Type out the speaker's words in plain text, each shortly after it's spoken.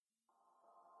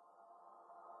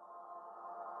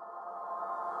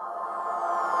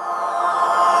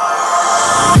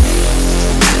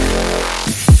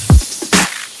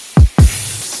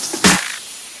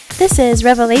is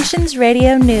Revelations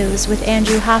Radio News with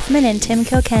Andrew Hoffman and Tim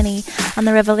Kilkenny on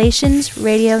the Revelations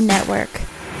Radio Network.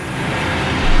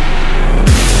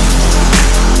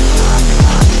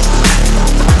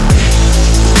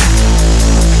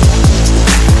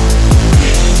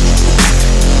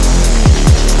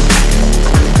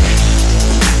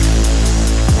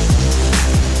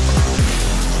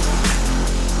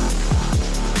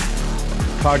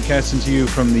 Podcasting to you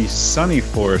from the sunny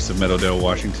forest of Meadowdale,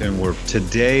 Washington, where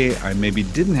today I maybe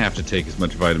didn't have to take as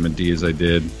much vitamin D as I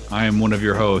did. I am one of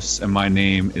your hosts, and my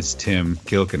name is Tim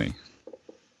Kilkenny.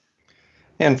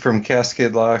 And from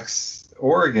Cascade Locks,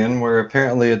 Oregon, where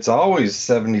apparently it's always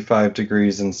 75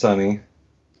 degrees and sunny,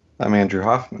 I'm Andrew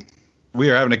Hoffman.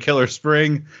 We are having a killer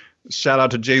spring. Shout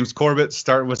out to James Corbett,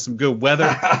 starting with some good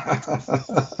weather.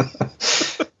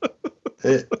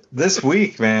 This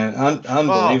week, man,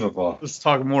 unbelievable. Let's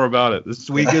talk more about it. This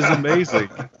week is amazing.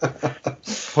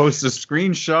 Post a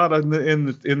screenshot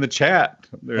in the chat.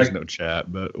 There's no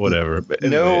chat, but whatever. But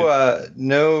anyway.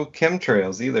 No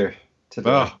chemtrails either today.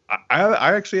 Oh,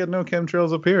 I actually had no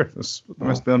chemtrails up here. This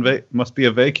must be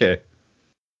a vacay.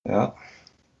 Yeah.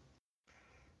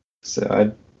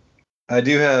 So I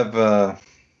do have a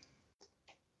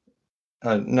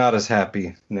not as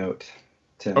happy note,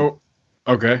 Tim. Oh.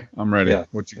 Okay, I'm ready. Yeah,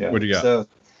 What you got?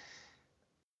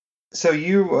 So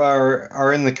you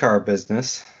are in the car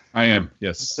business. I am,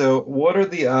 yes. So what are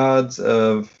the odds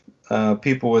of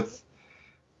people with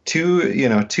two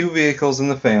vehicles in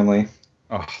the family?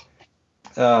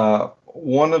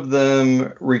 One of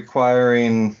them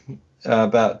requiring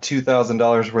about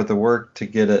 $2,000 worth of work to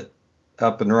get it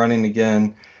up and running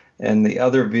again, and the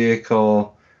other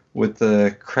vehicle with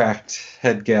the cracked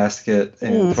head gasket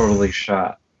and totally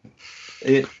shot.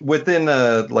 Within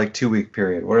a 2-week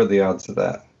period. What are the odds of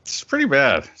that? It's pretty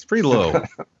bad. It's pretty low.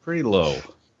 Pretty low.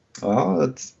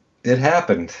 Well, it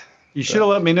happened. You should have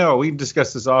let me know. We can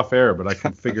discuss this off air, but I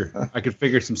could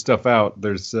figure some stuff out.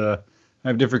 There's I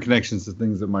have different connections to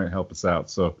things that might help us out.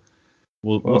 So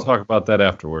we'll talk about that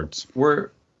afterwards.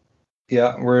 We're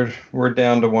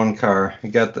down to one car.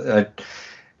 I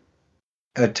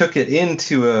took it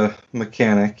into a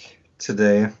mechanic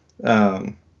today.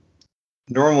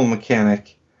 Normal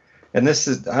mechanic, and I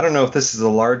don't know if this is a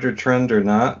larger trend or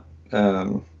not.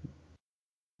 I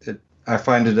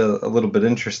find it a little bit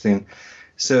interesting.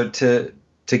 So to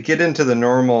get into the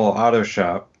normal auto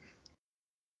shop,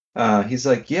 he's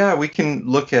like, yeah, we can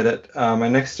look at it. My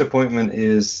next appointment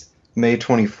is May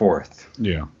 24th.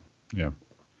 Yeah.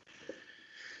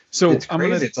 So it's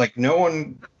crazy. It's like no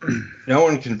one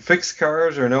can fix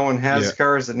cars, or no one has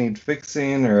cars that need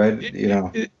fixing, or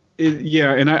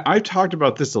and I've talked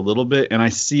about this a little bit, and I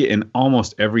see it in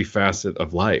almost every facet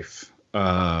of life.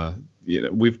 I've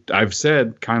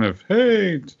said kind of,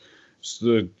 hey, it's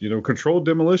the controlled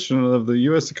demolition of the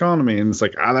U.S. economy, and it's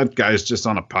like, that guy's just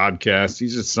on a podcast.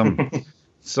 He's just some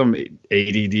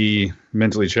ADD,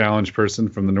 mentally challenged person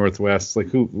from the Northwest. Like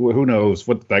who knows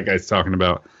what that guy's talking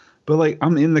about? But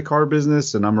I'm in the car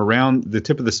business, and I'm around the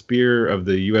tip of the spear of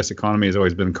the U.S. economy has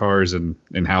always been cars and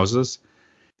houses.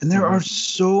 And there are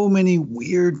so many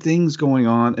weird things going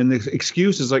on. And the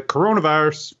excuse is like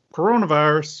coronavirus.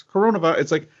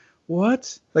 It's like,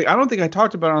 what? I don't think I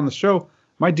talked about it on the show.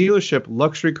 My dealership,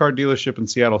 luxury car dealership in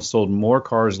Seattle, sold more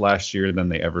cars last year than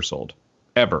they ever sold.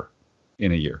 Ever.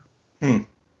 In a year.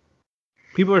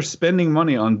 People are spending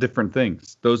money on different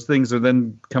things. Those things are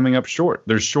then coming up short.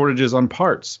 There's shortages on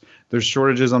parts. There's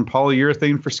shortages on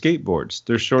polyurethane for skateboards.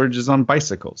 There's shortages on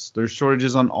bicycles. There's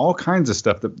shortages on all kinds of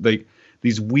stuff that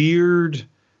these weird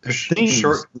things.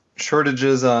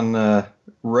 Shortages on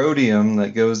rhodium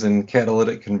that goes in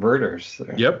catalytic converters.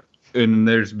 Yep. And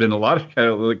there's been a lot of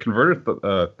catalytic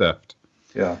converter theft.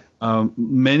 Yeah.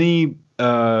 Many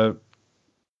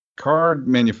car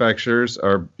manufacturers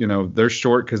are, they're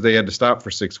short because they had to stop for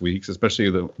 6 weeks,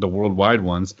 especially the worldwide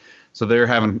ones. So they're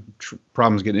having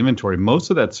problems getting inventory.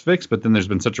 Most of that's fixed, but then there's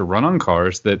been such a run on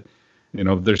cars that,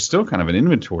 there's still kind of an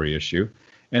inventory issue.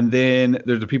 And then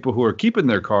there's the people who are keeping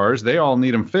their cars. They all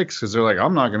need them fixed because they're like,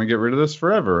 I'm not going to get rid of this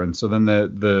forever. And so then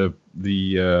the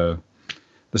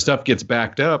stuff gets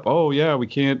backed up. Oh yeah, we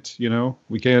can't get you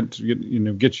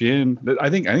in. I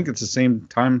think it's the same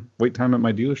wait time at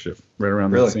my dealership, right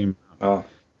around the same. Oh.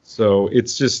 So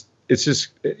it's just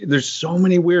there's so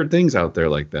many weird things out there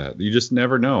like that. You just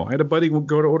never know. I had a buddy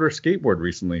go to order a skateboard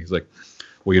recently. He's like,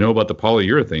 well, about the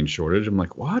polyurethane shortage. I'm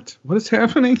like, what is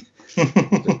happening? Like,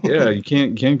 yeah, you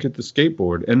can't get the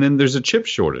skateboard. And then there's a chip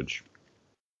shortage.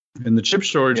 And the chip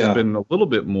shortage has been a little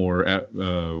bit more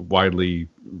widely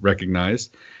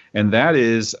recognized. And that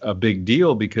is a big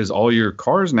deal because all your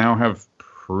cars now have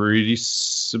pretty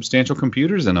substantial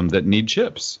computers in them that need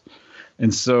chips.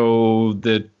 And so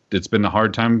that it's been a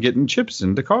hard time getting chips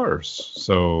into cars.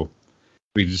 So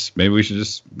maybe we should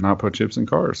just not put chips in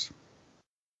cars.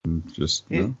 And just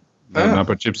not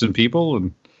put chips in people.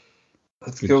 And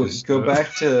let's go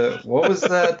back to, what was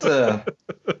that?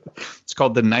 It's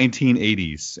called the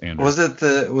 1980s. Andrew. Was it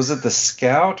the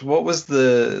Scout? What was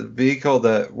the vehicle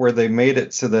where they made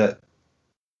it so that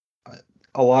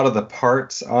a lot of the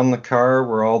parts on the car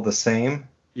were all the same?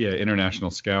 Yeah,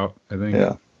 International Scout, I think.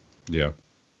 Yeah.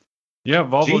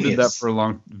 Volvo did that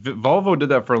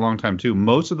for a long time too.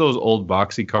 Most of those old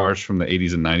boxy cars from the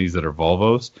 80s and 90s that are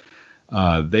Volvos,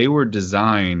 they were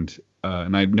designed,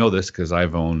 and I know this because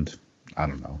I've owned, I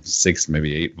don't know, 6,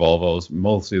 maybe 8 Volvos,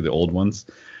 mostly the old ones.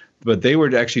 But they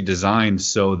were actually designed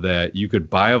so that you could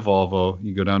buy a Volvo,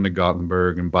 you go down to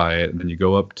Gothenburg and buy it, and then you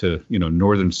go up to,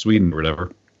 northern Sweden or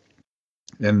whatever.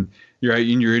 And you're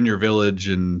in your village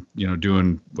and,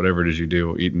 doing whatever it is you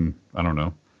do, eating, I don't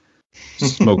know,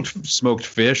 smoked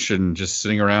fish and just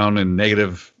sitting around in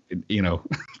negative,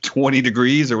 20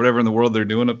 degrees or whatever in the world they're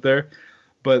doing up there.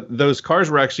 But those cars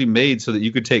were actually made so that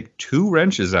you could take 2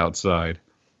 wrenches outside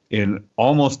and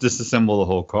almost disassemble the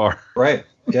whole car. Right.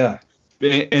 Yeah.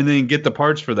 And then get the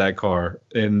parts for that car,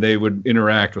 and they would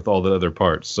interact with all the other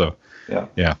parts. So,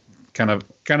 yeah, kind of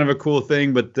a cool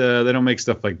thing. But they don't make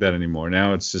stuff like that anymore.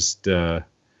 Now it's just it's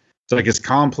like as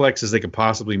complex as they could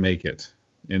possibly make it,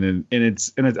 and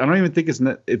it's I don't even think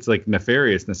it's like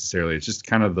nefarious necessarily. It's just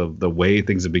kind of the way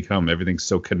things have become. Everything's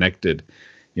so connected,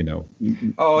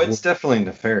 Oh, it's definitely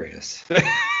nefarious.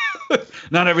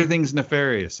 Not everything's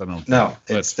nefarious. I don't think. No,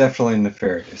 it's definitely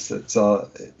nefarious. It's all.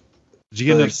 Did you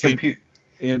get enough sleep?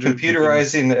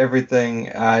 Computerizing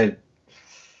everything. I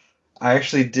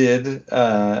actually did.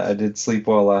 I did sleep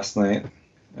well last night.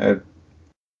 I've,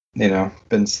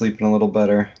 been sleeping a little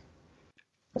better.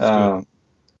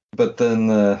 But then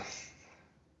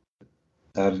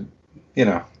then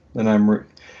I'm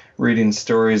reading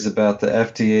stories about the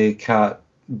FDA caught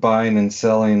buying and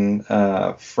selling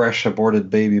fresh aborted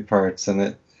baby parts, and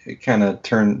it kind of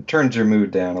turns your mood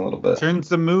down a little bit. Turns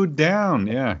the mood down,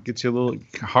 yeah. Gets you a little,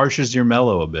 harshes your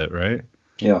mellow a bit, right?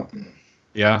 Yeah.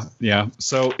 Yeah.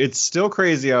 So it's still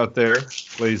crazy out there,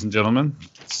 ladies and gentlemen,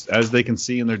 as they can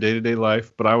see in their day-to-day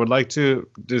life. But I would like to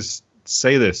just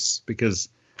say this because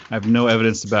I have no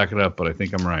evidence to back it up, but I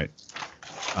think I'm right.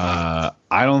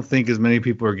 I don't think as many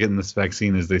people are getting this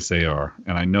vaccine as they say are.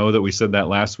 And I know that we said that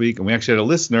last week, and we actually had a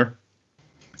listener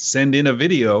send in a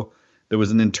video. There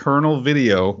was an internal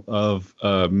video of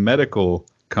a medical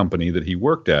company that he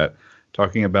worked at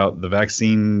talking about the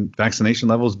vaccination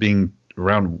levels being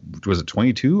around, was it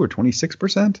 22 or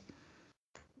 26%?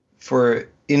 For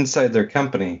inside their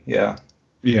company, yeah.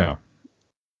 Yeah.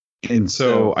 And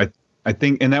so I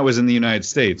think, and that was in the United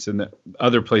States, and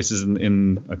other places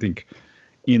in I think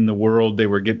in the world they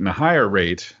were getting a higher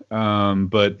rate.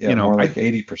 But more like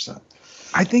 80%.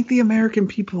 I think the American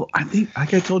people,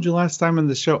 like I told you last time in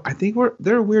the show, I think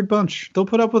they're a weird bunch. They'll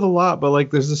put up with a lot, but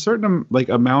like there's a certain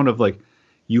amount of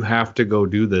you have to go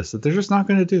do this that they're just not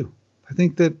going to do. I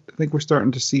think we're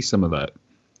starting to see some of that.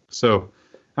 So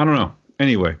I don't know.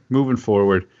 Anyway, moving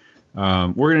forward,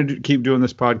 we're going to keep doing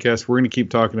this podcast. We're going to keep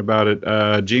talking about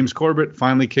it. James Corbett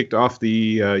finally kicked off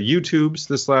the YouTubes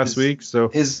this last week. So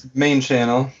his main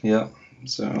channel, yeah.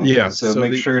 So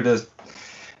make sure to.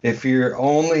 If you're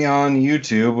only on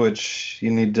YouTube, which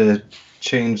you need to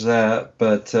change that,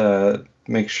 but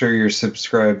make sure you're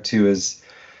subscribed to his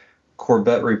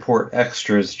Corbett Report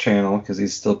Extras channel because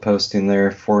he's still posting there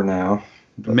for now.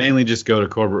 But mainly just go to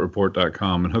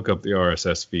corbettreport.com and hook up the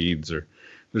RSS feeds. Or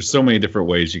there's so many different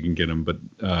ways you can get them.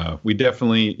 But we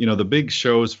definitely, the big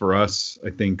shows for us, I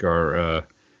think, are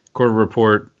Corbett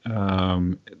Report,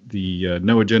 the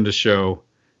No Agenda show,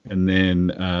 and then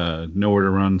Nowhere to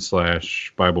Run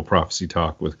 / Bible Prophecy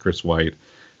Talk with Chris White.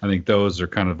 I think those are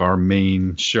kind of our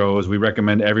main shows. We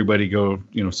recommend everybody go,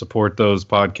 support those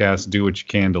podcasts, do what you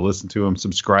can to listen to them,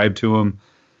 subscribe to them,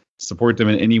 support them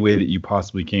in any way that you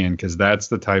possibly can, because that's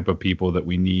the type of people that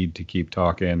we need to keep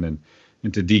talking and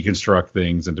to deconstruct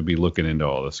things and to be looking into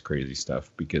all this crazy stuff.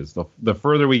 Because the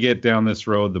further we get down this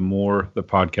road, the more the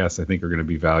podcasts, I think, are going to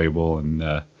be valuable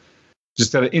and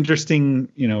just at an interesting,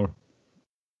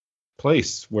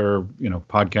 place where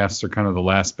podcasts are kind of the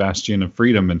last bastion of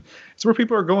freedom, and it's where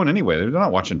people are going anyway. They're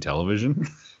not watching television.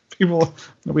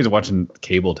 Nobody's watching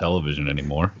cable television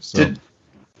anymore. So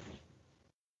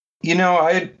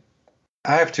I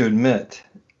have to admit,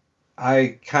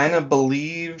 I kind of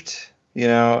believed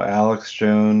Alex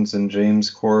Jones and James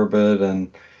Corbett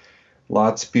and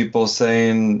lots of people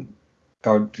saying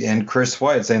and Chris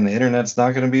White saying the internet's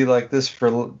not going to be like this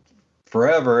for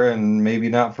forever, and maybe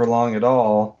not for long at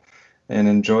all, and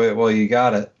enjoy it while you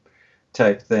got it,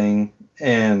 type thing.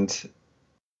 And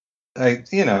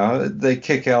they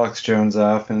kick Alex Jones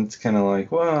off, and it's kind of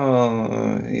like,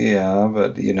 well, yeah,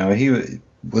 but he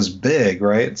was big,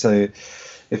 right? So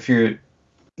if you're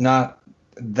not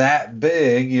that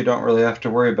big, you don't really have to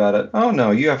worry about it. Oh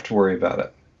no, you have to worry about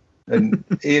it. And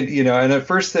and at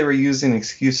first they were using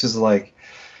excuses like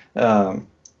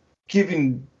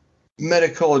giving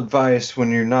medical advice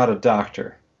when you're not a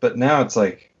doctor. But now it's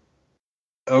like,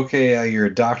 okay, you're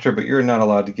a doctor, but you're not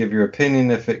allowed to give your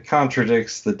opinion if it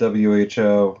contradicts the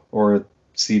WHO or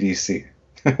CDC.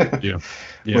 Yeah.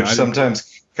 Which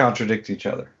sometimes contradict each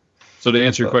other. So to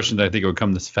answer your question, I think it would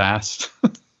come this fast.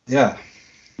 Yeah.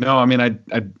 No, I mean, I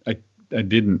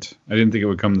didn't think it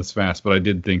would come this fast, but I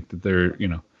did think that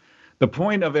the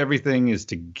point of everything is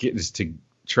to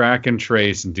track and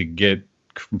trace and to get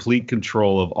complete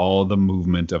control of all the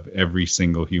movement of every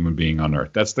single human being on Earth.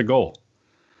 That's the goal.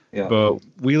 Yeah. But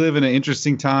we live in an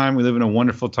interesting time. We live in a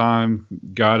wonderful time.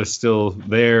 God is still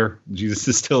there. Jesus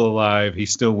is still alive. He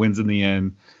still wins in the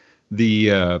end.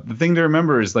 The thing to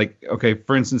remember is, like, okay,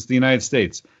 for instance, the United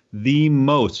States, the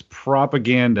most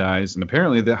propagandized and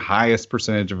apparently the highest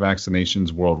percentage of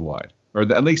vaccinations worldwide, or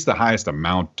at least the highest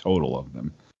amount total of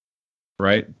them,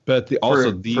 right? But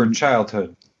for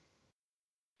childhood.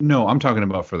 No, I'm talking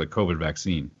about for the COVID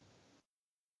vaccine.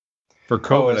 For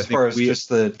COVID, as far as just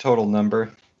the total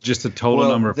number. Just the total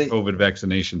number of COVID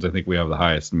vaccinations, I think we have the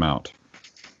highest amount.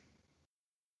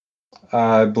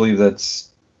 I believe that's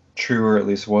true, or at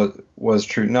least was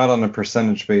true. Not on a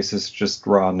percentage basis, just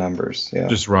raw numbers. Yeah.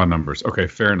 Just raw numbers. Okay,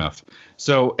 fair enough.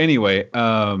 So anyway,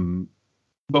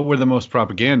 but we're the most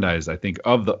propagandized, I think,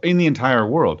 in the entire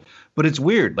world. But it's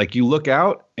weird. Like, you look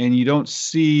out and you don't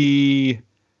see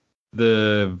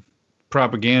the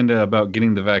propaganda about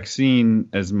getting the vaccine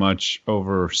as much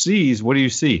overseas. What do you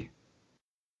see?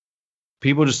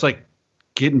 People just like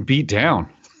getting beat down.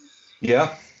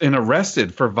 Yeah. And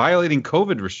arrested for violating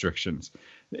COVID restrictions.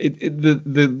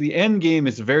 The end game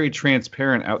is very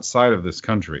transparent outside of this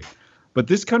country. But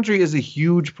this country is a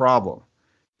huge problem.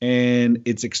 And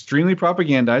it's extremely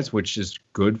propagandized, which is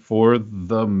good for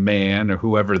the man or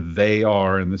whoever they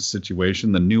are in this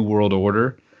situation, the New World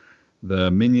Order, the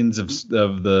minions of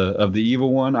the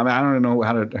evil one. I mean, I don't know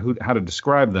how to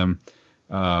describe them.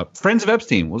 Friends of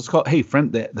Epstein. We'll just call it,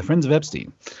 the Friends of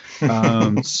Epstein.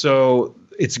 So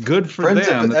it's good for Friends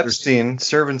them. Friends of Epstein,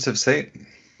 servants of Satan.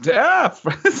 Yeah,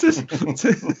 it's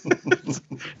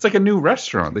like a new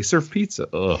restaurant. They serve pizza.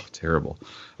 Oh, terrible.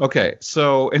 Okay,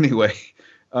 so anyway,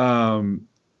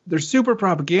 they're super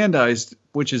propagandized,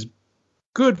 which is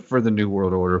good for the New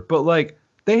World Order. But, like,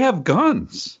 they have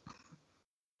guns.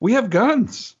 We have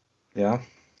guns. Yeah.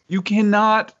 You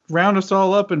cannot round us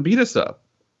all up and beat us up.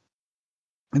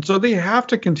 And so they have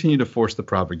to continue to force the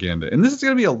propaganda. And this is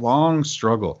going to be a long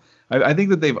struggle. I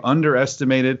think that they've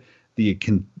underestimated the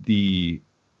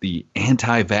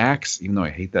anti-vax, even though I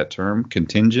hate that term,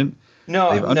 contingent.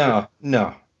 No.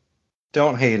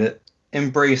 Don't hate it.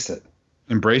 Embrace it.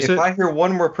 Embrace it? If I hear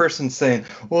one more person saying,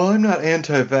 well, I'm not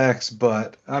anti-vax,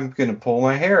 but I'm going to pull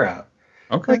my hair out.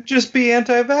 Okay. Like, just be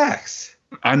anti-vax.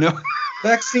 I know.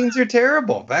 Vaccines are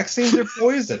terrible. Vaccines are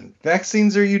poison.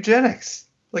 Vaccines are eugenics.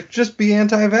 Like, just be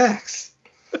anti-vax.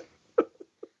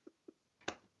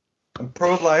 I'm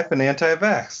pro-life and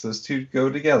anti-vax. Those two go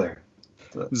together.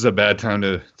 This is a bad time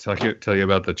to tell you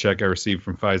about the check I received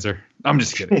from Pfizer. I'm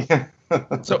just kidding.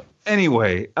 So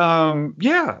anyway,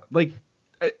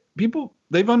 people,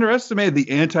 they've underestimated the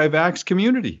anti-vax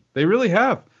community. They really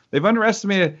have. They've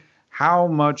underestimated how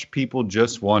much people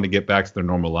just want to get back to their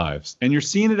normal lives. And you're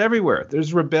seeing it everywhere.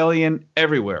 There's rebellion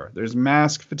everywhere. There's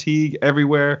mask fatigue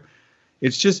everywhere.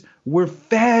 It's just, we're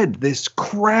fed this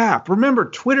crap. Remember,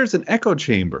 Twitter's an echo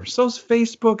chamber. So's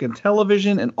Facebook and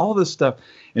television and all this stuff.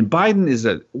 And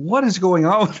Biden what is going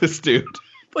on with this dude?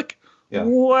 Like,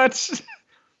 what?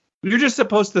 You're just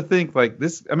supposed to think like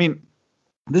this. I mean,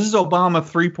 this is Obama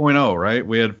 3.0, right?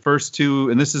 We had first two,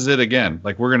 and this is it again.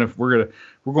 Like, we're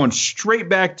going straight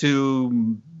back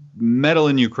to meddle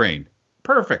in Ukraine.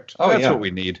 Perfect. That's what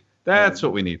we need. That's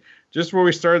what we need. Just where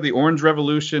we started the Orange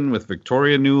Revolution with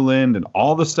Victoria Nuland and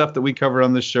all the stuff that we covered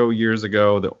on this show years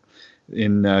ago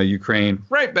in Ukraine.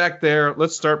 Right back there.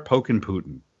 Let's start poking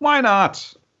Putin. Why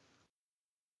not?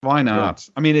 Why not?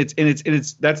 Yeah. I mean, that's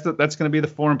going to be the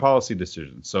foreign policy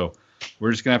decision. So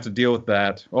we're just going to have to deal with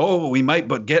that. Oh, we might,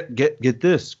 but get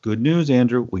this. Good news,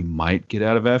 Andrew. We might get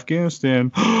out of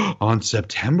Afghanistan on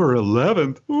September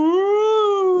 11th.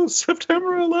 Ooh.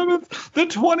 September 11th, the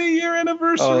 20-year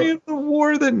anniversary of the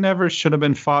war that never should have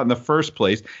been fought in the first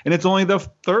place. And it's only the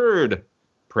third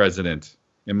president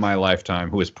in my lifetime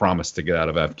who has promised to get out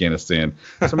of Afghanistan.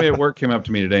 Somebody at work came up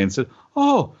to me today and said,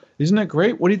 "Oh, isn't it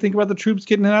great? What do you think about the troops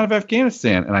getting out of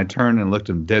Afghanistan?" And I turned and looked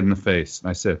him dead in the face. And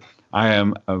I said, "I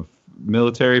am a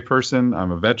military person.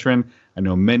 I'm a veteran. I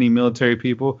know many military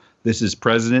people. This is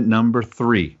president number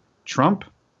 3. Trump,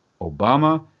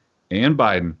 Obama, and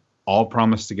Biden all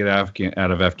promised to get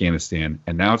out of Afghanistan.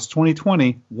 And now it's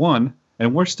 2021,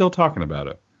 and we're still talking about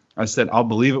it." I said, "I'll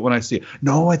believe it when I see it."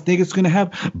 "No, I think it's going to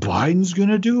happen. Biden's going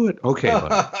to do it." Okay,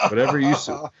 whatever you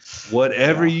say.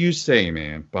 Whatever you say,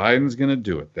 man. Biden's going to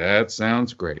do it. That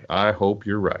sounds great. I hope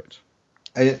you're right.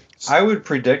 I would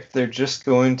predict they're just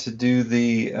going to do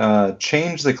the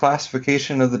change the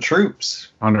classification of the troops.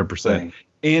 100%.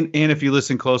 And if you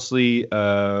listen closely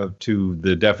to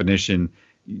the definition,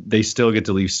 they still get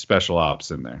to leave special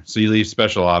ops in there. So you leave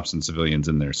special ops and civilians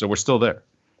in there. So we're still there.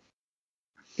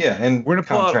 Yeah, and we're going to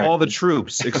pull out all the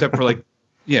troops except for we're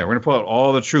going to pull out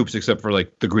all the troops except for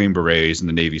the Green Berets and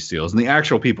the Navy SEALs and the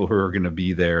actual people who are going to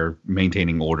be there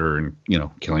maintaining order and,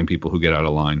 killing people who get out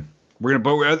of line. We're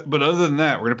going to, but other than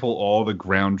that, we're going to pull all the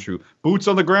ground troops. Boots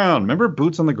on the ground. Remember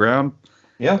boots on the ground?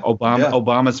 Yeah.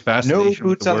 Obama's fascination. No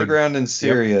boots on the ground in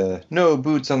Syria. Yep. No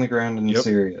boots on the ground in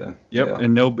Syria. Yep. Yeah.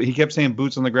 And he kept saying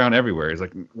boots on the ground everywhere. He's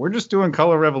like, we're just doing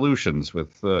color revolutions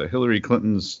with Hillary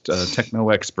Clinton's techno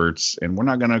experts, and we're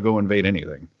not going to go invade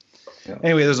anything. Yeah.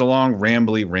 Anyway, there's a long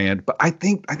rambly rant, but I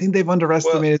think they've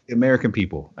underestimated the American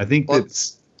people. I think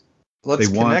let's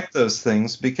connect those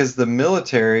things because the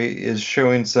military is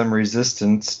showing some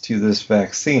resistance to this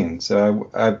vaccine. So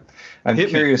I'm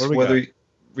curious whether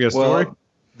we got a story.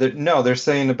 They're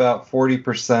saying about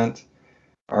 40%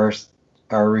 are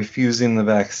refusing the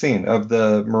vaccine of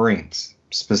the Marines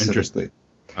specifically.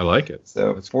 I like it.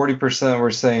 So 40% were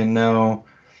saying no.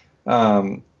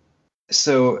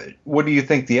 So what do you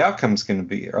think the outcome's going to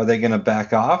be? Are they going to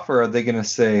back off, or are they going to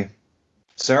say,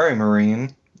 "Sorry,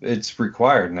 Marine, it's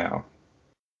required now"?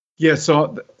 Yeah.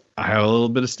 So I have a little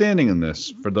bit of standing in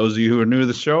this. For those of you who are new to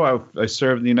the show, I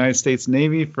served in the United States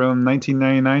Navy from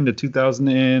 1999 to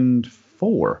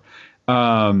 2004.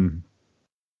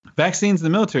 Vaccines in the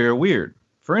military are weird.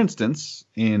 For instance,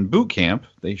 in boot camp,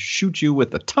 they shoot you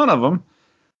with a ton of them.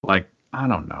 I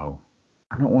don't know.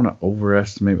 I don't want to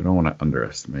overestimate, but I don't want to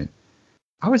underestimate.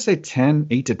 I would say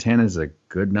 8 to 10 is a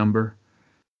good number.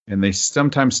 And they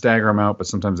sometimes stagger them out, but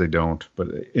sometimes they don't. But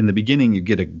in the beginning, you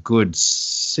get a good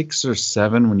 6 or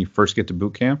 7 when you first get to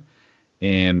boot camp.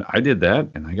 And I did that,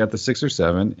 and I got the 6 or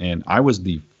 7. And I was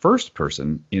the first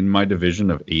person in my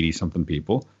division of 80-something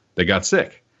people that got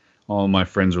sick. All my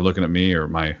friends were looking at me, or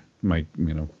my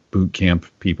boot camp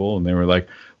people, and they were like,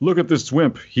 "Look at this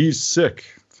wimp. He's sick.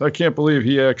 I can't believe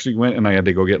he actually went." And I had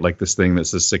to go get this thing that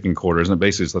says sick in quarters, and it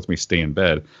basically just lets me stay in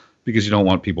bed because you don't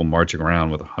want people marching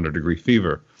around with 100-degree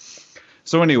fever.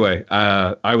 So anyway,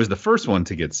 I was the first one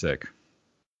to get sick,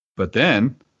 but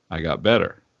then I got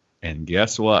better. And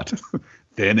guess what?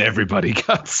 Then everybody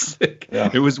got sick.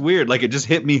 Yeah. It was weird. It just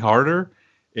hit me harder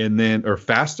or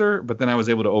faster, but then I was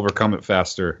able to overcome it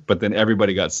faster. But then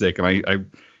everybody got sick, and I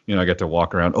got to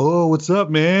walk around. "Oh, what's up,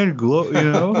 man?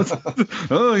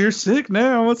 Oh, you're sick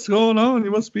now. What's going on? You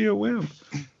must be a wimp."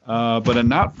 But a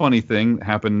not funny thing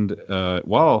happened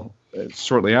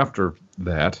shortly after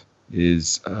that.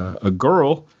 Is a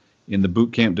girl in the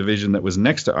boot camp division that was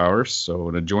next to ours, so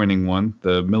an adjoining one.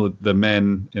 The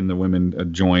men and the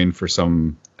women joined for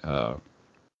some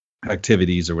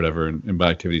activities or whatever, and by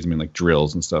activities I mean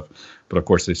drills and stuff. But of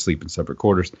course they sleep in separate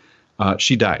quarters.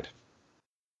 She died.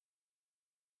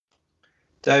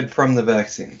 Died from the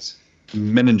vaccines.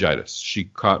 Meningitis. She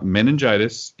caught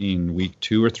meningitis in week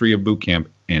 2 or 3 of boot camp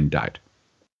and died.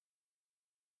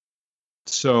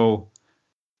 So.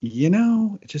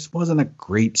 It just wasn't a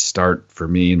great start for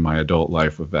me in my adult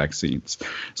life with vaccines.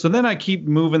 So then I keep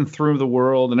moving through the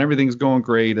world and everything's going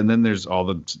great. And then there's all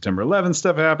the September 11th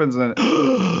stuff happens. And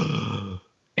then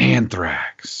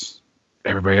anthrax.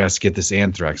 Everybody has to get this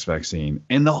anthrax vaccine.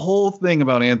 And the whole thing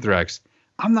about anthrax,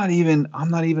 I'm not even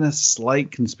a slight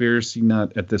conspiracy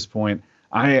nut at this point.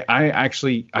 I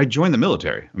joined the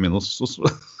military. I mean, let's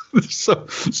so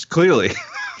clearly.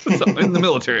 So in the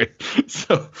military.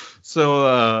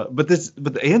 But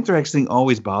the anthrax thing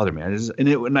always bothered me.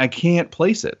 And I can't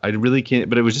place it. I really can't.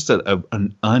 But it was just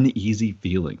an uneasy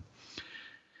feeling.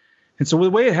 And so the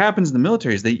way it happens in the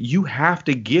military is that you have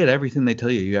to get everything they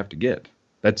tell you have to get.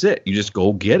 That's it. You just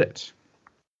go get it.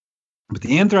 But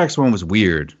the anthrax one was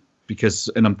weird because,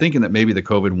 and I'm thinking that maybe the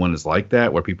COVID one is like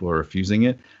that, where people are refusing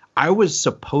it. I was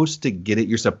supposed to get it.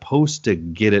 You're supposed to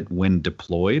get it when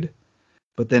deployed.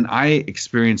 But then I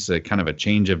experienced a kind of a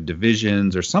change of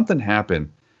divisions or something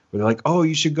happened where they're like, oh,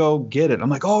 you should go get it. I'm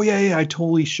like, oh, yeah, I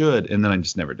totally should. And then I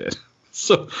just never did.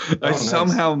 So I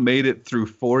somehow made it through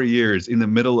 4 years in the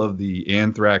middle of the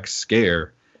anthrax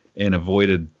scare and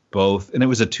avoided both. And it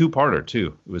was a two-parter,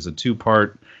 too. It was a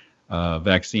two-part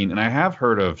vaccine. And I have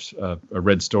heard of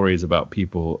read stories about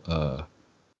people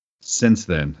since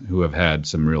then who have had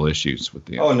some real issues with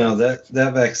the anthrax. Oh, no,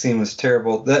 that vaccine was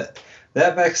terrible. That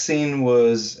vaccine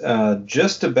was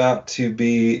just about to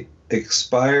be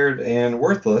expired and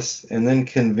worthless. And then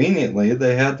conveniently,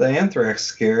 they had the anthrax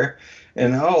scare.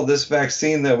 And, this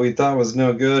vaccine that we thought was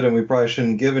no good and we probably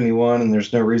shouldn't give anyone and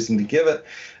there's no reason to give it.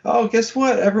 Oh, guess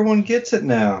what? Everyone gets it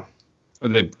now.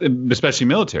 Especially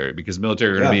military, because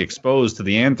military are going to be exposed to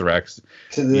the anthrax.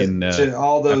 To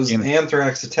all those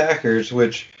anthrax attackers,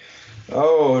 which,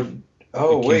 wait.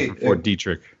 Fort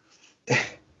Detrick.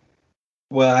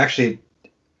 Well, actually,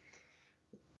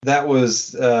 that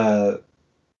was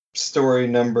story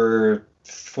number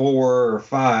 4 or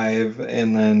 5,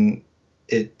 and then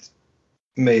it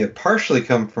may have partially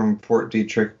come from Fort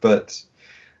Detrick, but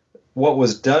what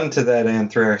was done to that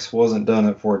anthrax wasn't done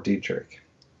at Fort Detrick.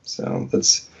 So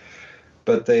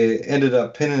but they ended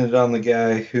up pinning it on the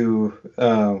guy who,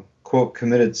 quote,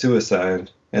 committed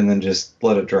suicide and then just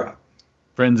let it drop.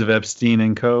 Friends of Epstein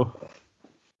and co.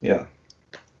 Yeah.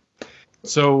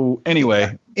 So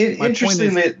anyway,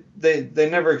 interesting that they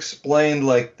never explained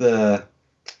like the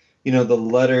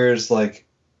letters like.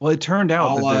 Well, it turned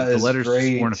out that the letters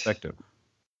weren't effective.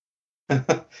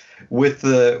 with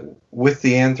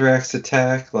the anthrax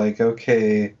attack, like,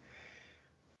 okay,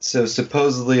 so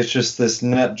supposedly it's just this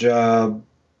nut job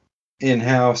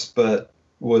in-house, but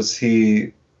was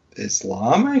he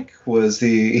Islamic? Was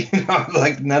he,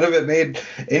 like, none of it made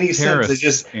any sense. They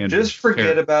just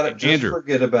forget about it.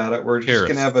 Forget about it. We're just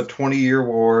going to have a 20-year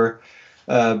war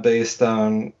based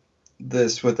on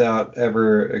this without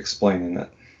ever explaining it.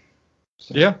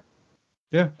 So. Yeah.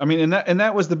 I mean, and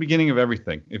that was the beginning of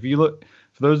everything. If you look,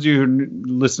 for those of you who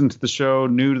listen to the show,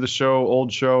 new to the show,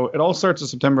 old show, it all starts on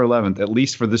September 11th, at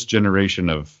least for this generation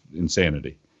of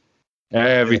insanity.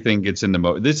 Everything gets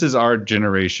into this is our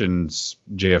generation's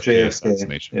JFK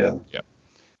assassination. Yeah.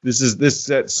 This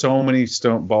set so many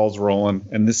balls rolling,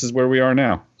 and this is where we are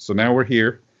now. So now we're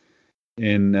here.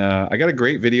 And I got a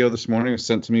great video this morning. It was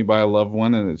sent to me by a loved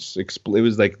one, and it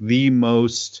was like the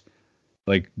most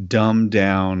like dumbed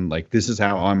down, like this is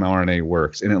how mRNA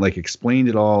works, and it like explained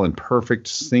it all in perfect,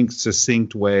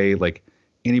 succinct way, like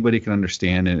anybody can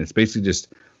understand. And it's basically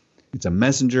just it's a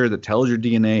messenger that tells your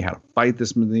DNA how to fight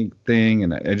this thing.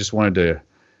 And I just wanted to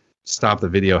stop the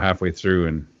video halfway through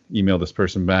and email this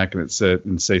person back and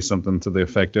say something to the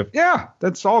effect of, "Yeah,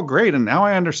 that's all great, and now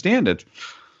I understand it.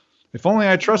 If only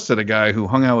I trusted a guy who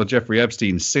hung out with Jeffrey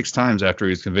Epstein 6 times after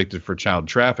he was convicted for child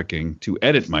trafficking to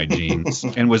edit my genes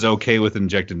and was okay with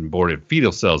injecting aborted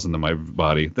fetal cells into my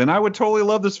body, then I would totally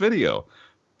love this video.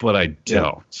 But I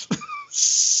don't."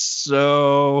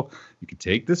 So you can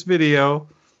take this video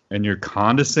and your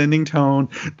condescending tone,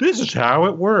 "This is how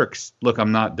it works." Look,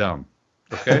 I'm not dumb.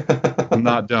 Okay? I'm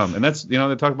not dumb. And that's, they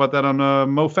talk about that on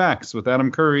Mo Facts with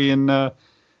Adam Curry and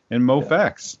Mo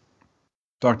Facts.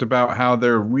 Talked about how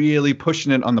they're really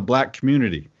pushing it on the black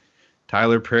community.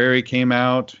 Tyler Perry came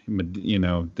out.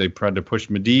 They tried to push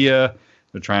Medea.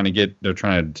 They're trying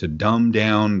to dumb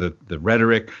down the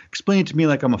rhetoric. Explain it to me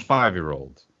like I'm a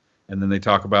 5-year-old. And then they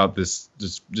talk about this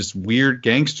weird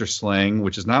gangster slang,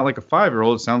 which is not like a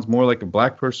 5-year-old. It sounds more like a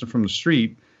black person from the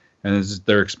street. And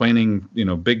they're explaining,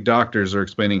 big doctors are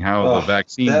explaining how the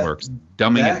vaccine works,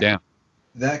 dumbing it down.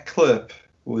 That clip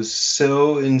was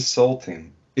so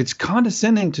insulting. It's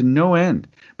condescending to no end.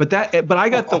 But I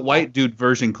got the white dude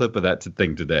version clip of that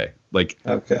thing today. Like,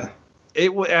 okay,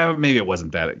 maybe it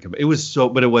wasn't that. It was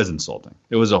but it was insulting.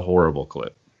 It was a horrible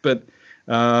clip. But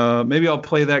maybe I'll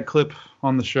play that clip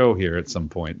on the show here at some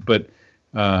point. But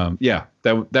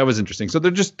that was interesting. So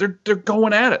they're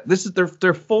going at it. This is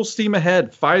they're full steam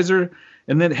ahead. Pfizer,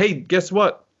 and then hey, guess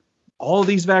what? All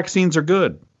these vaccines are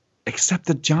good, except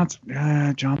the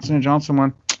Johnson & Johnson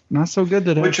one. Not so good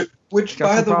today. Which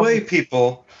by the way,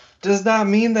 people, does not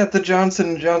mean that the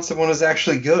Johnson & Johnson one is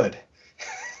actually good.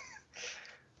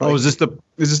 Is this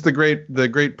the great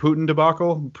Putin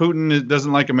debacle? Putin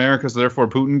doesn't like America, so therefore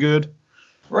Putin good?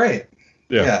 Right.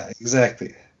 Yeah,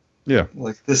 exactly. Yeah.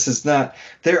 Like, this is not,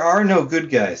 there are no good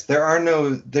guys. There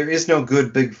is no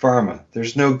good big pharma.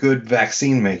 There's no good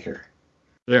vaccine maker.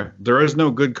 Yeah. There is no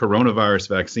good coronavirus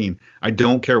vaccine. I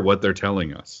don't care what they're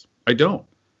telling us. I don't.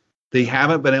 They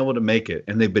haven't been able to make it,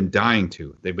 and they've been dying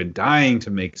to. They've been dying to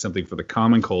make something for the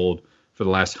common cold for the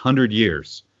last 100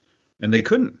 years, and they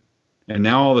couldn't. And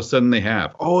now all of a sudden they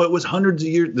have. Oh, it was hundreds of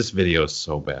years. This video is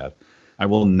so bad. I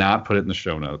will not put it in the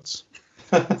show notes.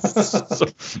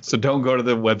 so don't go to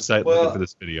the website looking for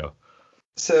this video.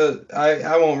 So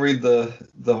I won't read the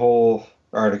whole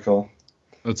article.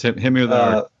 Let's hit me with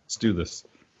the Let's do this.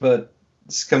 But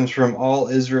this comes from All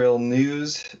Israel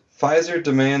News. Pfizer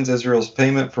demands Israel's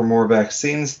payment for more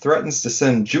vaccines, threatens to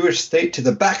send Jewish state to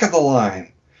the back of the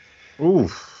line.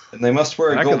 Oof. And they must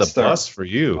wear a gold star. Back of the bus for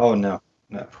you. Oh, no.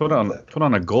 Put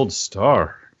on a gold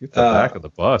star. Get the back of the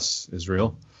bus,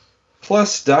 Israel.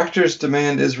 Plus, doctors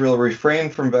demand Israel refrain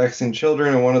from vaccinating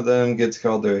children, and one of them gets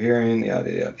called to a hearing,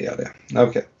 yada, yada, yada.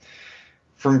 Okay.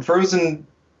 From frozen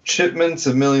shipments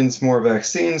of millions more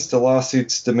vaccines to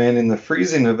lawsuits demanding the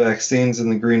freezing of vaccines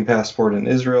and the green passport in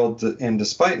Israel, and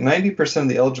despite 90% of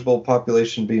the eligible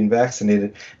population being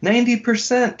vaccinated,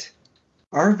 90%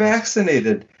 are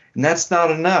vaccinated, and that's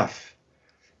not enough.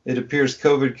 It appears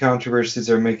COVID controversies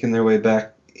are making their way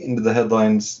back into the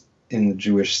headlines in the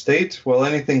Jewish state. While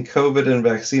anything COVID and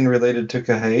vaccine related took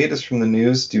a hiatus from the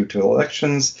news due to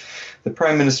elections, the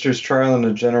Prime Minister's trial and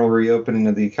a general reopening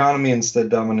of the economy instead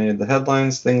dominated the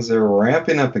headlines. Things are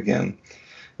ramping up again.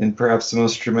 In perhaps the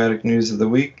most dramatic news of the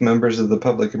week, members of the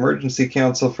Public Emergency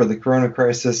Council for the Corona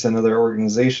Crisis and other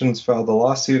organizations filed a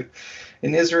lawsuit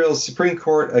in Israel's Supreme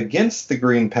Court against the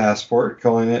Green Passport,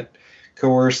 calling it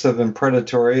coercive and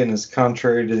predatory and is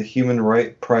contrary to human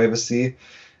right, privacy,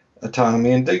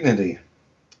 autonomy, and dignity.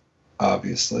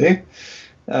 Obviously.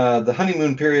 The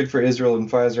honeymoon period for Israel and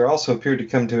Pfizer also appeared to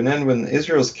come to an end when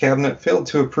Israel's cabinet failed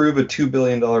to approve a $2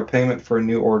 billion payment for a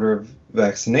new order of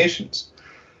vaccinations.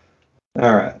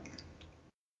 All right.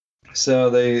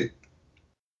 So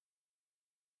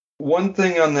one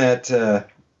thing on that,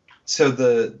 so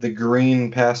the green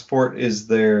passport is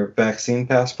their vaccine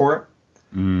passport.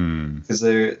 Because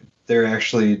they're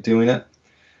actually doing it.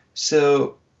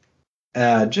 So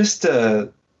just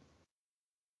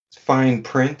fine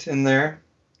print in there.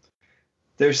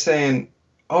 They're saying,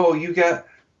 "Oh, you got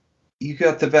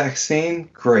the vaccine?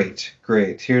 Great.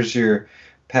 Here's your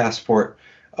passport.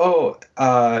 Oh,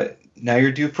 now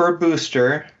you're due for a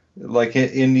booster. Like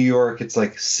in New York, it's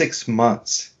like 6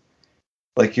 months.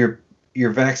 Like your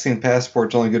vaccine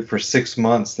passport's only good for 6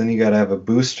 months. Then you got to have a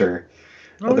booster,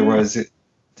 otherwise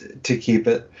to keep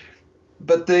it.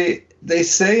 But they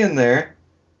say in there,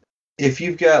 if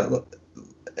you've got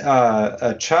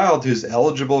a child who's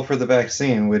eligible for the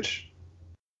vaccine, which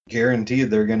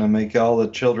guaranteed they're going to make all the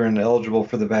children eligible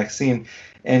for the vaccine,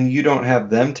 and you don't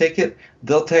have them take it,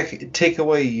 they'll take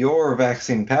away your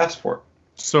vaccine passport.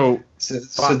 So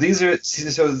these are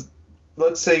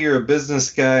let's say you're a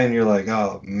business guy and you're like,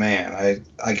 oh man,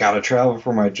 I got to travel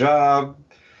for my job.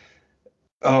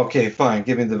 Okay, fine,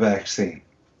 give me the vaccine.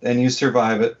 And you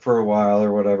survive it for a while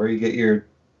or whatever. You get your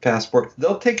passport.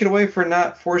 They'll take it away for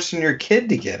not forcing your kid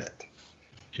to get it.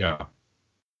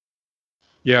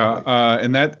 Yeah,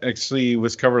 and that actually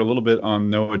was covered a little bit on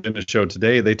No Agenda Show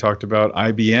today. They talked about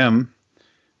IBM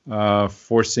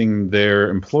forcing their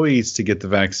employees to get the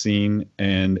vaccine,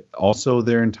 and also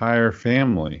their entire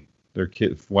family, their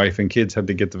wife and kids had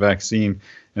to get the vaccine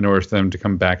in order for them to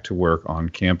come back to work on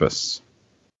campus.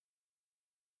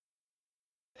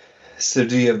 So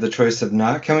do you have the choice of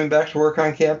not coming back to work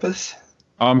on campus?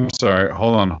 I'm sorry.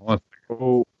 Hold on.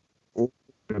 Oh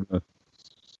goodness.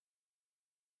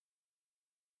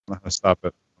 I'm going to stop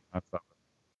it.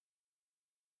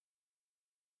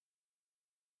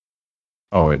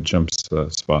 Oh, it jumps the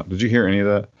spot. Did you hear any of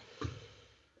that?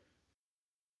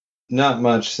 Not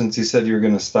much, since you said you were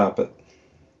going to stop it.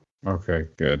 Okay,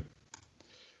 good.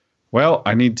 Well,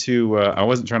 I need to, I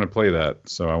wasn't trying to play that,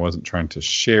 so I wasn't trying to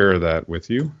share that with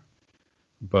you.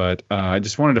 But I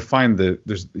just wanted to find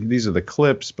these are the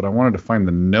clips, but I wanted to find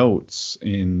the notes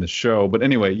in the show. But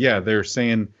anyway, yeah, they're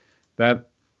saying that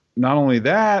not only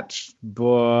that,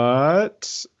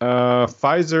 but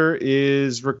Pfizer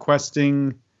is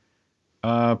requesting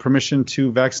permission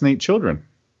to vaccinate children.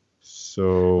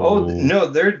 So. Oh, no,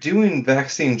 they're doing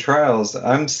vaccine trials.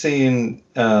 I'm seeing,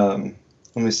 let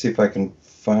me see if I can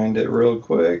find it real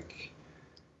quick.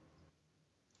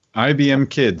 IBM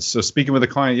Kids. So speaking with a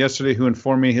client yesterday who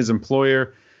informed me his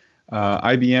employer,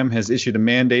 IBM has issued a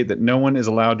mandate that no one is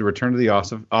allowed to return to the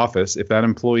office if that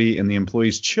employee and the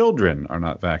employee's children are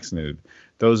not vaccinated.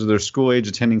 Those are their school age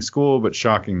attending school, but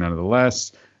shocking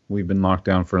nonetheless. We've been locked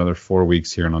down for another 4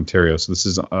 weeks here in Ontario. So this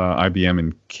is IBM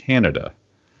in Canada.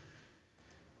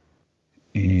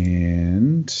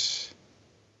 And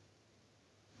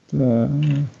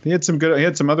He had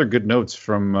some other good notes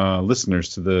from listeners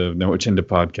to the No Agenda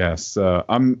podcast.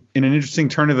 I'm in an interesting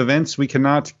turn of events. We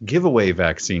cannot give away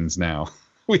vaccines now.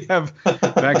 We have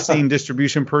vaccine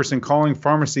distribution person calling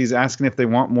pharmacies asking if they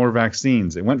want more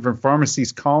vaccines. It went from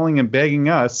pharmacies calling and begging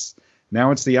us.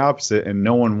 Now it's the opposite, and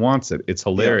no one wants it. It's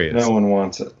hilarious. Yeah, no one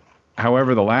wants it.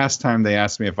 However, the last time they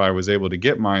asked me if I was able to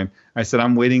get mine, I said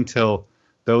I'm waiting till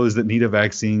those that need a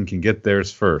vaccine can get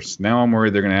theirs first. Now I'm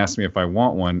worried they're going to ask me if I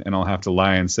want one, and I'll have to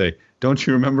lie and say, don't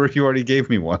you remember you already gave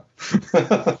me one?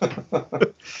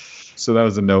 So that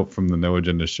was a note from the No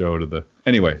Agenda show to the...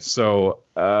 Anyway, so...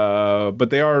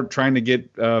 but they are trying to get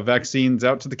vaccines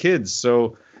out to the kids.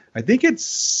 So I think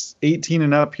it's 18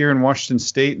 and up here in Washington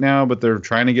State now, but they're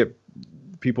trying to get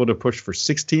people to push for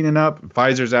 16 and up.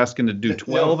 Pfizer's asking to do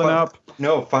 12 and up.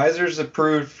 No, Pfizer's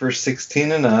approved for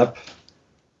 16 and up.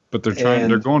 But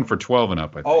they're going for 12 and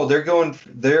up, I think.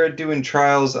 They're doing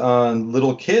trials on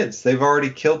little kids. They've already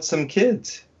killed some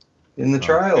kids in the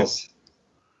trials.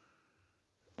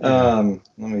 Okay. And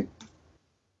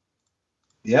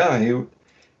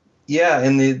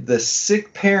the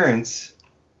sick parents,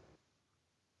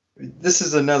 this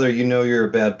is another, you're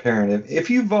a bad parent. If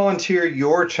you volunteer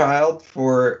your child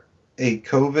for a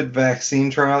COVID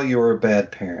vaccine trial, you're a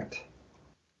bad parent.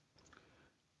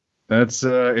 That's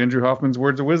Andrew Hoffman's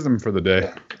words of wisdom for the day.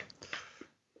 Yeah.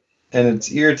 And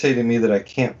it's irritating me that I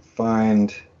can't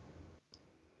find...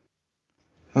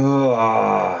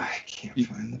 I can't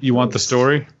find the You want the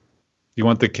story? You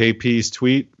want the KP's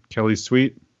tweet? Kelly's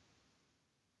tweet?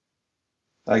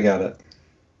 I got it.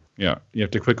 Yeah, you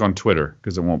have to click on Twitter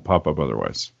because it won't pop up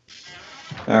otherwise.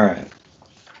 All right.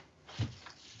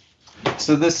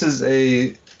 So this is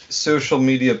a social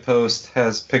media post,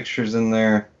 has pictures in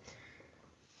there.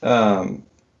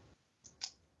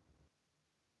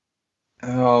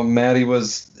 Maddie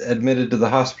was admitted to the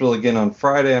hospital again on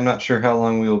Friday. I'm not sure how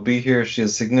long we will be here. She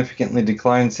has significantly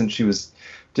declined since she was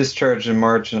discharged in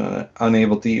March and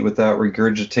unable to eat without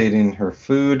regurgitating her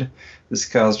food. This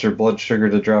caused her blood sugar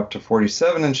to drop to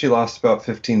 47, and she lost about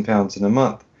 15 pounds in a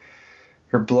month.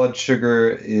 Her blood sugar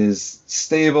is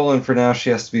stable, and for now she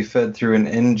has to be fed through an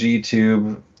NG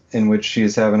tube, in which she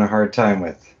is having a hard time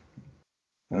with.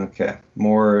 Okay,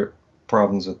 more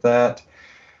problems with that.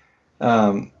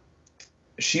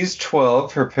 She's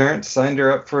 12. Her parents signed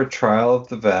her up for a trial of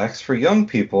the vax for young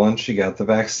people, and she got the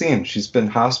vaccine. She's been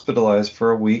hospitalized for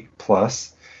a week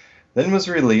plus, then was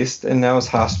released, and now is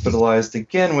hospitalized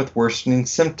again with worsening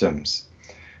symptoms.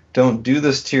 Don't do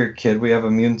this to your kid. We have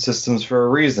immune systems for a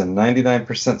reason.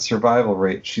 99% survival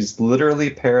rate. She's literally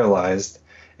paralyzed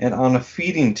and on a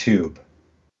feeding tube.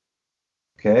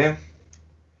 Okay?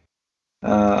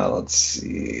 Let's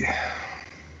see.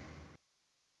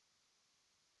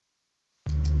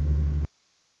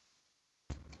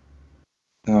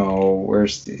 Oh,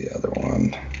 where's the other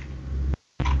one?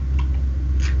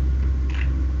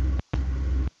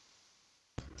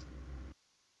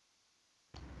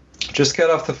 Just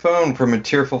got off the phone from a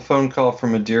tearful phone call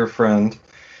from a dear friend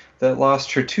that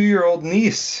lost her 2-year-old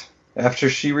niece after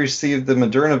she received the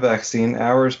Moderna vaccine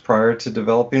hours prior to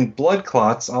developing blood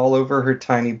clots all over her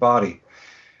tiny body.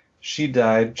 She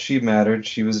died, she mattered,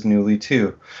 she was newly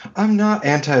 2. I'm not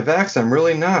anti-vax, I'm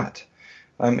really not.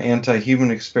 I'm anti-human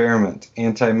experiment,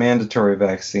 anti-mandatory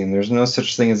vaccine. There's no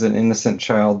such thing as an innocent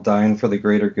child dying for the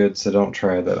greater good, so don't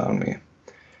try that on me.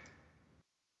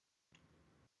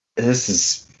 This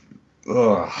is...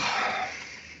 Ugh.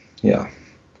 Yeah.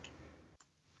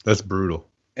 That's brutal.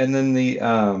 And then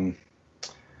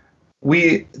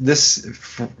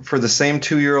for the same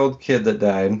 2-year-old kid that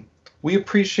died, we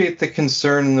appreciate the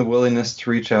concern and the willingness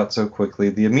to reach out so quickly.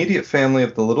 The immediate family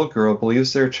of the little girl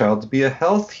believes their child to be a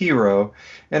health hero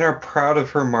and are proud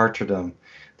of her martyrdom.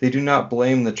 They do not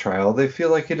blame the child. They feel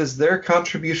like it is their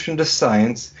contribution to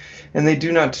science, and they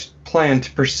do not plan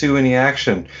to pursue any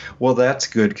action. Well, that's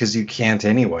good because you can't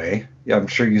anyway. I'm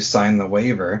sure you signed the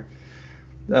waiver.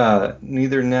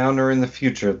 Neither now nor in the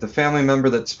future. The family member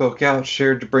that spoke out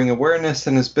shared to bring awareness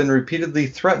and has been repeatedly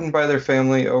threatened by their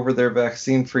family over their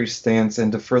vaccine-free stance,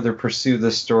 and to further pursue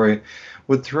this story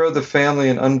would throw the family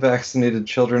and unvaccinated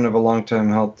children of a long-time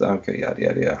health... Okay, yada,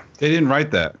 yada, yada. They didn't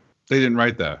write that.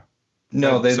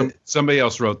 No, somebody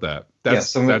else wrote that.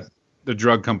 The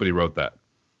drug company wrote that.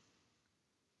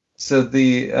 So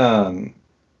that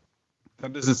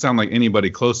doesn't sound like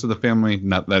anybody close to the family.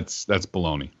 That's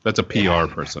baloney. That's a PR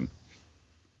person.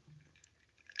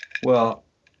 Well,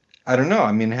 I don't know.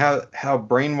 I mean, how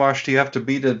brainwashed do you have to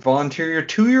be to volunteer your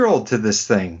 2-year-old to this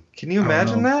thing? Can you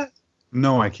imagine that?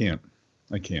 No, I can't.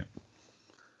 I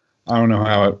don't know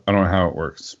how it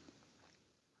works.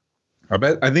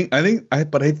 But I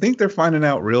think they're finding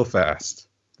out real fast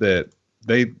that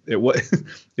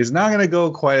it's not going to go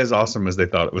quite as awesome as they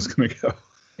thought it was going to go.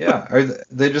 Yeah, are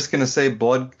they just going to say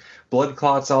blood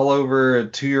clots all over a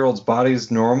 2-year-old's body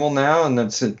is normal now, and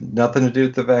that's nothing to do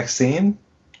with the vaccine?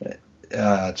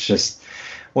 It's just,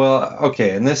 well,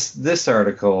 okay. In this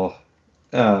article,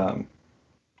 I've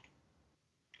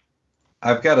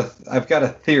got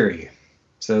a theory.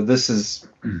 So this is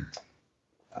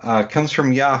comes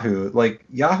from Yahoo. Like,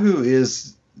 Yahoo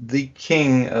is the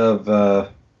king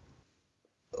of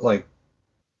like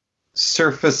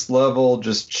surface level,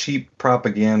 just cheap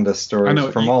propaganda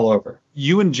stories from all over.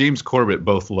 You and James Corbett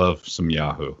both love some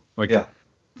Yahoo. Like, yeah.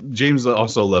 James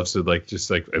also loves to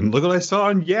and look what I saw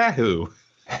on Yahoo.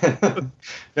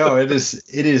 No, it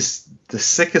is the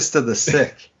sickest of the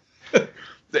sick.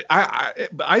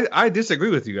 I disagree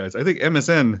with you guys. I think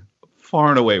MSN far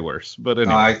and away worse. But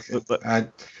anyway,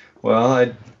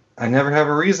 I never have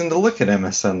a reason to look at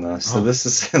MSN though. So this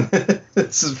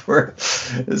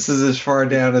is as far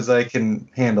down as I can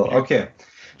handle. Okay,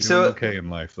 so okay in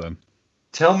life then.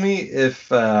 Tell me if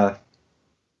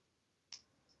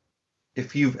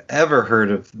you've ever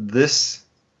heard of this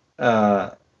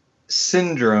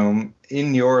syndrome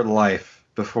in your life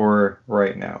before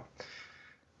right now.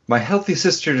 My healthy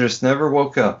sister just never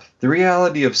woke up. The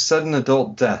reality of sudden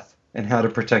adult death and how to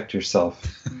protect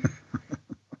yourself.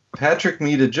 Patrick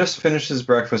Mead had just finished his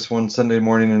breakfast one Sunday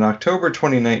morning in October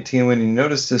 2019 when he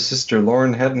noticed his sister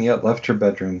Lauren hadn't yet left her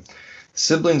bedroom. The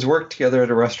siblings worked together at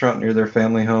a restaurant near their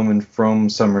family home in Frome,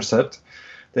 Somerset.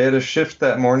 They had a shift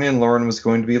that morning and Lauren was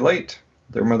going to be late.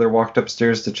 Their mother walked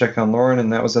upstairs to check on Lauren,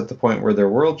 and that was at the point where their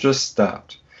world just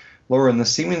stopped. Lauren, the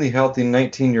seemingly healthy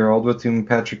 19-year-old with whom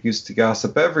Patrick used to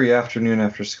gossip every afternoon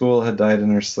after school, had died in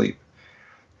her sleep.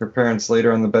 Her parents laid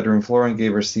her on the bedroom floor and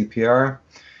gave her CPR.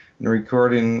 In a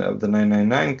recording of the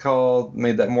 999 call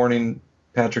made that morning,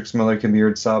 Patrick's mother can be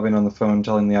heard sobbing on the phone,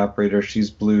 telling the operator, "She's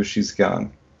blue, she's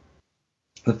gone."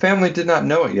 The family did not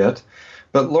know it yet,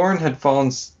 but Lauren had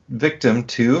fallen victim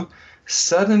to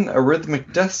sudden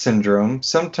arrhythmic death syndrome,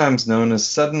 sometimes known as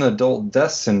sudden adult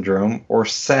death syndrome, or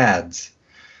SADS.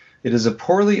 It is a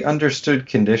poorly understood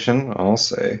condition, I'll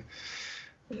say,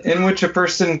 in which a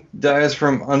person dies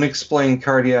from unexplained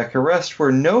cardiac arrest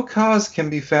where no cause can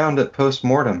be found at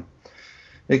post-mortem.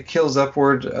 It kills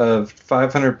upward of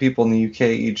 500 people in the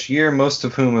UK each year, most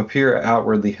of whom appear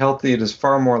outwardly healthy. It is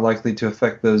far more likely to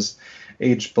affect those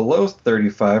aged below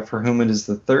 35, for whom it is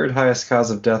the third highest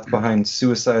cause of death behind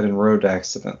suicide and road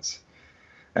accidents.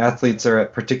 Athletes are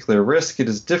at particular risk. It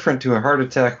is different to a heart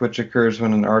attack, which occurs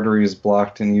when an artery is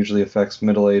blocked and usually affects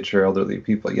middle-aged or elderly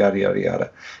people, yada, yada,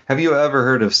 yada. Have you ever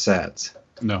heard of SADS?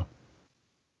 No.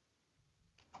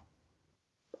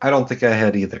 I don't think I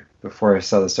had either before I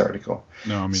saw this article.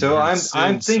 No, I mean, so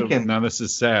I'm thinking. So now this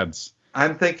is SADS.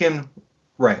 I'm thinking,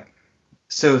 right.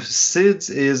 So SIDS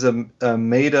is a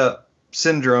made-up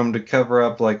syndrome to cover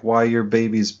up like why your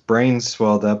baby's brain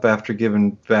swelled up after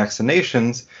given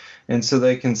vaccinations, and so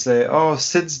they can say, "Oh,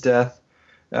 Sid's death.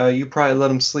 You probably let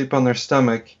them sleep on their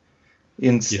stomach,"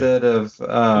 instead of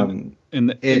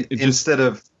instead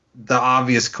of the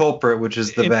obvious culprit, which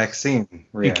is the vaccine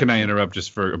reaction. Can I interrupt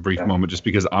just for a brief moment, just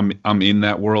because I'm in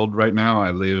that world right now.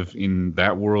 I live in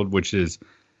that world, which is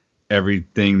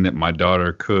everything that my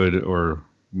daughter could or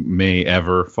may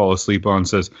ever fall asleep on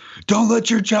says, "Don't let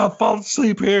your child fall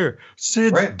asleep here.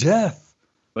 Sid's death."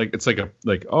 Like it's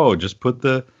just put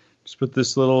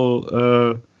this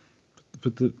little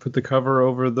put the cover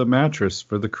over the mattress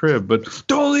for the crib, but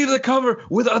don't leave the cover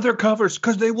with other covers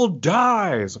because they will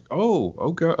die. It's like,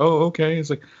 okay. It's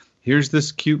like, here's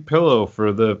this cute pillow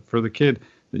for the kid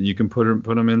that you can put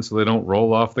them in so they don't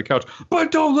roll off the couch,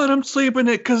 but don't let them sleep in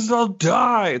it because they'll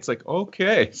die. It's like,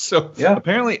 okay, so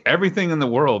apparently everything in the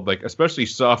world, like especially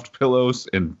soft pillows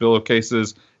and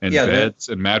pillowcases and beds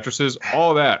and mattresses,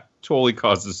 all that totally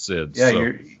causes SIDS. Yeah,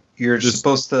 so you're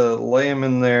supposed to lay them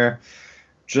in there.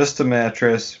 Just a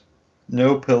mattress,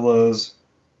 no pillows,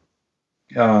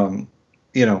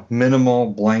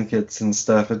 minimal blankets and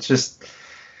stuff. It's just.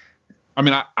 I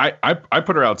mean, I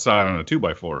put her outside on a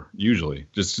 2x4 usually,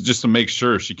 just to make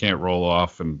sure she can't roll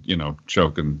off and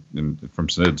choke from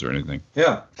SIDS or anything.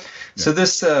 Yeah. So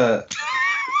this. He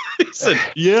said,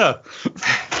 "Yeah."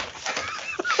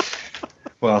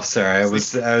 Well, sorry, I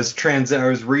was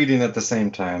reading at the same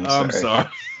time. I'm sorry.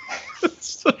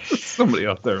 Somebody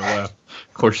out there laughed.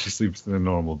 Of course, she sleeps in a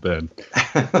normal bed,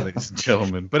 ladies and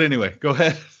gentlemen. But anyway, go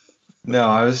ahead. No,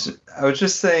 I was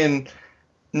just saying,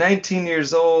 19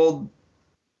 years old.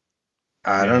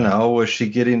 I don't know.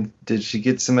 Did she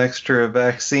get some extra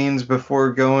vaccines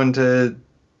before going to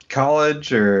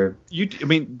college or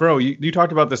bro, you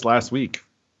talked about this last week.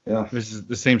 Yeah. This is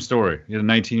the same story. You had a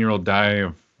 19-year-old die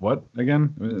of what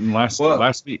again? Last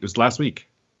week. It was last week.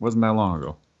 It wasn't that long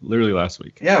ago. Literally last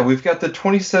week. Yeah, we've got the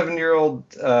 27-year-old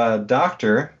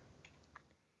doctor.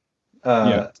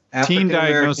 Teen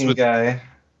diagnosed guy.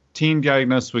 Teen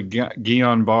diagnosed with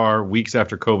Guillain-Barré weeks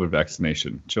after COVID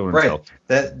vaccination. Children's health.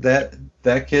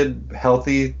 That kid,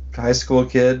 healthy high school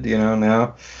kid,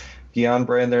 now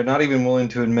Guillain-Barré, and they're not even willing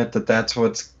to admit that that's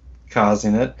what's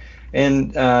causing it.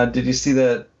 And did you see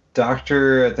that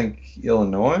doctor? I think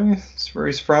Illinois is where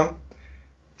he's from.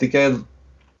 The guy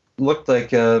looked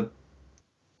like a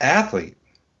athlete.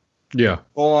 Yeah.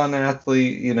 Full-on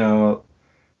athlete.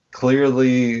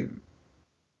 Clearly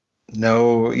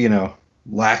no,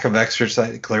 lack of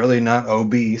exercise. Clearly not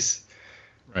obese.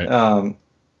 Right.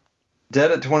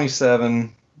 Dead at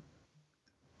 27.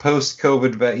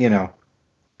 Post-COVID,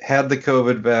 had the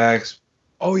COVID vax.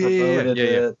 Oh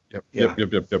yeah.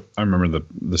 Yep. I remember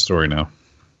the story now.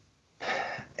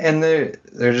 And they're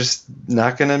just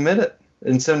not going to admit it.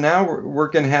 And so now we're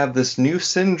going to have this new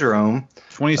syndrome.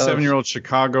 27-year-old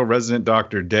Chicago resident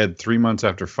doctor dead 3 months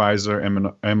after Pfizer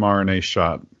mRNA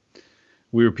shot.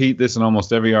 We repeat this in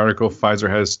almost every article. Pfizer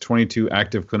has 22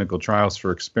 active clinical trials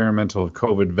for experimental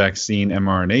COVID vaccine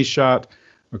mRNA shot.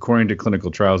 According to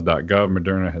clinicaltrials.gov,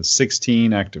 Moderna has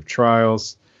 16 active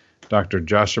trials. Dr.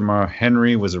 Joshua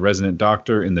Henry was a resident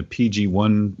doctor in the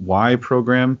PG1Y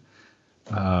program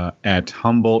at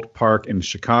Humboldt Park in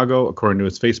Chicago. According to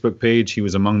his Facebook page, he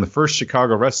was among the first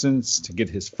Chicago residents to get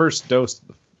his first dose of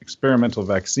the experimental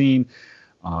vaccine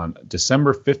on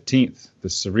December 15th. The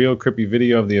surreal, creepy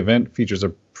video of the event features a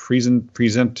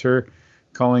presenter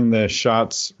calling the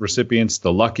shots recipients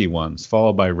the lucky ones,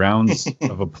 followed by rounds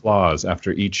of applause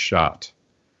after each shot.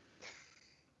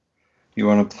 You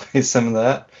want to play some of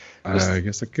that? I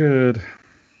guess I could.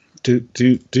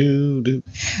 Do.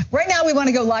 Right now, we want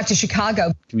to go live to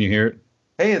Chicago. Can you hear it?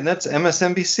 Hey, and that's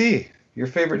MSNBC, your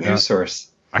favorite news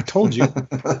source. I told you.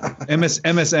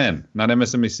 MSN, not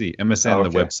MSNBC. MSN,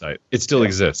 the website. It still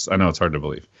exists. I know it's hard to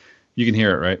believe. You can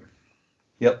hear it, right?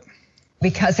 Yep.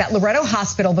 Because at Loretto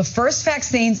Hospital, the first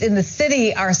vaccines in the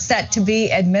city are set to be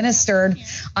administered.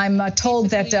 I'm told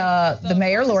that the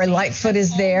mayor, Lori Lightfoot,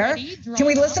 is there. Can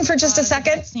we listen for just a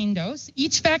second?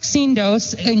 Each vaccine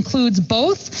dose includes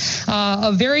both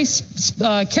a very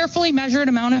carefully measured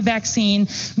amount of vaccine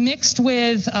mixed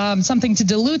with something to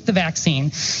dilute the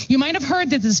vaccine. You might have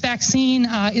heard that this vaccine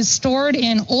is stored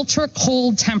in ultra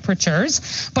cold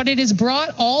temperatures, but it is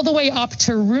brought all the way up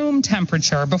to room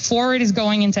temperature before it is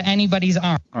going into anybody's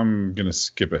arm. I'm going to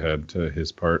skip ahead to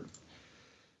his part.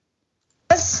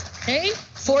 Okay.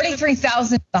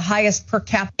 43,000, the highest per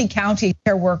capita county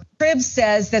care worker. Cribs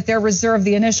says that they're reserved,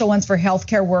 the initial ones, for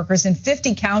healthcare workers in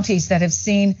 50 counties that have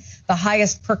seen the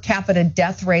highest per capita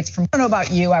death rates. From, I don't know about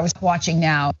you, I was watching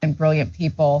now, and brilliant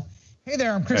people. Hey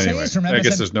there, I'm Chris Hayes from MSN. I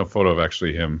guess there's no photo of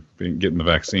actually him getting the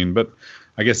vaccine, but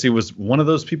I guess he was one of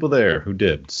those people there who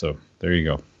did. So there you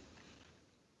go.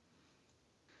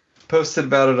 Posted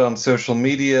about it on social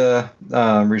media,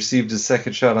 received his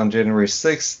second shot on January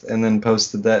 6th, and then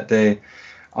posted that day,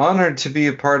 honored to be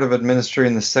a part of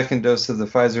administering the second dose of the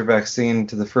Pfizer vaccine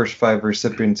to the first 5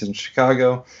 recipients in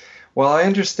Chicago. While I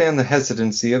understand the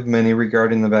hesitancy of many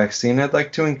regarding the vaccine, I'd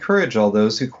like to encourage all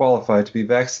those who qualify to be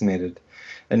vaccinated.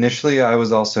 Initially, I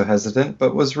was also hesitant,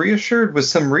 but was reassured with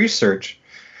some research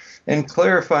and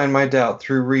clarifying my doubt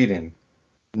through reading.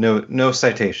 No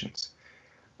citations.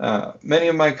 Many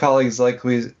of my colleagues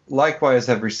likewise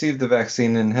have received the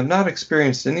vaccine and have not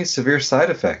experienced any severe side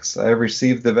effects. I have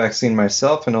received the vaccine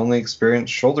myself and only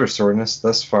experienced shoulder soreness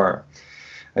thus far.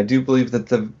 I do believe that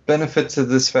the benefits of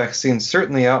this vaccine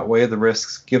certainly outweigh the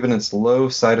risks given its low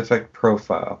side effect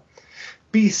profile.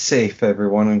 Be safe,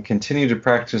 everyone, and continue to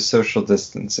practice social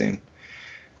distancing.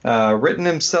 Written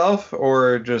himself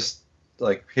or just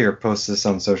here, post this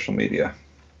on social media?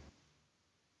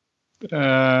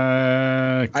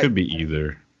 Could be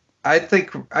either. I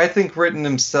think written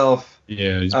himself.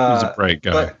 Yeah, he's a bright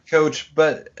guy.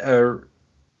 But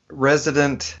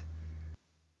resident.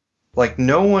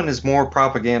 No one is more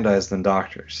propagandized than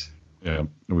doctors. Yeah,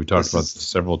 we talked about this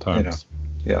several times.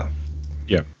 Yeah.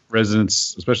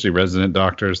 Residents, especially resident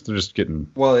doctors, they're just getting.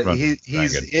 Well,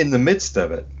 he's in the midst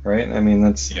of it, right? I mean,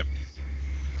 that's. Yep.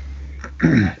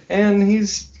 And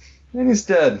he's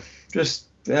dead. Just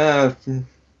nothing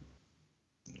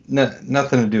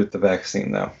to do with the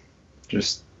vaccine, though.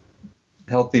 Just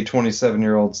healthy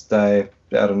 27-year-olds die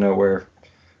out of nowhere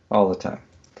all the time.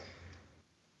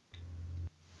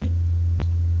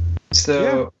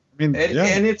 So mean,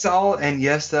 and it's all, and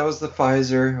yes, that was the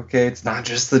Pfizer. Okay, it's not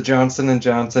just the Johnson &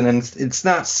 Johnson, and it's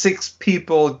not 6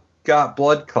 people got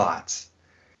blood clots.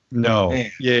 No.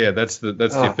 Man. Yeah, that's the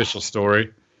official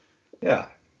story. Yeah.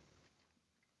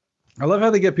 I love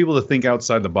how they get people to think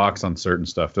outside the box on certain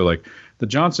stuff. They're like, the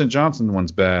Johnson & Johnson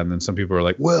one's bad, and then some people are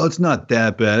like, well, it's not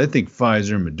that bad. I think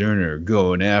Pfizer and Moderna are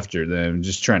going after them,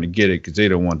 just trying to get it because they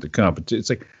don't want the competition. It's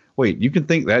like, wait, you can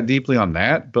think that deeply on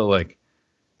that, but like,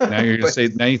 now you're gonna say,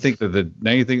 now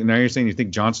you're saying you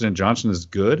think Johnson & Johnson is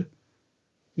good?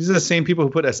 These are the same people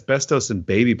who put asbestos in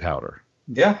baby powder.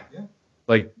 Yeah.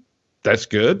 Like, that's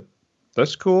good.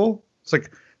 That's cool. It's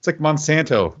like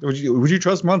Monsanto. Would you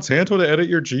trust Monsanto to edit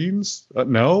your genes?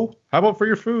 No. How about for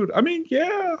your food? I mean,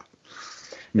 yeah.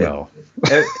 No.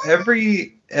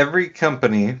 Every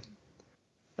company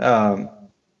that's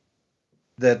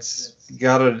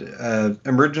got a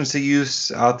emergency use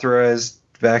authorized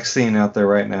vaccine out there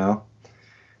right now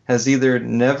has either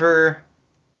never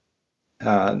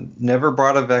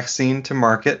brought a vaccine to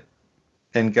market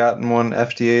and gotten one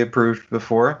FDA approved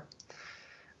before.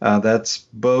 That's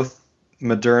both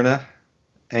Moderna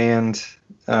and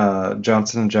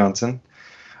Johnson & Johnson,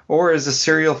 or is a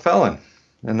serial felon,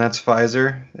 and that's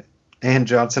Pfizer and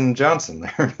Johnson & Johnson.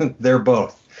 They're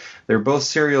both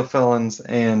serial felons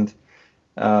and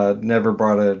never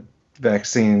brought a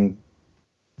vaccine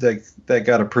that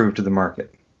got approved to the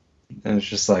market. And it's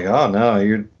just like, oh no,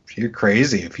 you're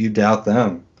crazy if you doubt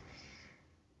them.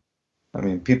 I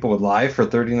mean, people would lie for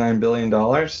 $39 billion?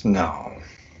 No.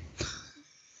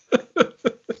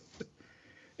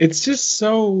 It's just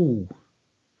so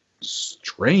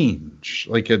strange.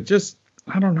 Like, I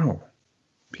don't know.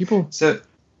 People. So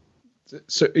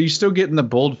are you still getting the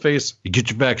bold face? You get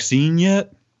your vaccine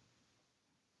yet?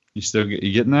 You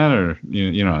getting that, or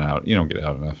you don't get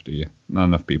out enough, do you? Not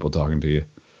enough people talking to you.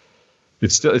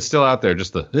 It's still out there.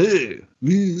 Just the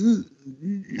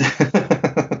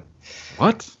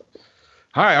what?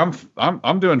 Hi,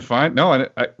 I'm doing fine. No,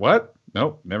 I what?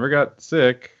 Nope, never got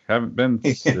sick. Haven't been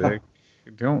sick.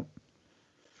 Don't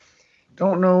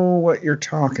know what you're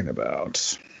talking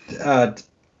about.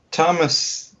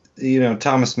 Thomas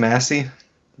Massey,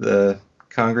 the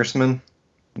congressman.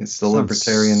 It's the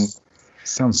libertarian.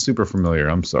 Sounds super familiar.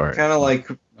 I'm sorry. Kind of like,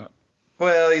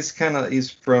 well,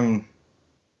 he's from,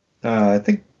 I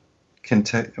think,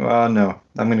 Kentucky. Well, no,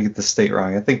 I'm going to get the state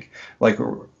wrong. I think like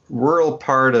rural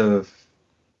part of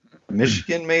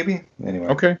Michigan, maybe. Anyway.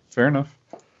 Okay, fair enough.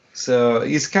 So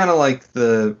he's kind of like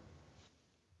the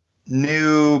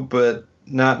new but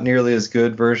not nearly as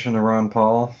good version of Ron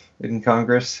Paul in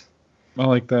Congress. I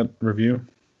like that review.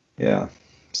 Yeah.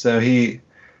 So he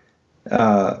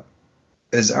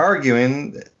is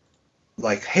arguing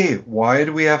like, hey, why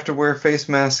do we have to wear face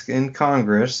masks in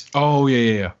Congress? Oh,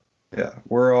 yeah. Yeah.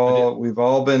 We've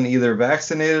all been either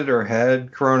vaccinated or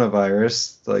had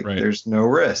coronavirus. Like, right. There's no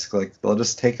risk. Like, they'll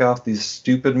just take off these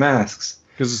stupid masks.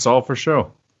 Because it's all for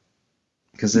show.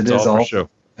 Because it is all for show.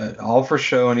 All for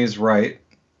show, and he's right.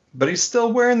 But he's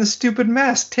still wearing the stupid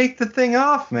mask. Take the thing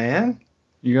off, man.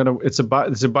 It's a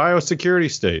biosecurity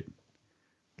state.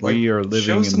 Like, we are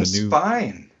living in the new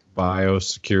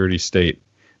biosecurity state.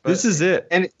 But this is it.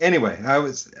 And anyway, I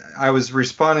was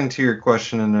responding to your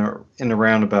question in a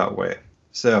roundabout way.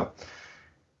 So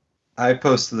I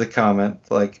posted the comment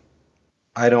like,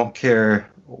 I don't care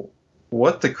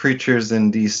what the creatures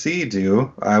in DC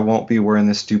do. I won't be wearing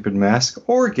the stupid mask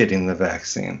or getting the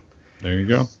vaccine. There you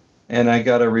go. And I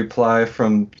got a reply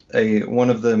from one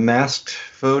of the masked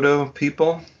photo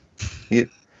people. He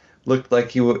looked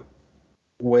like he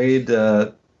weighed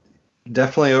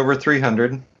definitely over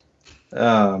 300.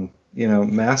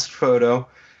 Masked photo.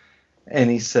 And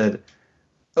he said,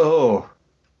 what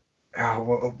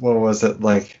was it?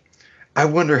 Like, I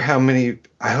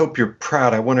hope you're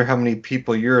proud. I wonder how many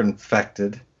people you've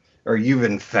infected.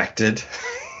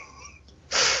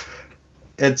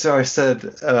 And so I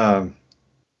said,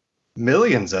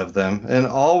 millions of them, and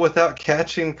all without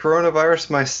catching coronavirus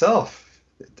myself.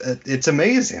 It's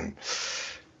amazing.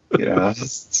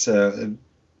 So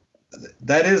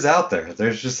that is out there.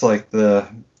 There's just like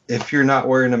if you're not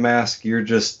wearing a mask, you're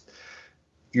just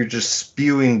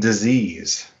spewing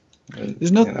disease.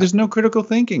 There's no critical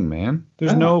thinking, man.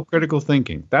 There's no critical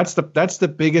thinking. That's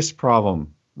the biggest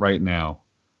problem right now.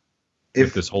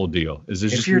 With this whole deal is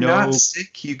if you're not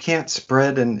sick, you can't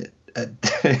spread a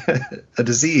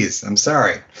disease. I'm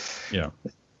sorry. Yeah.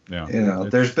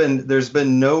 There's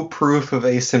been no proof of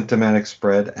asymptomatic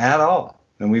spread at all,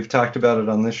 and we've talked about it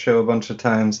on this show a bunch of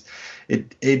times.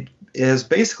 It has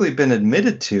basically been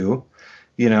admitted to.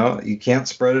 You can't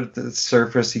spread it at the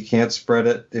surface. You can't spread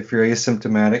it if you're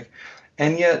asymptomatic,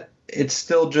 and yet it's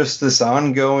still just this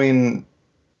ongoing,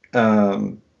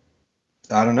 I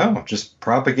don't know, just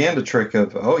propaganda trick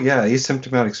of, oh yeah,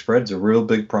 asymptomatic spread's a real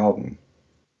big problem.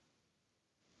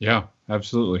 Yeah,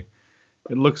 absolutely.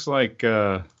 It looks like,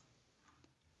 I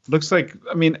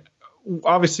mean,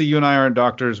 obviously you and I aren't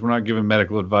doctors. We're not giving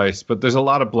medical advice, but there's a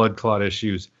lot of blood clot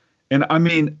issues. And I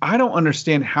mean, I don't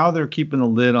understand how they're keeping the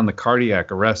lid on the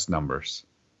cardiac arrest numbers.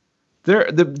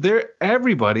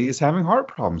 Everybody is having heart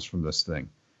problems from this thing.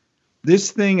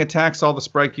 This thing attacks all the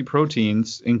spiky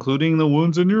proteins, including the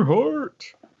ones in your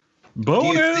heart.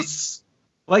 Bonus!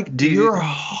 Your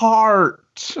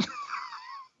heart.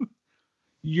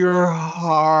 Your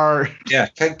heart. Yeah,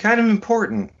 kind of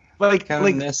important. Kind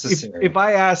of necessary. If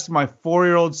I asked my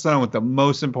 4-year-old son what the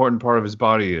most important part of his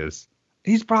body is,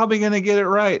 he's probably going to get it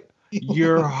right.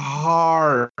 Your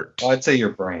heart. Well, I'd say your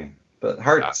brain, but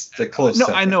heart's the close. No,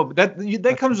 second. I know, but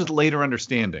that comes with later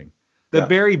understanding. The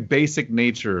very basic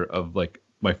nature of like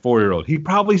my 4-year-old, he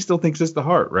probably still thinks it's the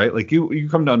heart, right? Like you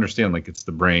come to understand like it's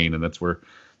the brain and that's where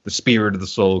the spirit of the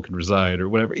soul can reside or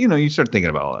whatever. You know, you start thinking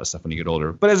about all that stuff when you get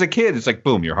older. But as a kid, it's like,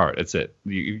 boom, your heart. That's it.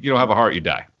 You don't have a heart, you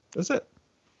die. That's it.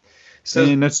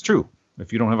 And that's true.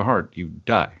 If you don't have a heart, you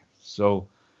die. So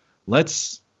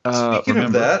let's speaking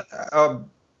remember. Of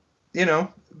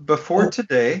that, before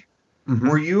today,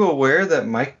 were you aware that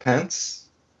Mike Pence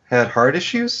had heart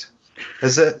issues?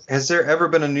 Has there ever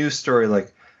been a news story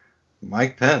like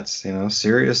Mike Pence,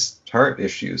 serious heart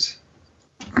issues?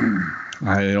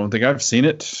 I don't think I've seen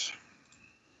it.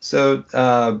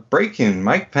 So, breaking,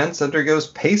 Mike Pence undergoes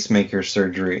pacemaker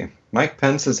surgery. Mike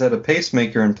Pence has had a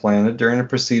pacemaker implanted during a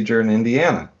procedure in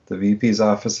Indiana, the VP's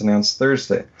office announced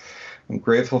Thursday. I'm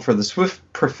grateful for the swift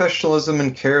professionalism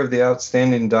and care of the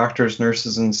outstanding doctors,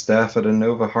 nurses, and staff at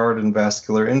Inova Heart and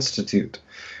Vascular Institute,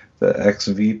 the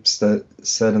ex-VP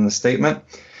said in the statement.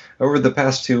 Over the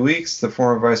past 2 weeks, the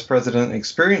former vice president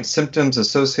experienced symptoms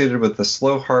associated with a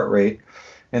slow heart rate,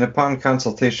 and upon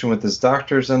consultation with his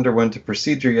doctors, underwent a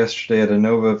procedure yesterday at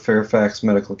Inova Fairfax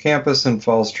Medical Campus in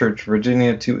Falls Church,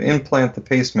 Virginia, to implant the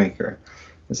pacemaker.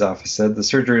 His office said the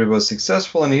surgery was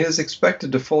successful and he is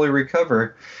expected to fully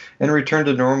recover and return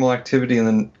to normal activity in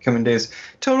the coming days.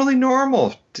 Totally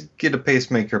normal to get a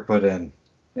pacemaker put in.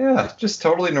 Yeah, just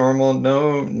totally normal.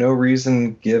 No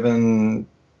reason given.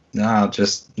 No,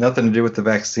 just nothing to do with the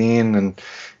vaccine. And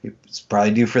it's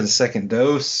probably due for the second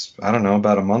dose, I don't know,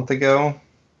 about a month ago.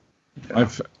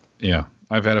 I've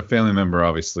had a family member,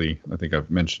 obviously, I think I've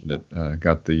mentioned it,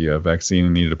 got the vaccine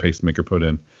and needed a pacemaker put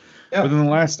in. Yeah. Within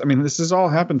the last, this has all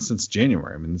happened since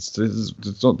January. It's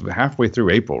halfway through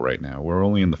April right now. We're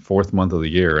only in the 4th month of the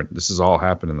year, and this has all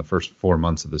happened in the first 4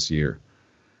 months of this year.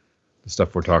 The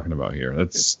stuff we're talking about here.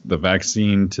 That's the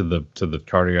vaccine to the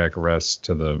cardiac arrest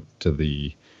to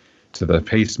the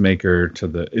pacemaker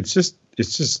it's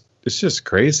just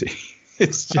crazy.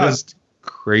 It's just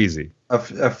crazy.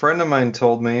 A friend of mine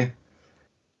told me,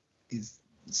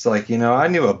 it's like, I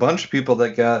knew a bunch of people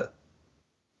that got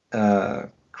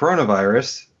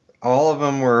coronavirus. All of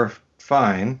them were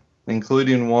fine,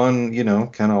 including one,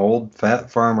 kind of old fat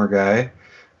farmer guy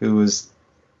who was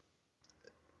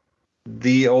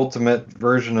the ultimate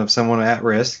version of someone at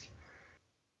risk.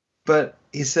 But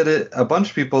he said a bunch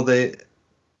of people, they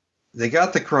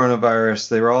got the coronavirus.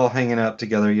 They were all hanging out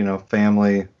together,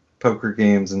 family, poker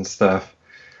games and stuff.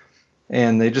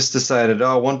 And they just decided,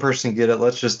 one person get it,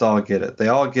 let's just all get it. They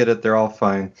all get it, they're all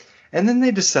fine. And then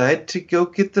they decide to go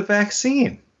get the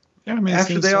vaccine. Yeah,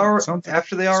 after they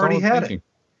already had it.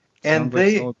 And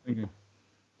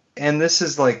and this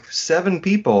is like 7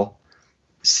 people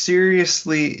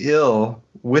seriously ill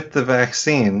with the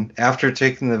vaccine after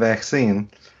taking the vaccine.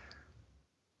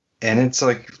 And it's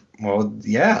like, well,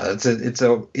 yeah,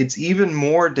 it's even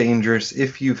more dangerous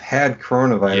if you've had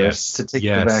coronavirus to take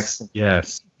the vaccine.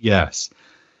 Yes.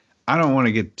 I don't want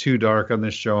to get too dark on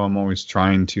this show. I'm always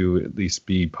trying to at least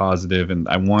be positive, and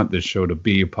I want this show to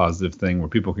be a positive thing where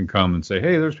people can come and say,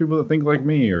 "Hey, there's people that think like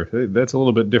me," or "Hey, that's a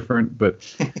little bit different." But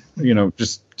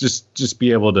just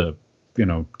be able to,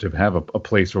 to have a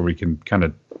place where we can kind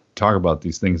of talk about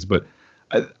these things. But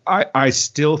I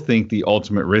still think the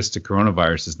ultimate risk to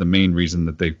coronavirus is the main reason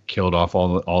that they killed off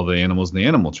all the animals in the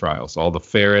animal trials, all the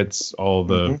ferrets, all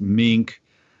the mink,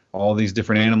 all these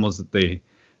different animals that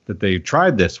they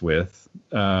tried this with.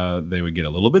 They would get a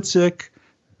little bit sick.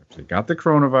 They got the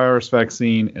coronavirus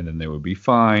vaccine, and then they would be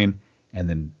fine. And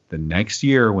then the next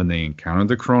year, when they encountered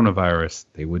the coronavirus,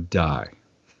 they would die.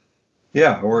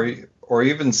 Yeah, or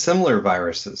even similar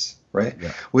viruses, right?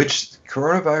 Yeah. Which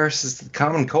coronavirus is the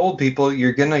common cold, people.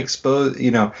 You're going to expose,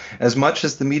 as much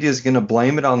as the media is going to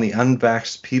blame it on the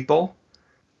unvaxxed people,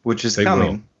 which is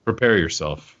coming. Will. Prepare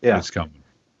yourself. Yeah. It's coming.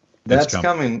 That's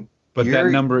coming. But that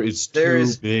number is too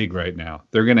big right now.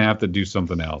 They're going to have to do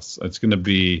something else. It's going to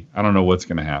be, I don't know what's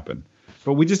going to happen.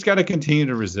 But we just got to continue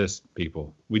to resist,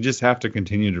 people. We just have to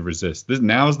continue to resist.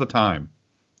 Now is the time.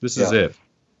 This is it.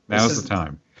 Now is the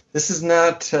time. This is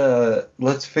not,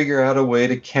 let's figure out a way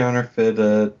to counterfeit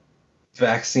a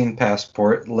vaccine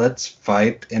passport. Let's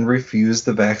fight and refuse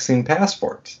the vaccine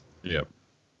passport. Yep.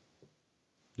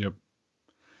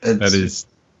 That is.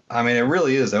 I mean, it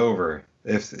really is over.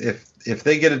 If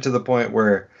they get it to the point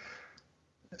where,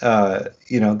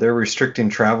 they're restricting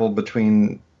travel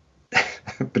between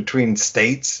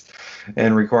states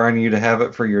and requiring you to have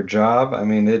it for your job, I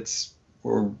mean,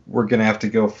 we're going to have to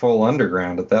go full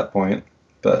underground at that point.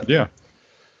 But yeah.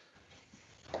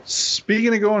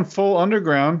 Speaking of going full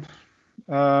underground,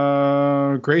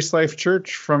 Grace Life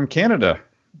Church from Canada,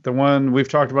 the one we've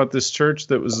talked about, this church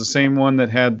that was the same one that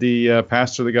had the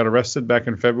pastor that got arrested back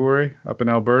in February up in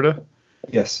Alberta.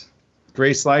 Yes.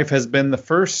 Grace Life has been the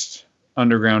first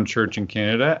underground church in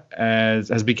Canada,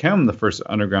 has become the first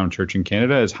underground church in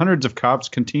Canada, as hundreds of cops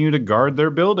continue to guard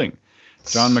their building.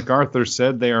 John MacArthur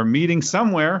said they are meeting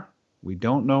somewhere. We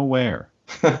don't know where.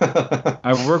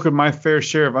 I've worked with my fair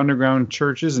share of underground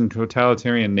churches in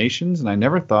totalitarian nations, and I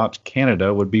never thought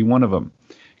Canada would be one of them.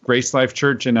 Grace Life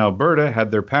Church in Alberta had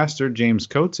their pastor, James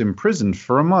Coates, imprisoned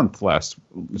for a month last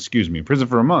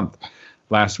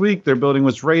week. Their building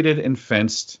was raided and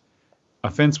fenced. A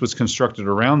fence was constructed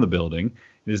around the building.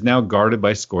 It is now guarded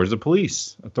by scores of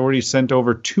police. Authorities sent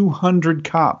over 200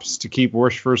 cops to keep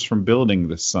worshipers from the building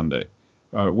this Sunday.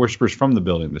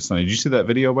 Did you see that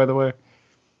video, by the way?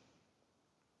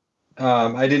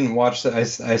 I didn't watch that. I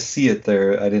see it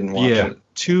there. I didn't watch it.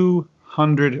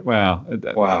 200. Wow.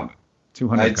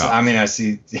 200 cops. I mean, I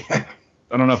see. I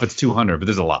don't know if it's 200, but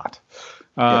there's a lot.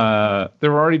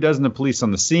 There were already dozens of police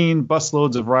on the scene.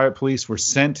 Busloads of riot police were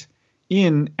sent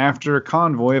in after a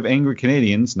convoy of angry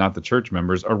Canadians, not the church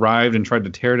members, arrived and tried to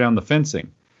tear down the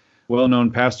fencing.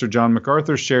 Well-known Pastor John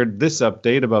MacArthur shared this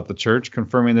update about the church,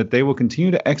 confirming that they will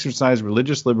continue to exercise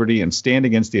religious liberty and stand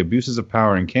against the abuses of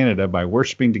power in Canada by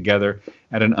worshiping together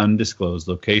at an undisclosed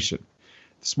location.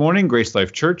 This morning, Grace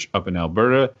Life Church up in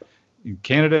Alberta,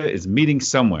 Canada, is meeting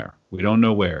somewhere. We don't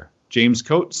know where. James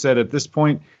Coates said at this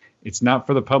point, it's not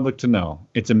for the public to know.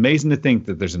 It's amazing to think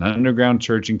that there's an underground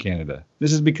church in Canada.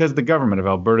 This is because the government of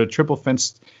Alberta triple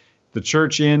fenced the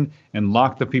church in and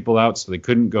locked the people out so they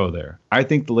couldn't go there. I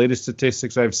think the latest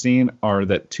statistics I've seen are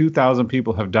that 2,000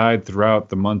 people have died throughout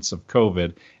the months of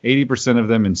COVID, 80% of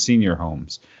them in senior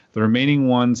homes. The remaining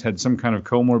ones had some kind of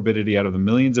comorbidity out of the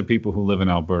millions of people who live in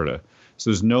Alberta. So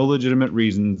there's no legitimate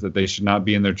reasons that they should not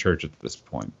be in their church at this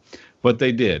point. But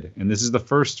they did, and this is the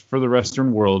first for the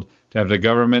Western world to have the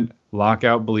government lock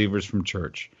out believers from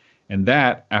church. And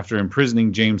that after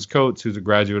imprisoning James Coates, who's a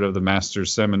graduate of the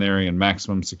Master's Seminary and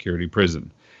Maximum Security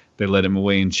Prison. They led him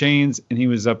away in chains, and he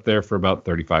was up there for about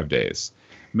 35 days.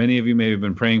 Many of you may have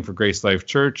been praying for Grace Life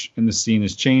Church, and the scene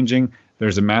is changing.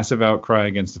 There's a massive outcry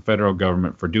against the federal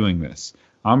government for doing this.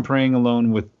 I'm praying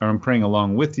along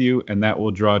with you, and that will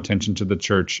draw attention to the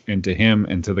church and to him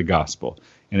and to the gospel.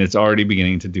 And it's already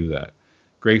beginning to do that.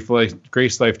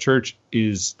 Grace Life Church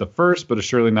is the first, but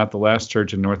assuredly not the last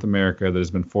church in North America that has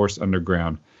been forced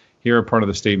underground. Here are part of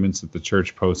the statements that the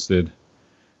church posted.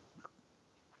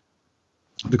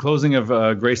 The closing of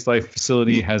Grace Life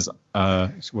facility has...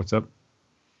 what's up?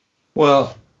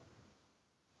 Well,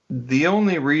 the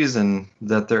only reason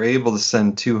that they're able to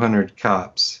send 200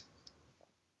 cops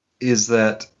is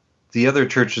that the other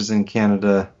churches in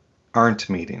Canada aren't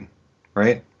meeting,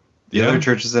 right? The other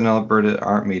churches in Alberta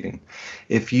aren't meeting.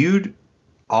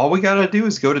 All we got to do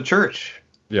is go to church.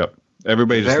 Yep.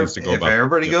 Everybody just needs to go. If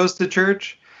everybody goes to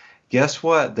church, guess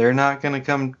what? They're not going to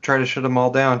come try to shut them all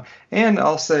down. And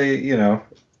I'll say,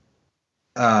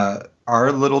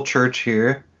 our little church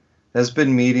here has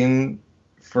been meeting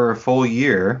for a full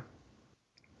year.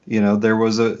 There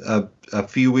was a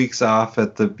few weeks off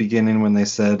at the beginning when they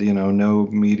said, no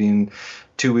meeting,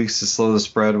 2 weeks to slow the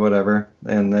spread, whatever.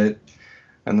 And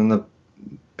then the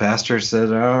pastor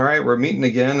said, all right, we're meeting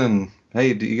again. And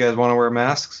hey, do you guys want to wear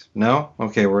masks? No?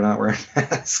 Okay, we're not wearing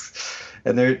masks.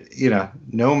 And they're,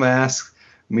 no mask,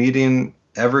 meeting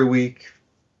every week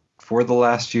for the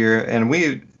last year. And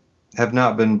we have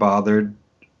not been bothered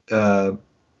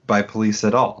by police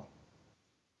at all.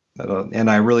 And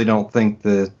I really don't think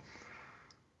the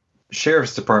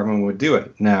sheriff's department would do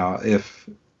it. Now, if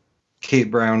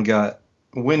Kate Brown got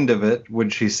wind of it,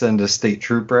 would she send a state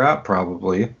trooper out?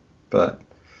 Probably. But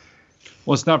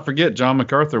let's not forget, John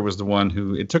MacArthur was the one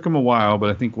who, it took him a while, but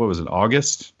I think,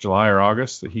 July or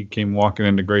August, that he came walking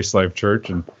into Grace Life Church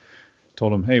and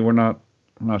told him, hey, we're not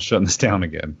I'm not shutting this down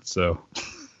again. So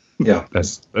yeah,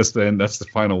 that's the end. That's the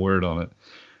final word on it.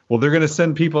 Well, they're going to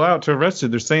send people out to arrest you.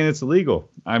 They're saying it's illegal.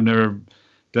 I've never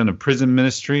done a prison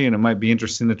ministry, and it might be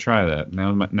interesting to try that.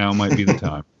 Now might be the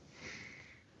time.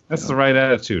 That's the right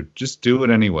attitude. Just do it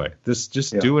anyway.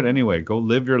 Do it anyway. Go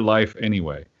live your life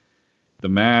anyway. The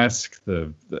mask,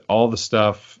 the all the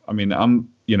stuff. I mean, I'm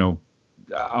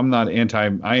not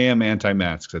I am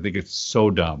anti-masks. I think it's so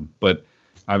dumb, but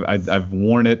I've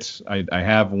worn it. I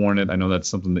have worn it. I know that's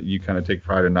something that you kind of take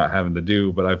pride in not having to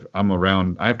do, but I'm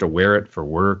around. I have to wear it for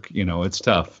work. It's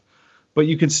tough, but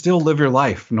you can still live your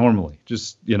life normally.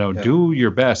 Just do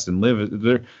your best and live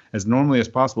there as normally as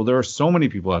possible. There are so many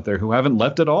people out there who haven't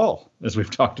left at all, as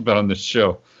we've talked about on this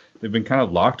show. They've been kind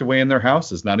of locked away in their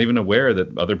houses, not even aware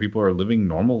that other people are living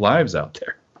normal lives out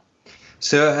there.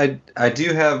 So I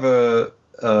do have a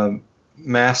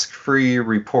mask-free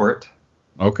report.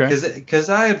 Okay. Because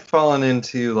I had fallen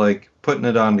into like putting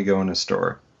it on to go in a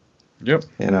store. Yep.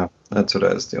 That's what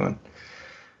I was doing.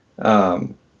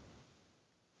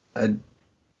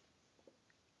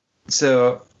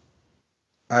 So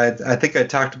I think I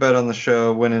talked about it on the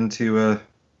show. Went into a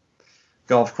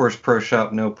golf course pro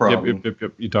shop, no problem.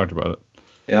 Yep. You talked about it.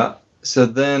 Yeah. So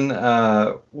then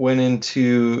went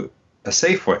into a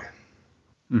Safeway.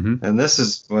 Mm-hmm. And this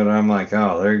is when I'm like,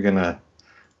 oh, they're going to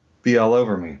be all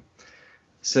over me.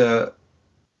 So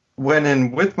went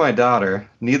in with my daughter,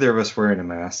 neither of us wearing a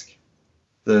mask,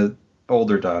 the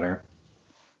older daughter,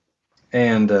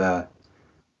 and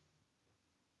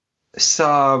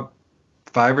saw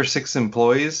 5 or 6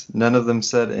 employees. None of them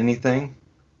said anything.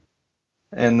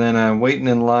 And then I'm waiting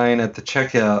in line at the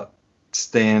checkout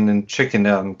stand and chickened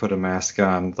out and put a mask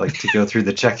on, like to go through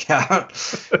the checkout.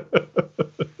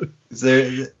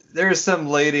 There was some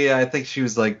lady, I think she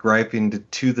was like griping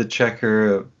to the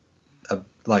checker,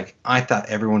 like I thought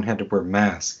everyone had to wear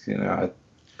masks. I'm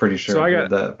pretty sure so I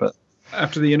heard that. But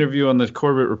after the interview on the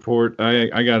Corbett Report,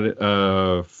 I got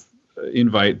an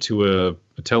invite to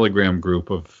a Telegram group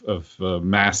of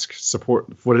mask support.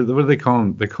 What do they call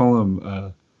them? They call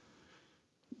them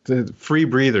the free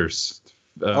breathers.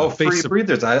 Free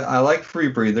breathers. I like free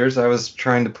breathers. I was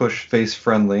trying to push face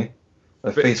friendly.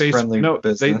 Face-friendly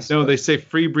business. They say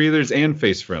free breathers and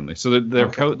face-friendly. So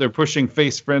they're pushing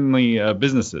face-friendly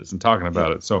businesses and talking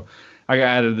about it. So I got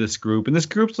added to this group, and this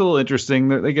group's a little interesting.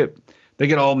 They get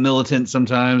all militant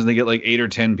sometimes. And they get like 8 or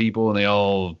 10 people, and they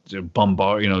all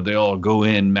bombard. They all go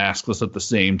in maskless at the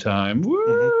same time. Woo!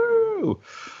 Mm-hmm.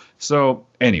 So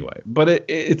anyway, but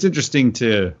it's interesting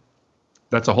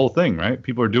that's a whole thing, right?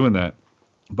 People are doing that,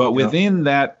 but within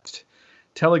that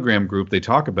Telegram group, they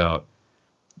talk about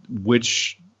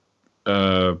which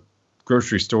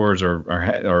grocery stores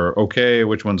are okay,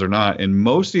 which ones are not. And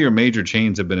most of your major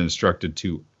chains have been instructed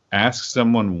to ask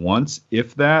someone once,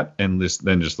 if that, and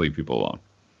then just leave people alone.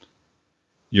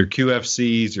 Your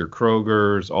QFCs, your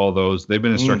Krogers, all those, they've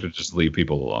been instructed to just leave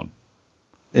people alone.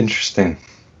 Interesting.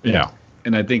 Yeah.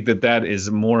 And I think that is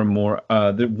more and more.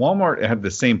 The Walmart had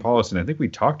the same policy, and I think we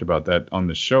talked about that on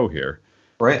the show here.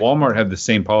 Right. Walmart had the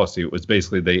same policy. It was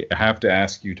basically they have to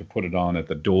ask you to put it on at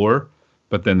the door,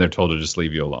 but then they're told to just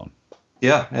leave you alone.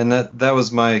 Yeah, and that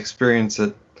was my experience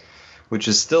which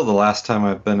is still the last time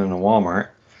I've been in a Walmart.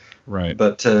 Right.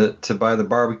 But to buy the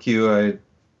barbecue,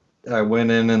 I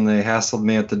went in and they hassled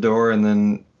me at the door and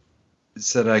then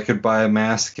said I could buy a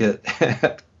mask at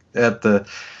the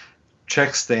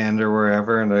check stand or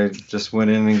wherever, and I just went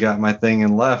in and got my thing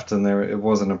and left, and it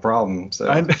wasn't a problem. So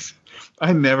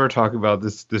I never talk about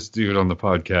this dude on the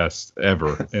podcast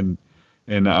ever, and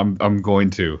I'm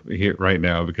going to here right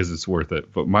now because it's worth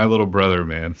it. But my little brother,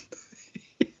 man,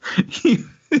 he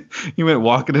went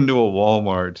walking into a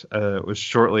Walmart. It was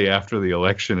shortly after the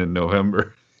election in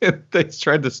November. And they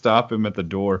tried to stop him at the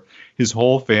door. His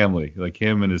whole family, like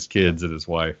him and his kids and his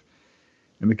wife.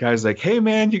 And the guy's like, "Hey,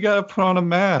 man, you got to put on a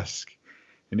mask."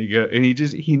 And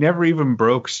he never even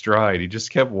broke stride. He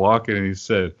just kept walking, and he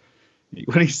said,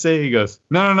 "What he say?" He goes,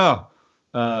 "No.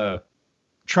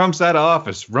 Trump's out of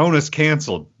office. Rona's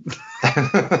canceled."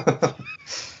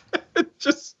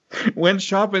 Just went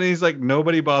shopping, and he's like,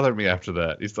 "Nobody bothered me after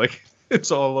that." He's like,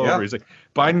 "It's all over." Yeah. He's like,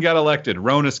 "Biden got elected.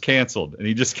 Rona's canceled." And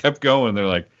he just kept going. They're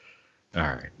like, "All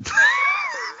right."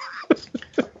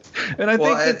 And I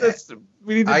think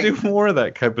we need to do more of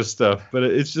that type of stuff. But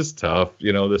it's just tough.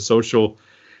 The social,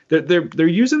 they're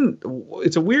using,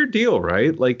 it's a weird deal,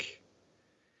 right? Like,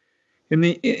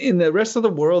 In the rest of the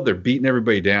world, they're beating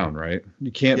everybody down, right?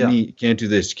 You can't meet, you can't do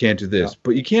this, you can't do this,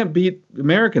 but you can't beat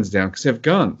Americans down because they have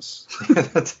guns.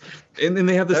 And then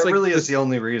they have this. That really is the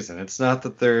only reason. It's not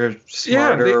that they're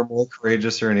smarter or more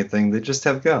courageous or anything. They just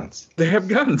have guns. They have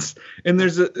guns, and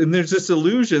there's this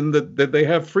illusion that they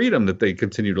have freedom that they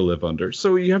continue to live under.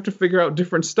 So you have to figure out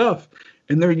different stuff,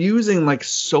 and they're using like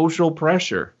social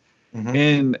pressure,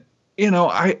 and.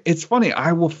 It's funny.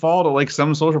 I will fall to like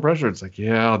some social pressure. It's like,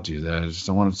 yeah, I'll do that. I just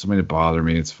don't want somebody to bother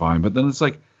me. It's fine. But then it's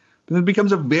like, then it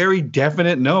becomes a very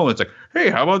definite no. It's like, hey,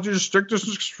 how about you just stick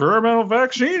this experimental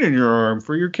vaccine in your arm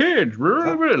for your kids?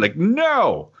 Like,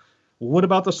 no. What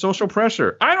about the social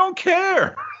pressure? I don't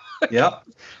care. Yep.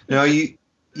 No,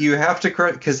 you have to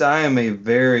correct, because I am a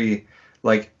very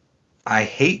I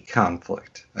hate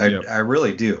conflict. I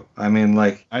really do. I mean,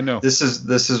 I know this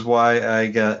is why I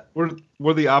got.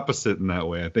 We're the opposite in that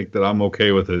way. I think that I'm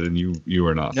okay with it, and you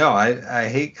are not. No, I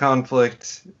hate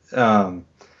conflict.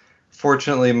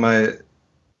 Fortunately, my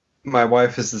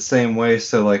wife is the same way.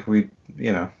 So we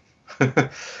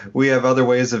we have other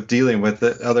ways of dealing with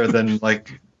it other than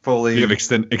fully. You have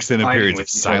extended periods of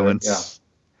silence.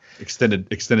 Yeah.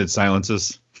 Extended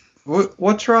silences.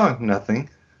 What's wrong? Nothing.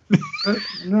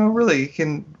 No, really, you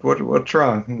can. What's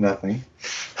wrong? Nothing.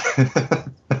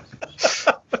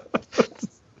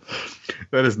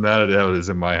 That is not how it is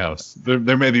in my house.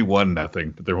 There may be one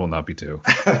nothing, but there will not be two.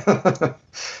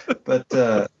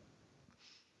 But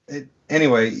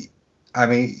anyway, I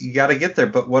mean, you got to get there.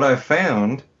 But what I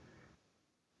found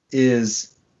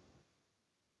is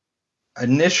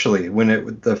initially when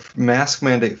the mask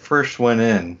mandate first went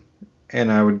in, and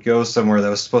I would go somewhere that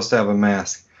was supposed to have a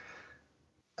mask,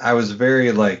 I was very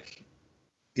I'm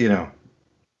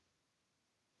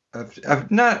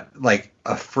not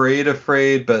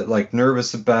afraid, but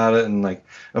nervous about it and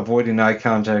avoiding eye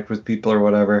contact with people or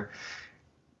whatever.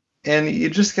 And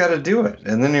you just got to do it.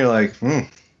 And then you're like,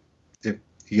 if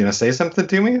you're gonna say something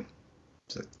to me,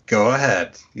 so go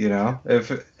ahead. If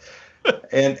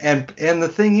and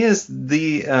the thing is,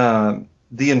 the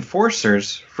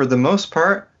enforcers for the most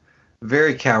part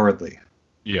very cowardly.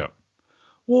 Yeah.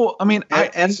 Well, I mean,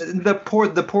 and the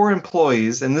poor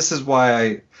employees, and this is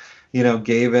why I,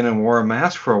 gave in and wore a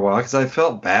mask for a while, because I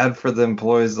felt bad for the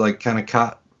employees, kind of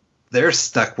caught. They're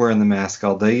stuck wearing the mask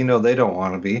all day. They don't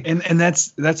want to be. And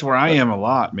that's where I am a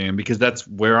lot, man, because that's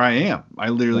where I am. I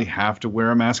literally have to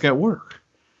wear a mask at work.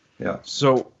 Yeah.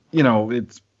 So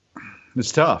it's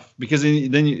tough, because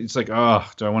then it's like, oh,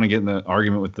 do I want to get in the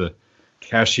argument with the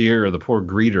cashier or the poor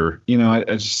greeter?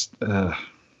 I just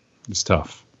it's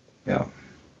tough. Yeah.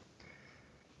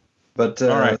 But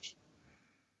all right.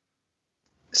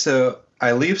 So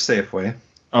I leave Safeway.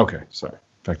 Okay, sorry.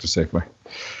 Back to Safeway.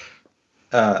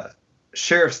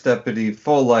 Sheriff's deputy,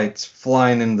 full lights,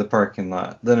 flying into the parking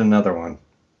lot. Then another one.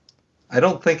 I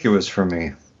don't think it was for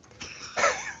me.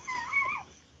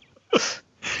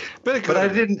 But I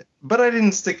didn't. But I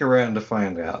didn't stick around to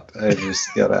find out. I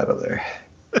just got out of there.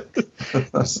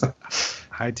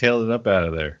 Hightailed it up out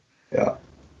of there. Yeah.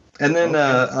 And then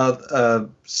a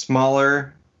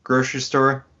smaller grocery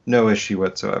store, no issue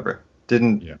whatsoever.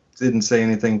 Didn't say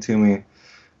anything to me.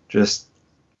 Just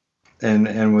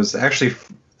and was actually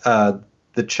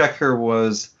the checker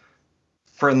was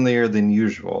friendlier than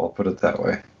usual. I'll put it that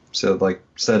way. So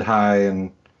said hi and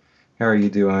how are you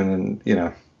doing,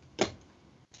 and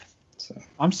So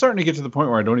I'm starting to get to the point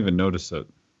where I don't even notice it.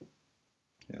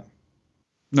 Yeah.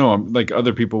 No, I'm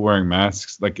other people wearing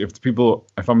masks.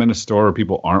 If I'm in a store where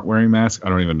people aren't wearing masks, I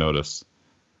don't even notice.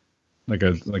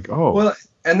 Oh. Well,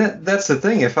 and that's the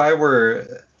thing. If I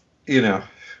were, an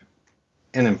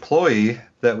employee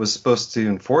that was supposed to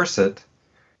enforce it,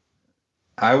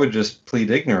 I would just plead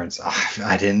ignorance.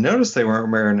 I didn't notice they weren't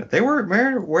wearing it. They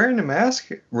weren't wearing a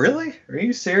mask. Really? Are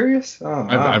you serious? Oh,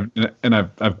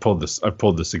 I've pulled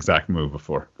this exact move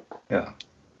before. Yeah.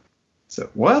 So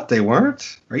what? They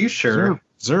weren't? Are you sure?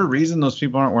 Is there a reason those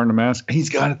people aren't wearing a mask? He's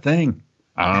got a thing.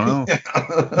 I don't know.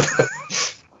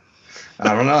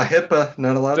 I don't know. HIPAA,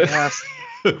 not allowed to ask.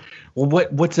 Well,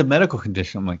 what's a medical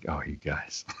condition? I'm like, oh, you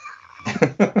guys.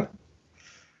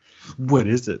 What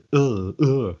is it?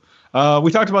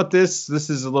 We talked about this. This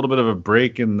is a little bit of a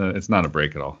break it's not a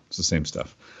break at all. It's the same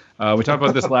stuff. We talked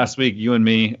about this last week, you and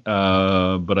me,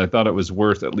 but I thought it was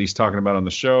worth at least talking about on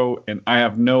the show. And I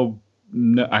have my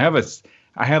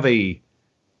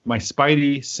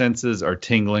spidey senses are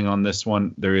tingling on this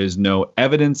one. There is no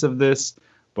evidence of this,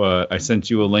 but I sent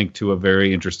you a link to a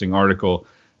very interesting article.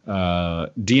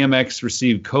 DMX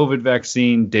received COVID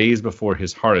vaccine days before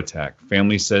his heart attack.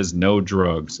 Family says no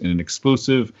drugs in an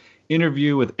exclusive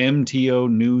interview with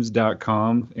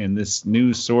MTOnews.com, and this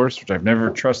news source, which I've never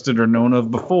trusted or known of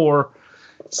before,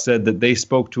 said that they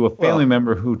spoke to a family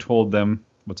member who told them,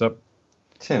 what's up?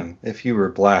 Tim, if you were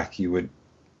black, you would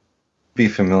be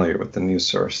familiar with the news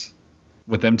source.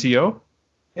 With MTO?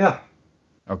 Yeah.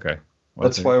 Okay.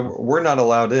 That's why we're not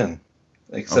allowed in,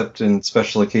 except in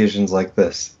special occasions like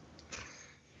this.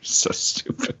 So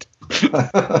stupid.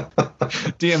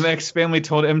 DMX family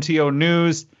told MTO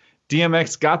News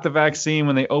DMX got the vaccine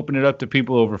when they opened it up to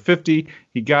people over 50.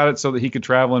 He got it so that he could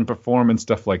travel and perform and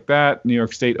stuff like that. New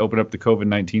York State opened up the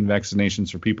COVID-19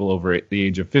 vaccinations for people over the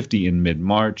age of 50 in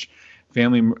mid-March.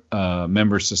 Family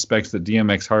member suspects that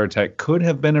DMX heart attack could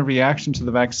have been a reaction to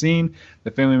the vaccine.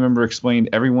 The family member explained,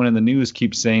 everyone in the news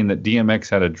keeps saying that DMX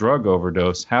had a drug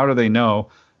overdose. How do they know?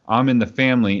 I'm in the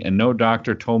family, and no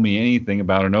doctor told me anything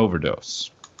about an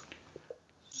overdose.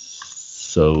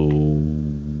 So...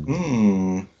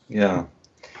 yeah.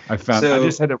 I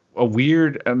just had a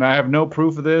weird, and I have no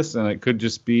proof of this, and it could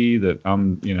just be that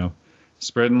I'm,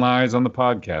 spreading lies on the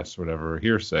podcast or whatever, or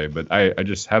hearsay, but I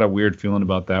just had a weird feeling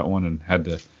about that one and had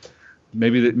to,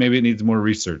 maybe it needs more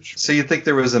research. So you think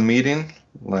there was a meeting?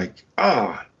 Like,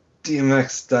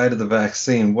 DMX died of the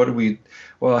vaccine.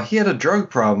 Well, he had a drug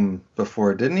problem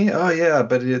before, didn't he? Oh, yeah,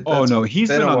 but he's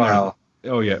been a while.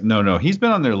 He's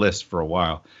been on their list for a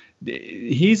while.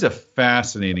 He's a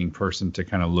fascinating person to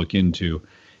kind of look into.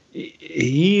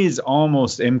 He's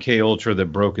almost MK Ultra that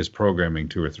broke his programming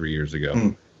 2 or 3 years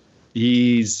ago.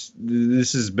 This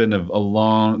is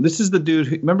the dude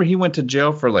who, remember, he went to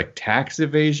jail for like tax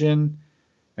evasion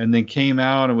and then came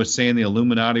out and was saying the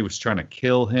Illuminati was trying to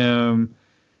kill him.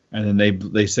 And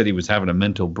then they said he was having a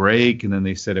mental break, and then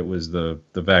they said it was the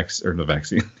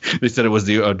vaccine. They said it was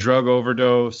a drug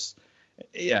overdose.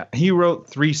 Yeah, he wrote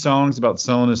 3 songs about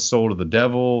selling his soul to the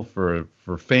devil for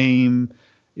fame.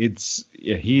 He's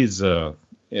a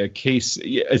case.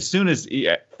 Yeah, as soon as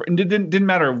it didn't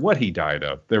matter what he died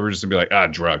of, they were just gonna be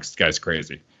like, drugs. This guy's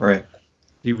crazy. Right.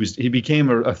 He became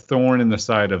a thorn in the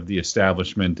side of the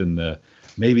establishment and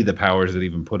maybe the powers that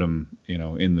even put him,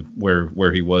 in the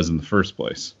where he was in the first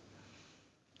place.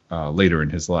 Later in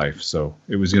his life, so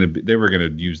they were gonna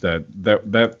use that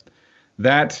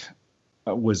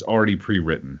was already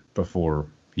pre-written before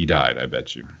he died, I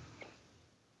bet you.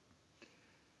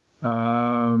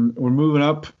 We're moving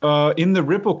up. In the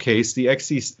Ripple case, the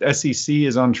SEC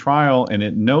is on trial, and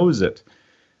it knows it.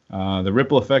 The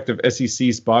ripple effect of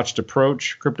SEC's botched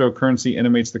approach, cryptocurrency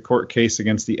intimates the court case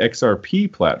against the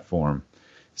XRP platform.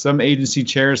 Some agency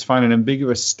chairs find an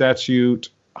ambiguous statute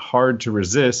hard to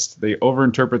resist. They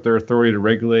overinterpret their authority to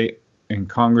regulate, and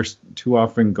Congress too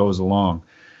often goes along.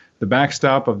 The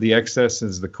backstop of the excess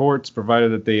is the courts,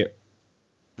 provided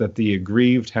that the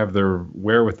aggrieved have their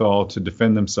wherewithal to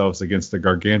defend themselves against the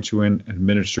gargantuan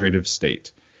administrative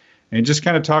state. And it just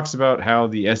kind of talks about how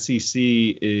the SEC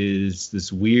is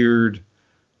this weird,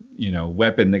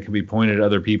 weapon that can be pointed at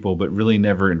other people, but really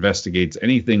never investigates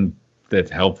anything that's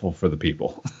helpful for the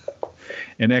people.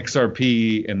 And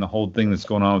XRP and the whole thing that's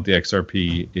going on with the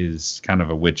XRP is kind of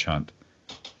a witch hunt.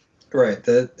 Right.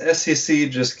 The SEC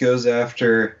just goes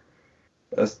after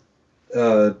a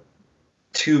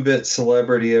 2-bit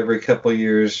celebrity every couple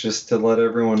years just to let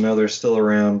everyone know they're still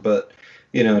around. But,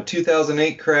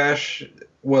 2008 crash,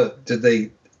 what did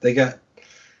they got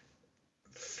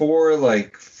 4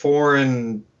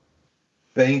 foreign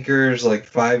bankers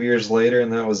 5 years later,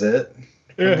 and that was it?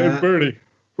 Yeah, and Bernie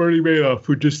Madoff,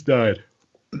 who just died.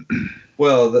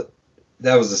 Well,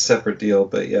 that was a separate deal,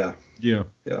 but yeah. Yeah.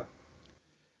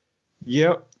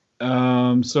 Yep.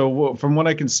 So from what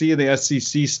I can see of the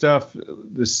SEC stuff,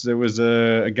 there was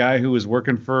a guy who was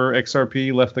working for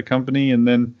XRP, left the company, and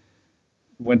then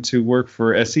went to work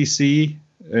for SEC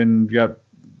and got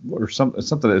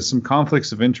some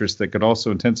conflicts of interest that could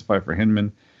also intensify for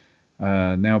Hinman.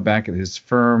 Now back at his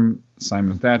firm,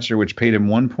 Simon Thatcher, which paid him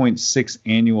 1.6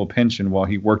 annual pension while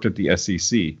he worked at the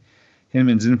SEC.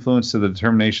 Hinman's influence to the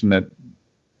determination that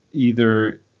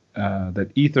Ether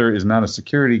is not a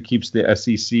security keeps the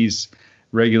SEC's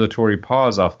regulatory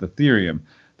paws off the Ethereum,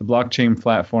 the blockchain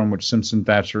platform which Simpson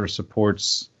Thatcher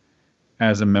supports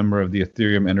as a member of the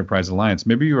Ethereum Enterprise Alliance.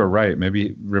 Maybe you are right.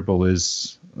 Maybe Ripple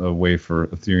is a way for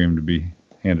Ethereum to be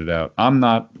handed out. I'm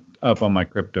not up on my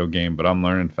crypto game, but I'm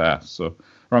learning fast. Or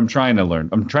I'm trying to learn.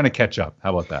 I'm trying to catch up.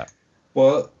 How about that?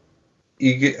 Well,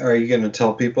 are you going to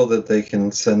tell people that they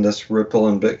can send us Ripple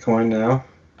and Bitcoin now?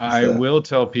 I will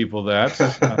tell people that.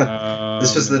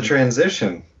 This was the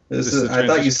transition. I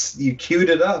thought you queued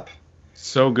it up.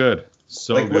 So good.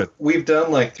 So good. We've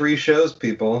done 3 shows,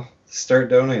 people.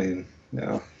 Start donating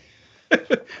now.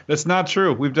 That's not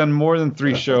true. We've done more than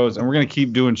 3 shows, and we're going to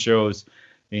keep doing shows.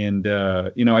 And,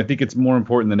 I think it's more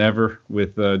important than ever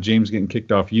with James getting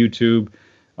kicked off YouTube,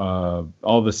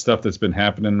 all the stuff that's been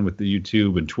happening with the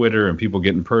YouTube and Twitter and people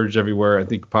getting purged everywhere. I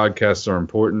think podcasts are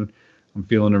important. I'm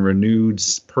feeling a renewed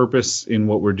purpose in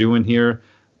what we're doing here.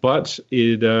 But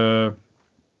it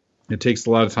takes a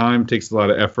lot of time, takes a lot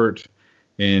of effort.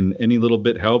 And any little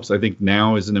bit helps. I think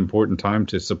now is an important time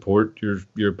to support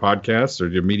your podcast or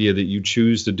your media that you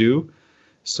choose to do.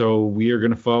 So we are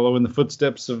going to follow in the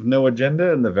footsteps of No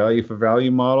Agenda and the Value for Value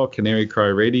model, Canary Cry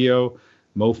Radio,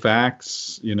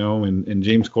 MoFax, and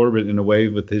James Corbett in a way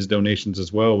with his donations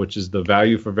as well, which is the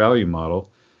Value for Value model.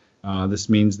 This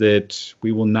means that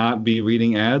we will not be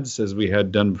reading ads as we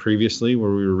had done previously,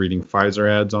 where we were reading Pfizer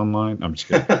ads online. I'm just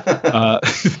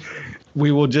kidding.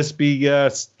 We will just be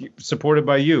supported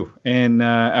by you. And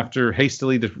after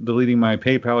hastily deleting my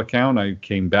PayPal account, I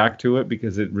came back to it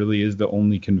because it really is the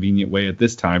only convenient way at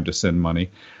this time to send money.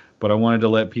 But I wanted to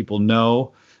let people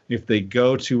know if they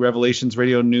go to Revelations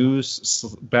Radio News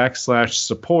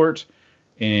 /support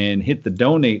and hit the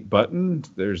donate button,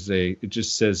 it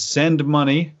just says send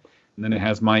money. And then it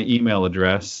has my email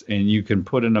address, and you can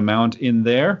put an amount in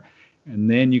there.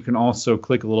 And then you can also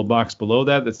click a little box below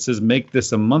that says make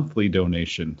this a monthly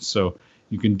donation. So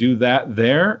you can do that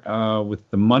there with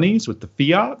the monies, with the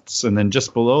fiats. And then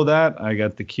just below that, I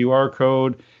got the QR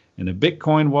code and a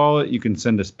Bitcoin wallet. You can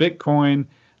send us Bitcoin.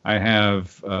 I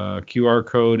have a QR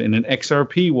code and an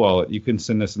XRP wallet. You can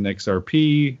send us an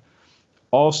XRP.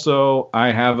 Also, I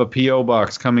have a P.O.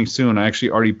 box coming soon. I actually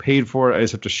already paid for it. I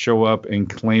just have to show up and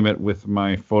claim it with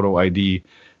my photo ID.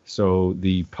 So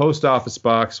the post office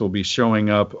box will be showing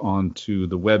up onto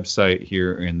the website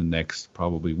here in the next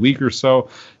probably week or so.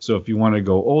 So if you want to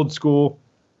go old school,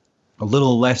 a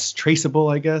little less traceable,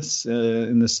 I guess,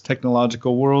 in this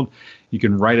technological world, you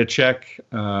can write a check,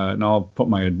 and I'll put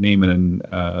my name in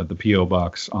the P.O.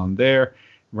 box on there.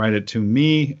 Write it to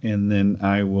me, and then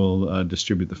I will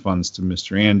distribute the funds to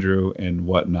Mr. Andrew and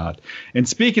whatnot. And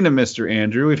speaking of Mr.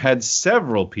 Andrew, we've had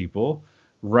several people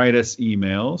write us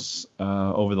emails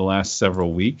over the last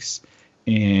several weeks,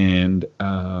 and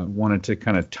wanted to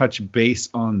kind of touch base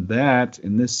on that.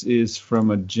 And this is from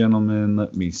a gentleman.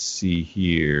 Let me see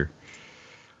here.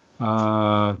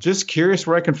 Just curious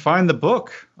where I can find the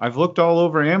book. I've looked all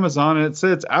over Amazon, and it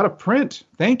said it's out of print.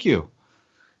 Thank you.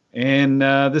 And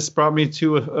this brought me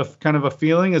to a kind of a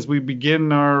feeling as we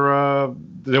begin our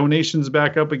donations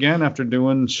back up again after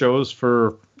doing shows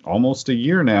for almost a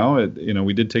year now.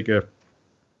 We did take a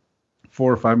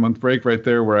 4 or 5 month break right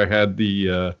there where I had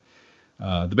the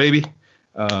baby,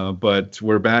 but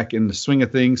we're back in the swing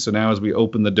of things. So now as we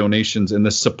open the donations and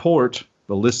the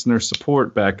listener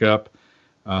support back up,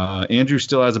 Andrew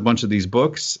still has a bunch of these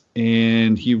books,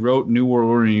 and he wrote New World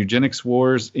Order and Eugenics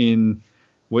Wars in,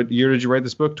 what year did you write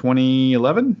this book?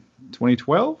 2011?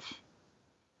 2012?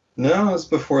 No, it was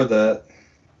before that.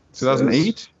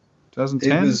 2008?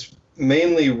 2010? It was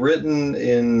mainly written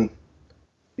in,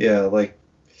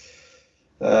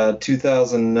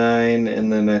 2009,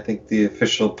 and then I think the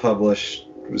official published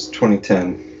was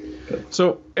 2010.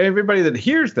 So everybody that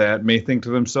hears that may think to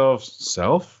themselves,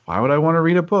 why would I want to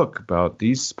read a book about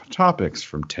these topics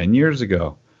from 10 years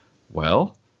ago?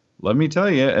 Well, let me tell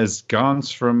you, as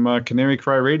Gons from Canary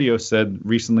Cry Radio said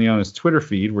recently on his Twitter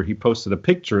feed, where he posted a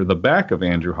picture of the back of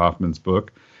Andrew Hoffman's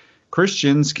book,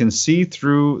 Christians can see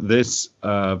through this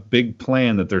big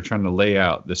plan that they're trying to lay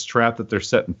out, this trap that they're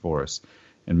setting for us.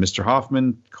 And Mr.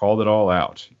 Hoffman called it all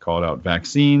out. He called out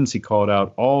vaccines. He called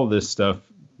out all this stuff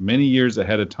many years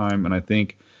ahead of time. And I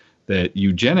think that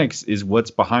eugenics is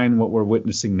what's behind what we're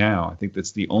witnessing now. I think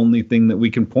that's the only thing that we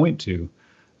can point to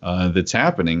that's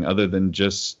happening, other than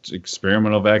just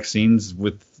experimental vaccines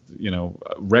with,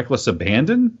 reckless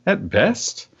abandon at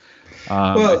best.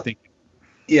 I think,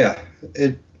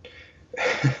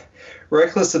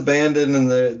 reckless abandon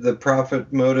and the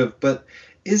profit motive, but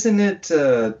isn't it,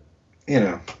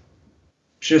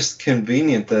 just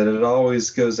convenient that it always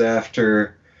goes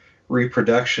after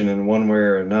reproduction in one way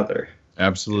or another?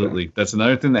 Absolutely. Yeah. That's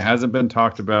another thing that hasn't been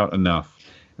talked about enough.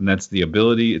 And that's the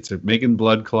ability, it's making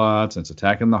blood clots, and it's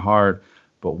attacking the heart.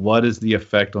 But what is the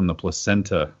effect on the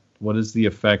placenta? What is the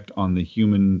effect on the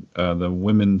the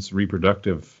women's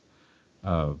reproductive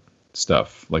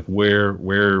stuff? Like where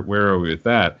are we with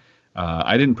that?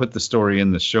 I didn't put the story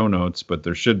in the show notes, but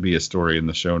there should be a story in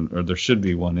the show, or there should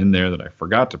be one in there that I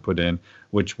forgot to put in,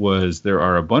 which was there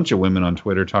are a bunch of women on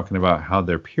Twitter talking about how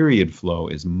their period flow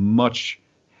is much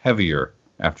heavier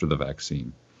after the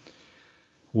vaccine,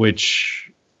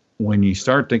 which when you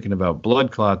start thinking about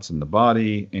blood clots in the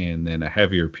body and then a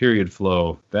heavier period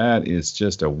flow, that is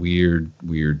just a weird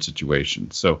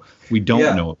situation. So we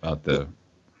don't know about the...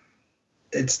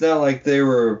 It's not like they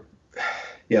were...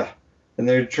 Yeah. And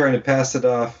they're trying to pass it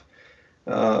off.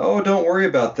 Don't worry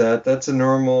about that. That's a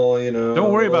normal,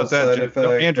 Don't worry about that. Effect,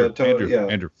 no, Andrew,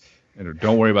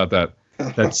 don't worry about that.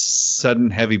 That's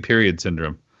sudden heavy period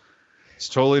syndrome. It's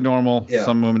totally normal. Yeah.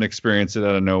 Some women experience it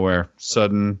out of nowhere.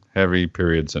 Sudden heavy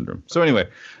period syndrome. So anyway,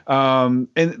 and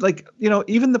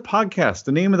even the podcast,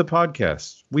 the name of the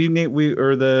podcast,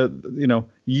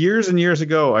 years and years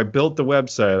ago, I built the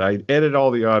website. I edit all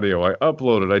the audio. I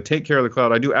upload it. I take care of the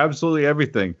cloud. I do absolutely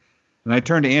everything. And I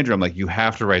turned to Andrew. I'm like, you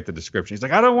have to write the description. He's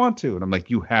like, I don't want to. And I'm like,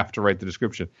 you have to write the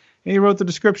description. And he wrote the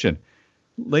description.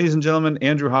 Ladies and gentlemen,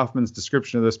 Andrew Hoffman's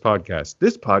description of this podcast.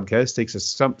 This podcast takes a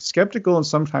skeptical and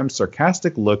sometimes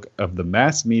sarcastic look of the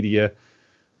mass media,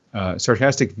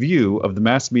 sarcastic view of the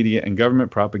mass media and government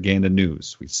propaganda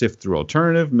news. We sift through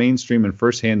alternative, mainstream, and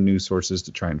firsthand news sources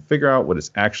to try and figure out what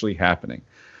is actually happening.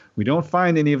 We don't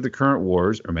find any of the current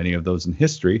wars, or many of those in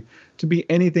history, to be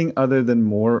anything other than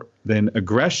more than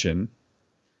aggression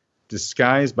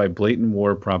disguised by blatant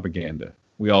war propaganda.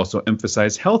 We also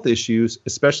emphasize health issues,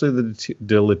 especially the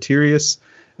deleterious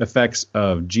effects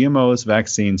of GMOs,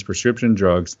 vaccines, prescription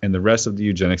drugs, and the rest of the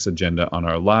eugenics agenda on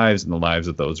our lives and the lives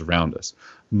of those around us.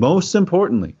 Most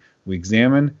importantly, we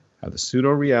examine how the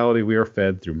pseudo-reality we are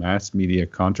fed through mass media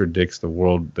contradicts the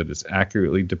world that is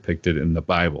accurately depicted in the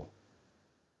Bible.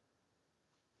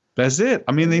 That's it.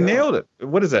 I mean, they nailed it.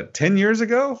 What is that, 10 years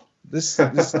ago? This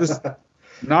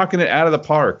knocking it out of the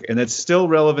park, and it's still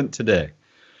relevant today.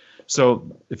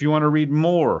 So if you want to read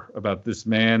more about this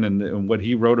man and what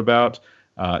he wrote about,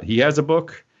 he has a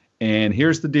book. And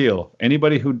here's the deal.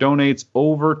 Anybody who donates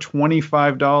over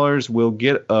 $25 will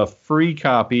get a free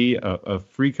copy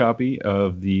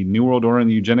of the New World Order and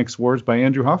the Eugenics Wars by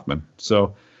Andrew Hoffman.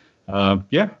 So,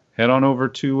 head on over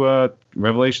to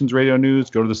Revelations Radio News.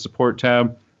 Go to the support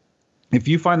tab. If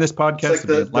you find this podcast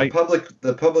it's like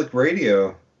the public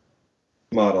radio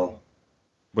model,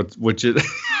 which is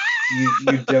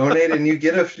you donate and you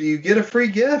get a free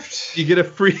gift. You get a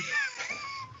free.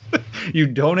 You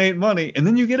donate money and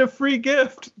then you get a free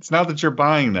gift. It's not that you're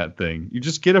buying that thing; you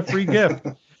just get a free gift.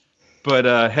 But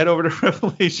head over to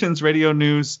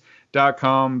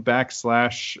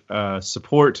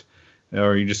revelationsradionews.com/support,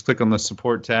 or you just click on the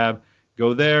support tab.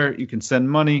 Go there. You can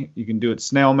send money. You can do it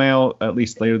snail mail, at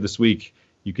least later this week.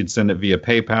 You can send it via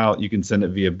PayPal. You can send it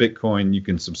via Bitcoin. You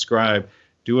can subscribe.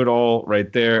 Do it all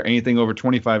right there. Anything over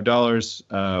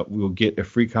 $25, we will get a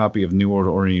free copy of New World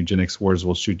Order and Eugenics Wars.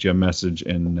 We'll shoot you a message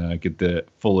and get the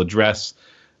full address,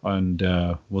 and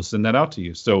we'll send that out to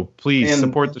you. So please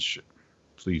support the show.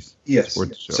 Please support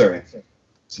the show. Sorry.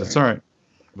 That's all right.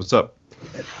 What's up?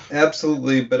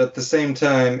 Absolutely. But at the same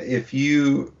time, if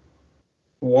you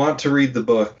want to read the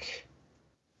book,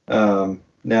 now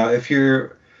if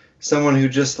you're someone who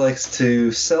just likes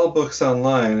to sell books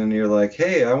online and you're like,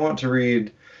 hey, I want to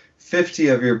read 50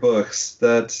 of your books,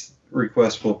 that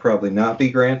request will probably not be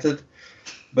granted.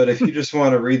 But if you just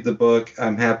want to read the book,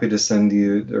 I'm happy to send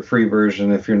you the free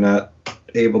version. If you're not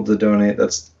able to donate,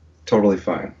 that's totally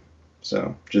fine.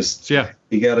 So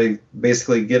you got to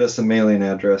basically get us a mailing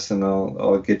address and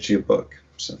I'll get you a book.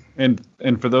 So. And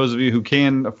for those of you who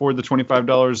can afford the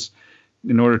 $25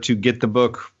 in order to get the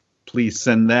book, please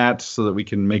send that so that we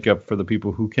can make up for the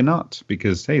people who cannot.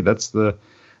 Because hey, that's the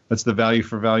value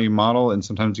for value model, and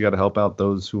sometimes you got to help out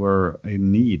those who are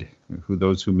in need,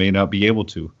 those who may not be able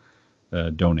to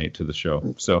donate to the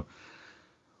show. So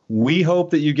we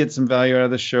hope that you get some value out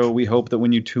of the show. We hope that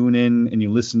when you tune in and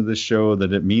you listen to this show,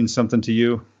 that it means something to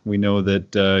you. We know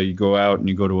that you go out and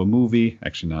you go to a movie.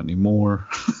 Actually, not anymore.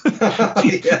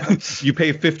 You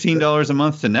pay $15 a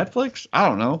month to Netflix? I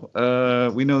don't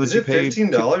know. We know that you pay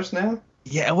 $15 now?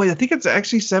 Yeah, wait, I think it's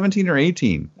actually 17 or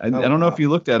 18. I don't know if you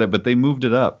looked at it, but they moved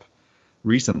it up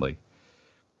recently.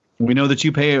 We know that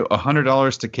you pay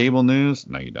 $100 to cable news.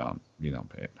 No, you don't. You don't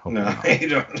pay it. Hopefully not. You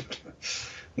don't.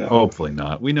 No. Hopefully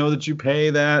not. We know that you pay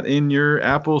that in your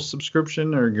Apple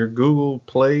subscription or your Google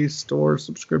Play Store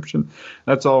subscription.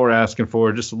 That's all we're asking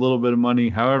for. Just a little bit of money,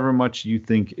 however much you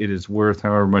think it is worth,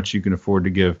 however much you can afford to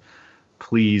give.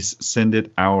 Please send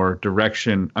it our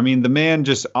direction. I mean, the man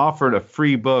just offered a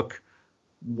free book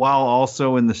while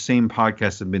also in the same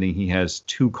podcast admitting he has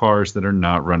 2 cars that are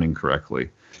not running correctly.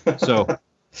 So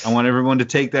I want everyone to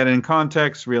take that in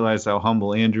context, realize how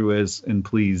humble Andrew is, and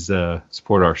please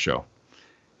support our show.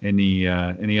 Any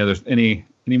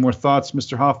more thoughts,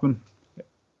 Mr. Hoffman?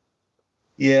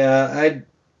 Yeah,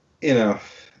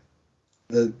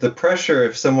 the pressure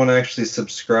if someone actually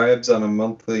subscribes on a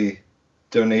monthly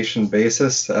donation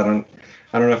basis, I don't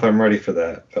know if I'm ready for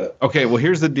that. But okay, well,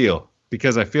 here's the deal,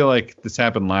 because I feel like this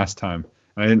happened last time.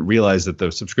 And I didn't realize that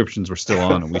those subscriptions were still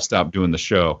on and we stopped doing the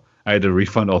show. I had to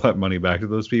refund all that money back to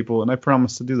those people, and I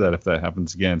promise to do that if that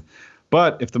happens again.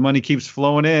 But if the money keeps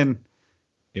flowing in,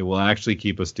 it will actually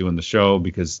keep us doing the show,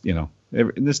 because,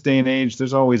 in this day and age,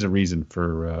 there's always a reason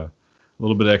for a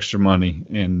little bit extra money.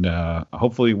 And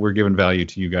hopefully we're giving value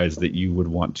to you guys that you would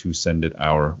want to send it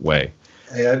our way.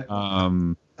 Hey,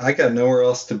 I got nowhere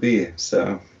else to be,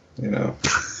 so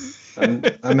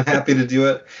I'm happy to do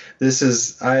it.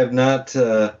 I have not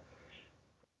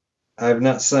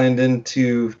signed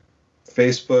into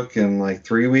Facebook in like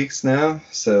 3 weeks now,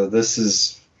 so this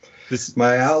is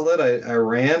my outlet. I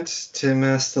rant. Tim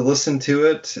has to listen to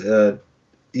it.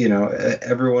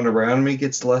 Everyone around me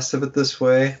gets less of it this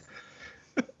way.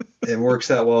 It works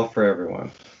out well for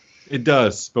everyone. It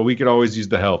does, but we could always use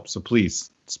the help, so please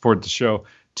support the show.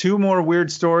 2 more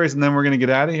weird stories, and then we're going to get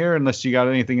out of here, unless you got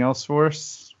anything else for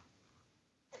us.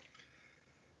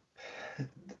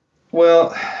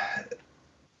 Well,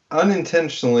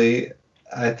 unintentionally,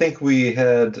 I think we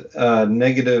had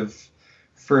negative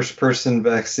first-person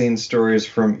vaccine stories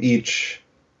from each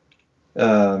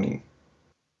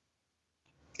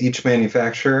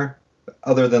manufacturer,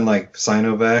 other than like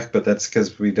Sinovac, but that's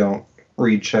because we don't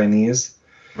read Chinese.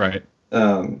 Right.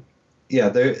 Yeah,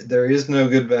 there is no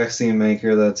good vaccine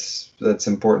maker. That's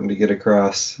important to get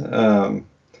across.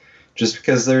 Just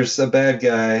because there's a bad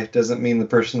guy doesn't mean the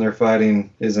person they're fighting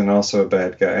isn't also a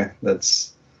bad guy.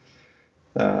 It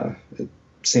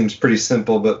seems pretty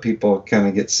simple, but people kind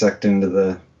of get sucked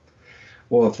into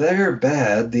well, if they're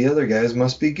bad, the other guys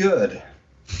must be good.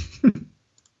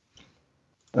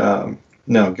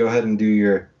 No, go ahead and do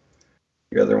your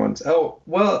other ones. Oh,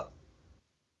 well,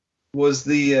 was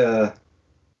the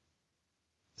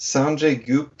Sanjay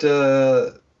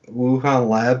Gupta Wuhan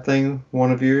lab thing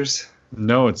one of yours?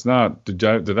 No, it's not. Did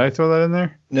I throw that in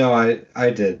there? No, I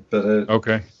did, but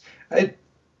okay.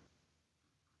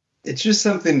 It's just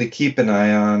something to keep an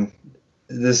eye on.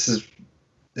 This is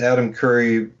Adam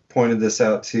Curry pointed this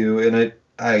out too, and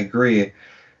I agree.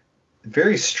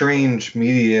 Very strange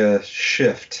media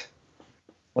shift.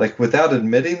 Like, without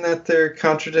admitting that they're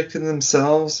contradicting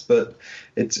themselves, but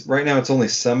right now it's only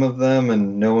some of them,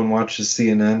 and no one watches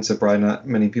CNN, so probably not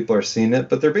many people are seeing it.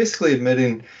 But they're basically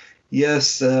admitting,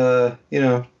 yes, Trump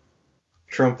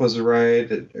was right,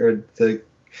 or the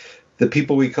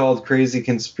people we called crazy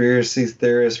conspiracy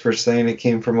theorists for saying it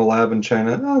came from a lab in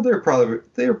China. Oh, they're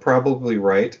probably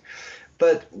right.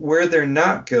 But where they're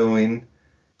not going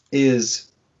is,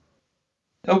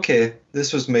 okay,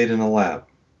 this was made in a lab.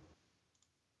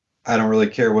 I don't really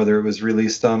care whether it was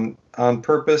released on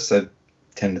purpose. I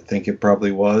tend to think it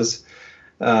probably was.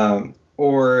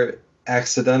 Or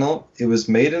accidental. It was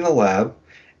made in a lab.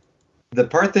 The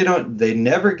part they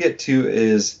never get to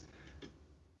is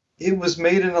it was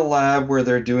made in a lab where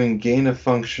they're doing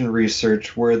gain-of-function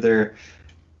research, where they're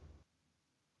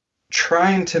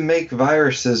trying to make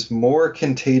viruses more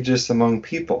contagious among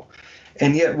people.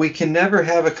 And yet we can never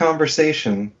have a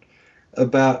conversation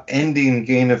about ending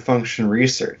gain-of-function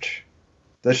research.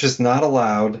 That's just not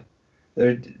allowed.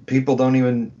 People don't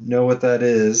even know what that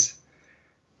is.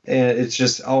 And it's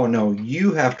just, oh no,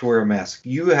 you have to wear a mask.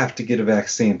 You have to get a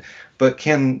vaccine. But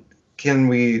can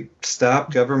we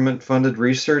stop government-funded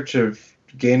research of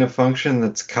gain-of-function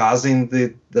that's causing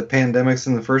the pandemics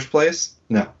in the first place?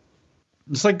 No.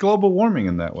 It's like global warming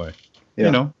in that way.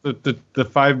 Yeah. The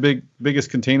 5 biggest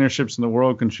container ships in the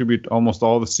world contribute almost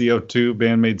all the CO2,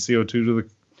 man-made CO2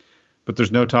 but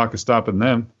there's no talk of stopping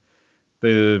them.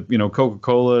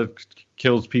 Coca-Cola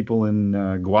kills people in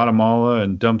Guatemala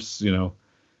and dumps,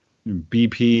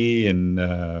 BP and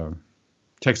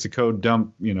Texaco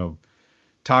dump,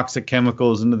 toxic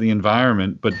chemicals into the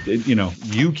environment. But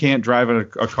you can't drive a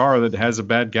car that has a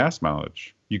bad gas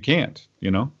mileage. You can't.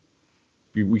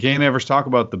 We can't ever talk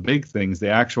about the big things, the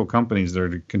actual companies that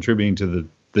are contributing to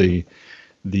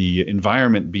the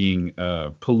environment being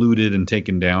polluted and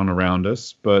taken down around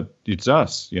us. But it's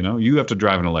us, you have to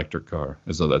drive an electric car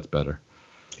as though that's better.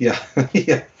 Yeah.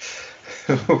 Yeah.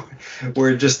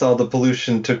 Where just all the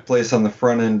pollution took place on the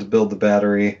front end to build the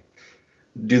battery,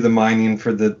 do the mining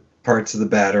for the parts of the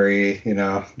battery,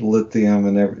 lithium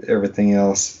and everything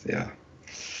else. Yeah.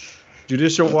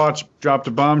 Judicial Watch dropped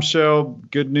a bombshell.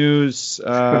 Good news.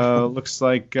 Looks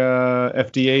like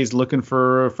FDA is looking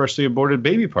for freshly aborted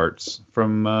baby parts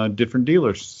from different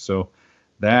dealers. So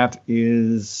that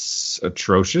is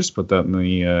atrocious. Put that in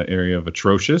the area of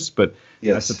atrocious. But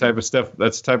yes, that's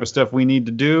the type of stuff we need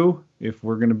to do if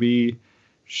we're going to be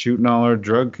shooting all our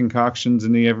drug concoctions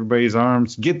into everybody's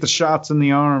arms. Get the shots in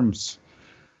the arms.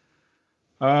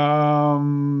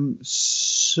 So...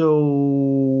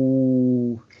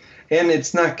 And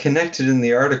it's not connected in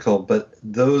the article, but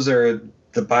those are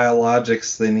the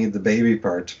biologics they need the baby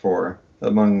parts for.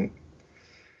 Among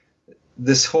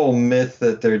this whole myth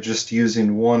that they're just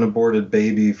using one aborted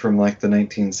baby from like the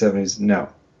 1970s, no.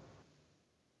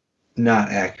 Not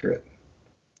accurate.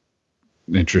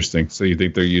 Interesting. So you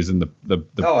think they're using the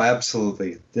Oh,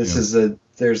 absolutely. There's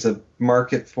a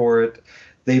market for it.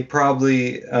 They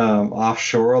probably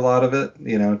offshore a lot of it,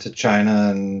 to China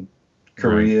and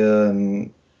Korea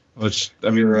and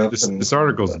Europe. This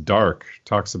article's dark.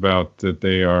 Talks about that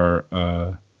they are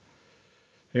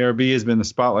ARB has been in the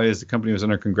spotlight as the company was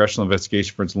under congressional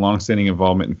investigation for its longstanding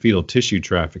involvement in fetal tissue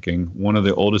trafficking. One of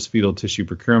the oldest fetal tissue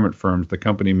procurement firms, the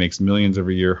company makes millions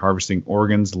every year harvesting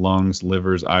organs, lungs,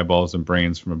 livers, eyeballs, and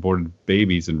brains from aborted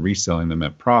babies and reselling them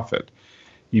at profit.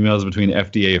 Emails between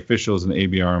FDA officials and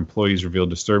ABR employees reveal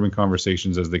disturbing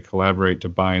conversations as they collaborate to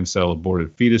buy and sell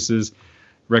aborted fetuses.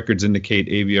 Records indicate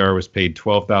ABR was paid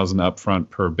 $12,000 upfront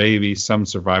per baby, some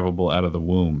survivable out of the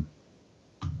womb.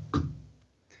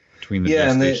 Between the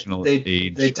gestational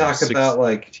age, they talk about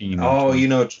like,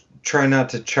 try not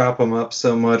to chop them up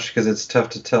so much because it's tough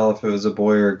to tell if it was a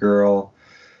boy or a girl.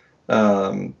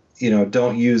 Don't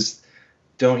use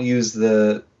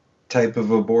the type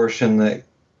of abortion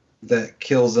that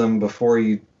kills them before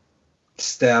you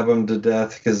stab them to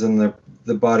death, because then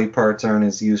the body parts aren't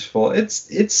as useful.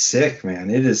 It's sick, man.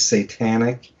 It is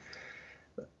satanic.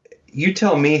 You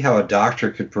tell me how a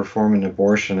doctor could perform an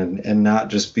abortion and not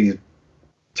just be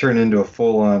turned into a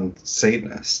full-on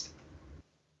Satanist.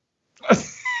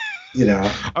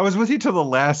 I was with you till the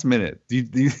last minute. Do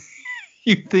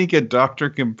you think a doctor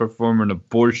can perform an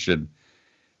abortion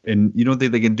and you don't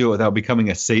think they can do it without becoming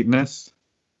a Satanist?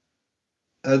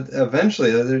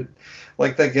 Eventually,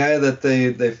 like that guy that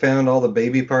they found all the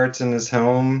baby parts in his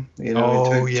home. Took him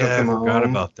I forgot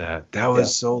home. about that. That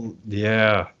was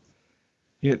Yeah,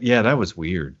 that was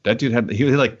weird. That dude he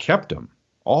like kept them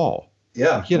all.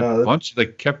 Yeah, he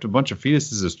had kept a bunch of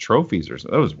fetuses as trophies or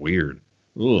something. That was weird.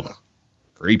 Ugh,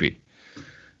 creepy.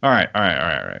 All right.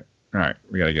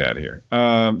 We gotta get out of here.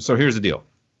 So here's the deal.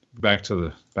 Back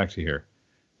to here.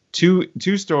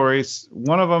 Two stories.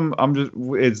 One of them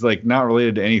it's like not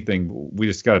related to anything. We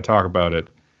just got to talk about it.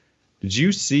 Did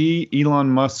you see Elon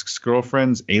Musk's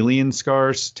girlfriend's alien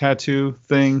scars tattoo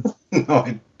thing?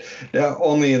 No,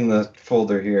 only in the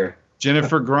folder here.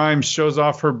 Jennifer Grimes shows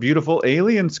off her beautiful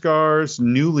alien scars,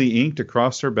 newly inked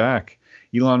across her back.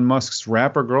 Elon Musk's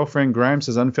rapper girlfriend Grimes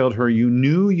has unveiled her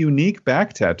new unique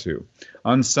back tattoo.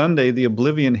 On Sunday, the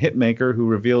Oblivion hitmaker, who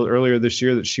revealed earlier this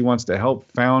year that she wants to help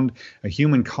found a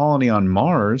human colony on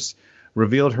Mars,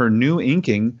 revealed her new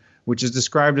inking, which is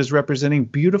described as representing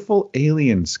beautiful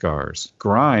alien scars.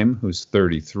 Grime, who's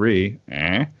 33,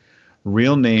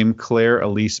 real name Claire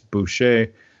Elise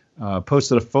Boucher,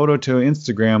 posted a photo to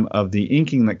Instagram of the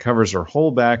inking that covers her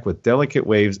whole back with delicate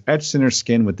waves etched in her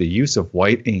skin with the use of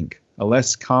white ink, a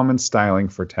less common styling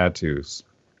for tattoos.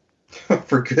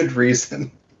 For good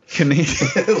reason.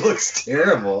 It looks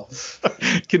terrible.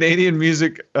 Canadian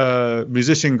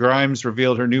musician Grimes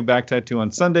revealed her new back tattoo on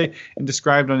Sunday and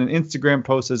described on an Instagram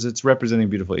post as it's representing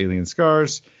beautiful alien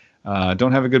scars.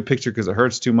 Don't have a good picture because it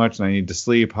hurts too much and I need to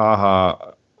sleep.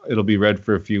 Ha. It'll be red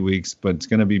for a few weeks, but it's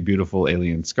going to be beautiful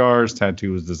alien scars.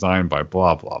 Tattoo was designed by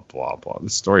blah, blah, blah, blah.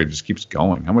 This story just keeps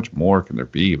going. How much more can there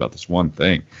be about this one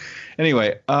thing?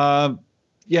 Anyway, Elon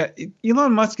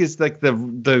Musk is like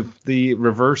the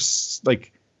reverse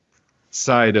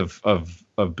side of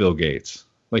Bill Gates.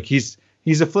 Like he's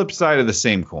a flip side of the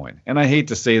same coin. And I hate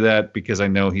to say that because I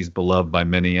know he's beloved by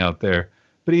many out there,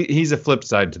 but he's a flip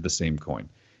side to the same coin.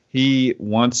 He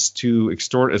wants to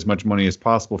extort as much money as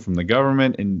possible from the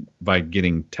government and by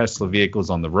getting Tesla vehicles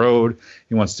on the road.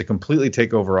 He wants to completely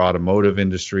take over automotive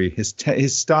industry. His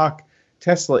stock,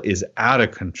 Tesla, is out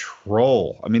of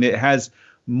control. I mean, it has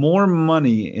more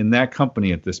money in that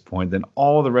company at this point than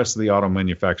all the rest of the auto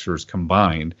manufacturers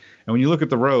combined. And when you look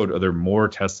at the road, are there more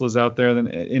Teslas out there than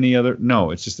any other? No,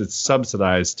 it's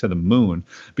subsidized to the moon.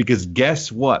 Because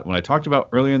guess what? When I talked about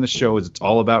earlier in the show is it's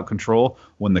all about control.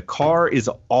 When the car is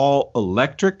all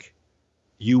electric,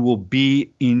 you will be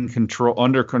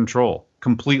under control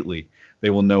completely.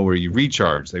 They will know where you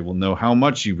recharge. They will know how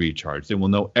much you recharge. They will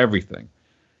know everything.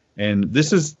 And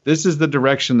this is the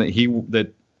direction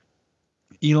that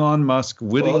Elon Musk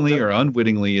wittingly or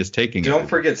unwittingly is taking. Don't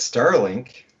forget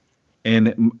Starlink.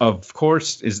 And of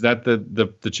course, is that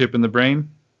the chip in the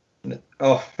brain?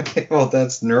 Oh, well,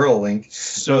 that's Neuralink.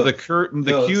 So the coup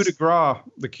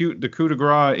de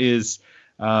grace is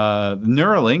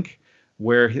Neuralink,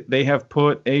 where they have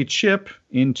put a chip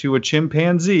into a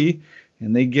chimpanzee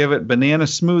and they give it banana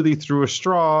smoothie through a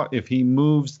straw. If he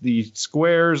moves the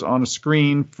squares on a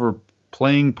screen for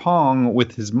playing Pong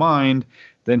with his mind,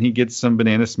 then he gets some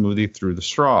banana smoothie through the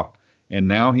straw. And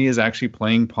now he is actually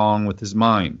playing Pong with his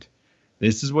mind.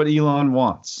 This is what Elon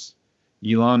wants.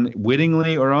 Elon,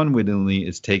 wittingly or unwittingly,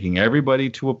 is taking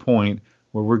everybody to a point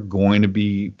where we're going to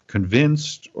be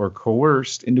convinced or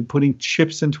coerced into putting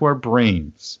chips into our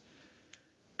brains.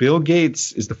 Bill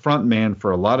Gates is the front man for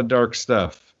a lot of dark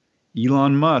stuff.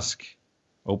 Elon Musk,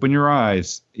 open your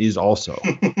eyes, is also.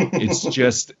 It's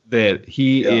just that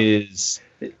he is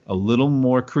a little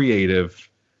more creative,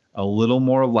 a little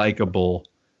more likable,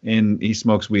 and he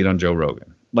smokes weed on Joe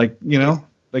Rogan. Like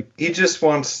he just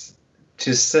wants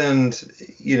to send,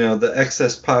 the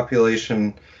excess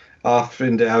population off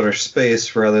into outer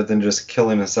space rather than just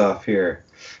killing us off here.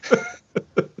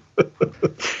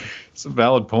 It's a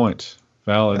valid point.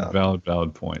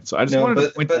 Valid point. So I just wanted to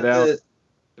point that out.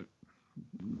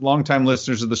 Longtime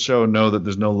listeners of the show know that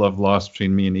there's no love lost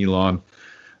between me and Elon,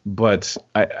 but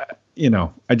I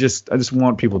just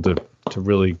want people to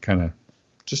really kind of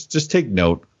just take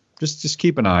note. Just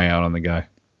keep an eye out on the guy.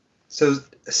 So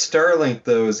Starlink,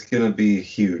 though, is going to be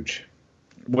huge.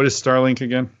 What is Starlink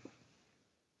again?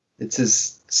 It's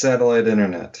his satellite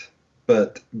internet,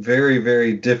 but very,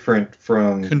 very different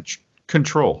from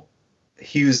Control.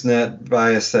 HughesNet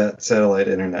Viasat satellite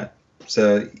internet.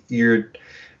 So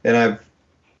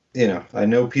I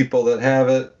know people that have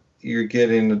it. You're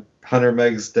getting 100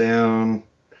 megs down,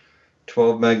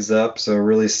 12 megs up, so a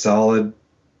really solid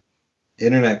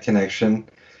internet connection,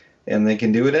 and they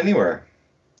can do it anywhere.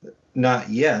 Not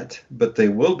yet, but they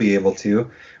will be able to,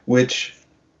 which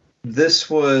this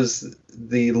was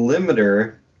the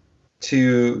limiter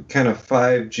to kind of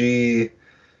 5G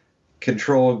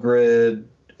control grid,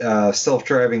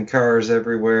 self-driving cars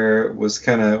everywhere. Was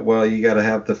kind of, you got to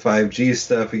have the 5G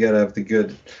stuff, you got to have the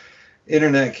good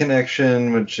internet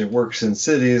connection, which it works in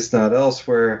cities, not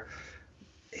elsewhere.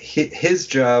 His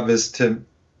job is to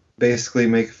basically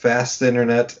make fast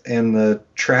internet and the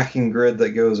tracking grid that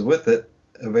goes with it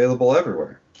available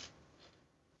everywhere.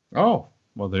 Oh,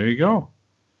 well, there you go.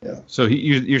 Yeah. So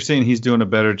you're saying he's doing a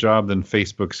better job than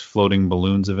Facebook's floating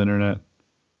balloons of internet?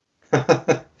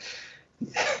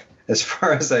 As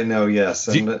far as I know, yes.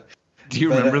 Do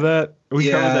you remember that? We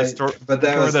covered that story. But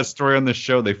that was that story on the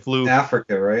show. They flew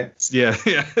Africa, right? Yeah,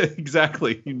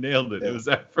 exactly. You nailed it. Yeah. It was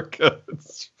Africa.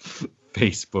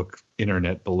 Facebook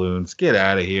internet balloons. Get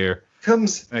out of here.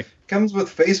 Comes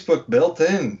with Facebook built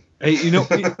in. Hey, so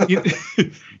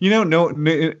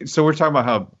we're talking about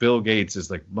how Bill Gates is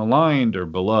like maligned or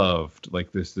beloved,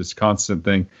 like this constant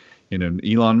thing.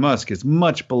 Elon Musk is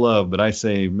much beloved, but I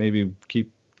say maybe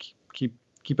keep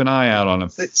an eye out on him.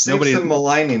 Save some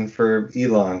maligning for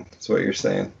Elon. That's what you're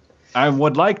saying. I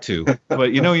would like to,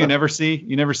 but you never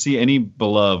see any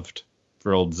beloved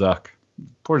for old Zuck.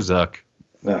 Poor Zuck.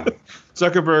 No.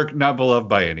 Zuckerberg, not beloved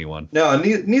by anyone. No,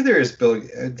 neither is Bill.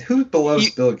 Who beloves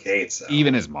Bill Gates? Though?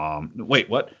 Even his mom. Wait,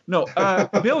 what? No,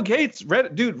 Bill Gates.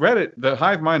 Reddit. The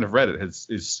hive mind of Reddit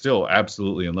is still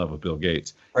absolutely in love with Bill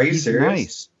Gates. Are you serious?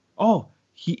 Nice. Oh,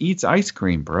 he eats ice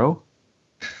cream, bro.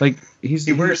 Like he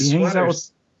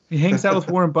hangs out with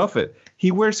Warren Buffett. He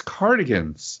wears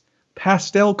cardigans,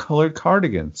 pastel colored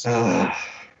cardigans. Let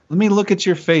me look at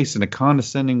your face in a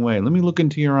condescending way. Let me look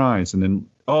into your eyes, and then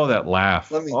that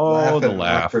laugh. Let me laugh the at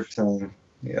laugh. Awkward tone.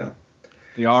 Yeah.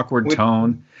 The awkward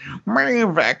tone. My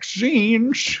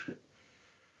vaccines.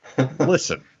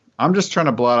 Listen, I'm just trying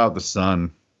to blot out the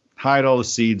sun, hide all the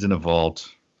seeds in a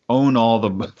vault, own all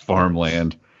the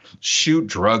farmland, shoot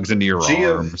drugs into your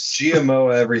arms.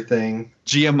 GMO everything.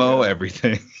 GMO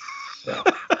everything. Yeah.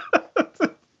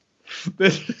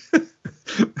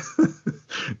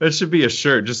 That should be a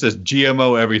shirt. Just says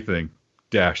GMO everything.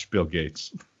 Bill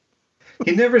Gates.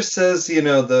 He never says,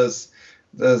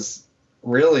 those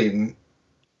really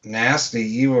nasty,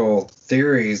 evil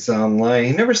theories online.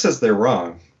 He never says they're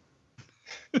wrong.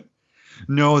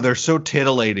 No, they're so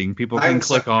titillating. People can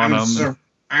click on them.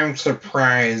 I'm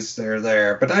surprised they're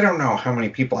there, but I don't know how many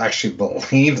people actually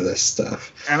believe this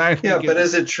stuff. And I think but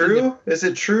is it true? Is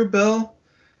it true, Bill?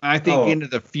 I think into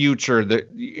the future that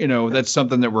that's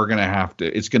something that we're going to have to.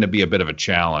 It's going to be a bit of a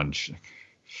challenge.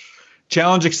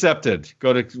 Challenge accepted.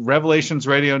 Go to Revelations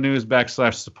Radio News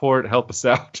 /support. Help us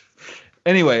out.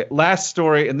 Anyway, last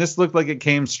story, and this looked like it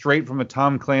came straight from a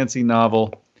Tom Clancy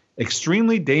novel.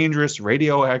 Extremely dangerous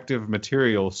radioactive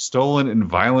material stolen in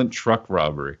violent truck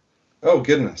robbery. Oh,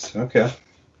 goodness. Okay.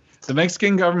 The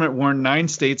Mexican government warned 9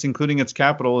 states, including its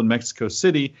capital in Mexico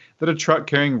City, that a truck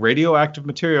carrying radioactive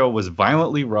material was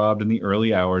violently robbed in the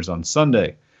early hours on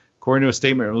Sunday. According to a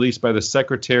statement released by the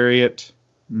Secretariat,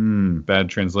 bad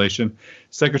translation,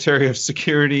 Secretary of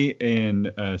Security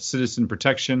and Citizen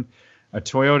Protection, a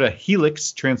Toyota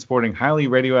Helix transporting highly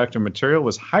radioactive material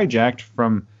was hijacked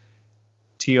from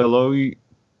Tlayocan,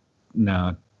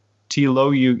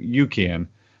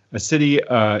 a city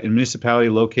and municipality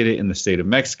located in the state of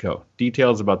Mexico.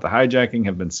 Details about the hijacking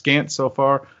have been scant so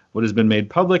far. What has been made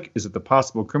public is that the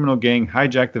possible criminal gang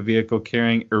hijacked the vehicle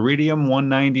carrying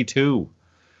Iridium-192.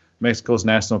 Mexico's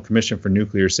National Commission for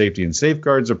Nuclear Safety and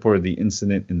Safeguards reported the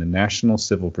incident in the National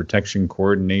Civil Protection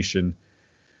Coordination,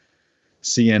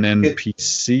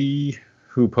 CNNPC,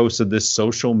 who posted this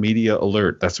social media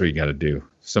alert. That's what you got to do.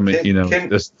 Somebody,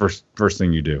 that's first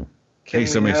thing you do. Can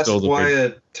you ask why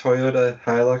a Toyota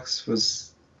Hilux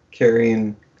was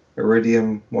carrying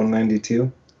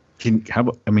Iridium-192?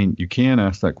 You can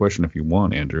ask that question if you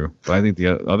want, Andrew. But I think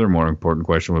the other more important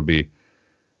question would be,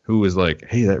 who was like,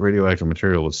 hey, that radioactive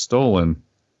material was stolen.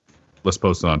 Let's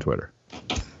post it on Twitter.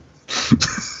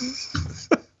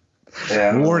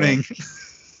 Warning.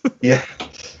 Yeah.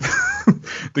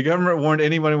 The government warned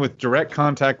anyone with direct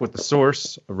contact with the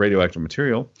source of radioactive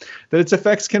material that its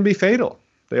effects can be fatal.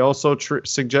 They also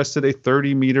suggested a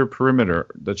 30-meter perimeter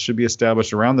that should be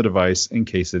established around the device in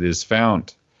case it is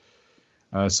found.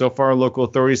 So far, local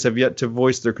authorities have yet to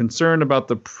voice their concern about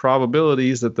the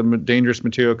probabilities that the dangerous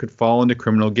material could fall into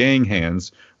criminal gang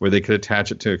hands, where they could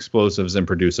attach it to explosives and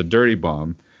produce a dirty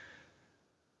bomb.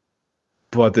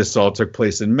 But this all took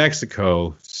place in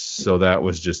Mexico, so that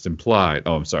was just implied.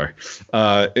 Oh, I'm sorry.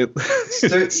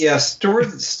 Store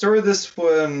this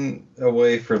one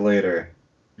away for later.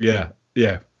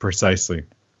 Yeah, precisely.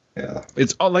 Yeah,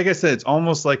 it's like I said, it's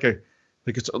almost like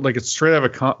it's straight out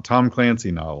of a Tom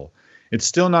Clancy novel. It's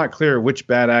still not clear which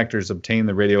bad actors obtained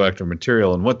the radioactive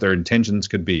material and what their intentions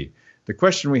could be. The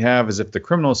question we have is if the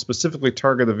criminals specifically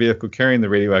target the vehicle carrying the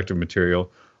radioactive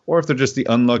material, or if they're just the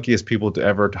unluckiest people to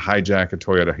hijack a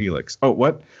Toyota Helix. Oh,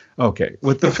 what? Okay.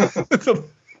 With the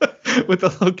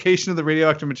location of the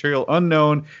radioactive material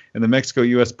unknown and the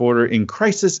Mexico-U.S. border in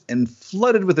crisis and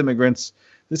flooded with immigrants,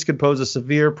 this could pose a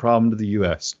severe problem to the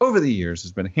U.S. Over the years,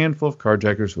 there's been a handful of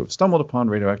carjackers who have stumbled upon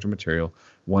radioactive material,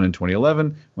 one in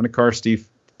 2011 when a car thief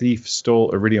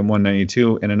stole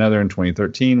Iridium-192, and another in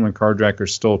 2013 when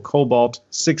carjackers stole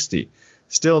Cobalt-60.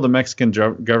 Still, the Mexican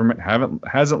government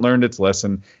hasn't learned its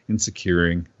lesson in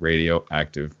securing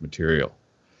radioactive material.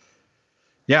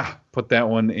 Yeah, put that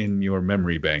one in your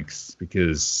memory banks,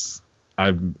 because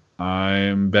I'm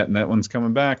betting that one's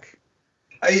coming back.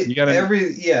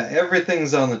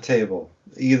 Everything's on the table.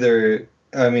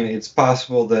 It's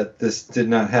possible that this did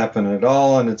not happen at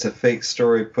all and it's a fake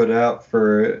story put out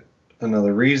for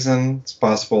another reason. It's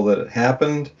possible that it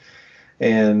happened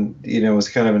and, it was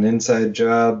kind of an inside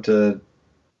job to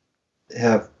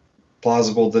have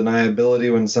plausible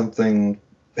deniability when something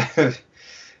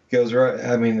goes right.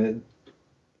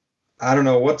 I don't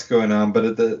know what's going on,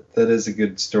 but that is a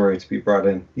good story to be brought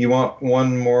in. You want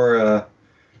one more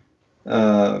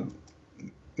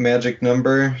magic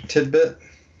number tidbit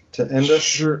to end us?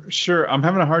 Sure. I'm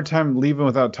having a hard time leaving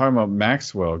without talking about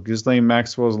Maxwell. Ghislaine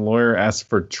Maxwell's lawyer asked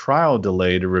for trial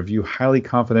delay to review highly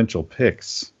confidential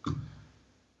pics.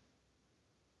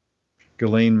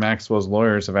 Ghislaine Maxwell's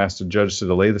lawyers have asked a judge to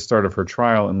delay the start of her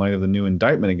trial in light of the new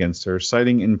indictment against her,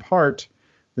 citing in part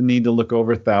the need to look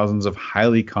over thousands of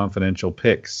highly confidential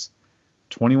pics.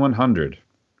 2,100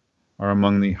 are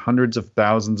among the hundreds of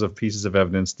thousands of pieces of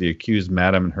evidence the accused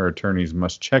madam and her attorneys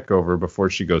must check over before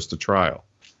she goes to trial.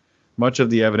 Much of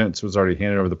the evidence was already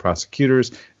handed over to the prosecutors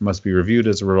and must be reviewed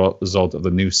as a result of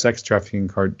the new sex trafficking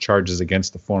charges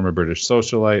against the former British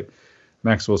socialite.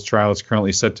 Maxwell's trial is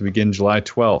currently set to begin July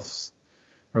 12th.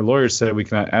 Her lawyers said we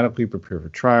cannot adequately prepare for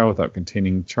trial without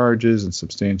containing charges and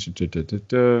substantial...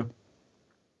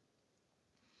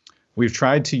 We've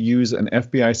tried to use an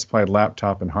FBI-supplied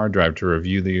laptop and hard drive to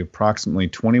review the approximately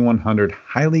 2,100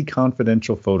 highly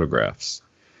confidential photographs.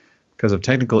 Because of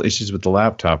technical issues with the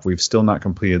laptop, we've still not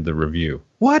completed the review.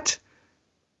 What?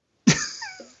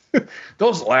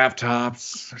 Those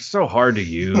laptops are so hard to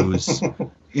use.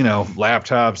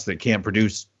 Laptops that can't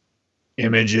produce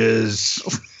images.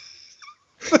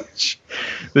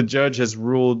 The judge has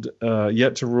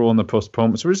yet to rule on the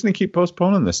postponement. So we're just going to keep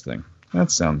postponing this thing. That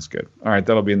sounds good. All right,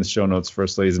 that'll be in the show notes for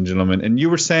us, ladies and gentlemen. And you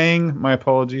were saying, my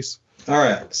apologies. All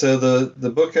right, so the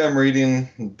book I'm reading,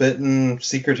 Bitten,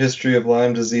 Secret History of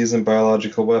Lyme Disease and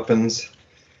Biological Weapons,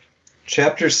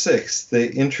 Chapter 6,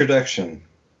 The Introduction.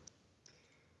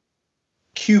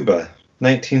 Cuba,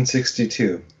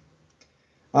 1962.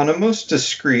 On a most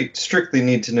discreet, strictly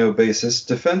need-to-know basis,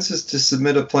 Defense is to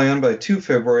submit a plan by 2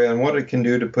 February on what it can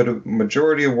do to put a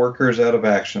majority of workers out of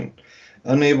action,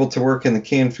 unable to work in the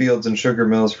cane fields and sugar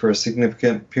mills for a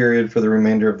significant period for the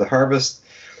remainder of the harvest.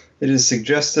 It is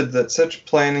suggested that such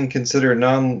planning consider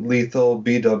non-lethal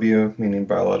BW, meaning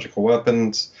biological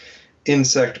weapons,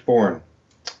 insect-borne.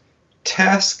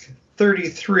 Task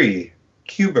 33,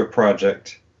 Cuba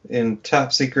Project, in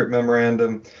Top Secret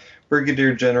Memorandum,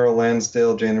 Brigadier General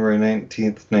Lansdale, January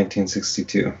 19th,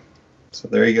 1962. So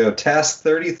there you go. Task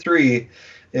 33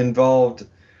 involved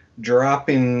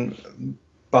dropping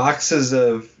boxes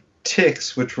of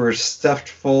ticks, which were stuffed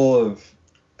full of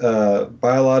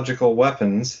biological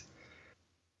weapons,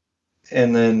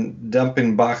 and then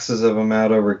dumping boxes of them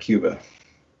out over Cuba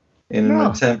in an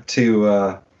attempt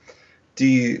to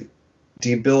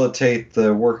debilitate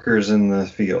the workers in the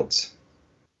fields.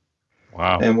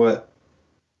 Wow. And what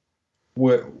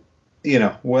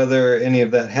whether any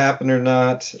of that happened or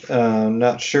not,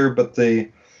 not sure, but the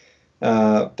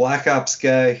Black Ops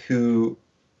guy who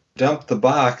dumped the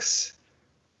box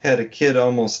had a kid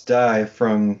almost die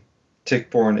from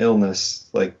tick-borne illness,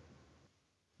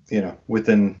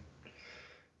 within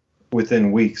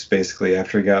weeks, basically,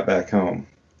 after he got back home.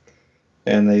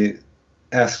 And they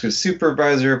asked his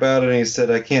supervisor about it, and he said,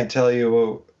 I can't tell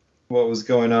you what was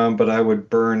going on, but I would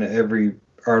burn every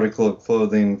article of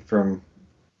clothing from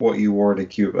what you wore to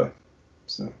Cuba.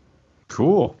 So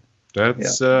cool.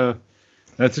 That's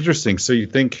interesting. So you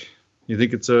think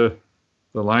it's the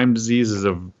Lyme disease is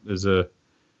a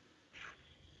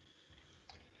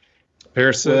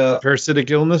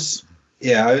parasitic illness?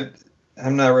 Yeah,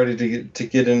 I'm not ready to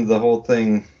get into the whole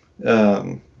thing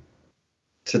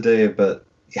today, but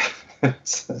yeah,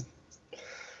 it's,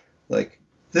 like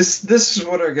this is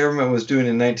what our government was doing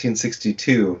in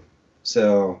 1962.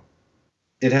 So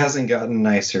it hasn't gotten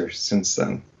nicer since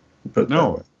then. But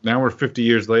no, now we're 50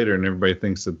 years later, and everybody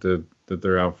thinks that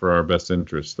they're out for our best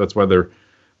interests. That's why they're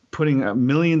putting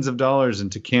millions of dollars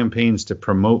into campaigns to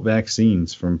promote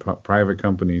vaccines from private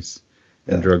companies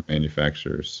and drug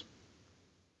manufacturers.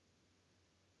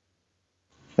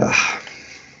 All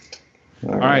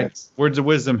right, words of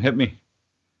wisdom, hit me.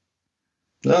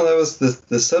 No, that was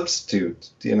the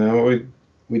substitute.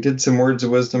 We did some words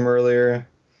of wisdom earlier.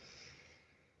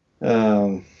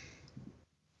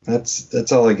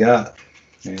 That's all I got.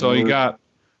 That's all you got.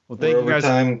 Well, thank you guys.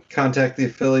 Overtime, contact the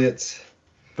affiliates.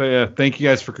 But thank you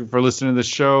guys for listening to the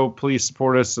show. Please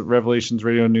support us at Revelations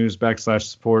Radio News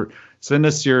 /support. Send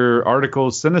us your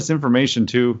articles. Send us information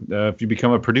too. If you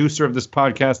become a producer of this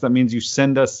podcast, that means you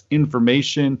send us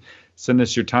information. Send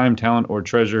us your time, talent, or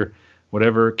treasure.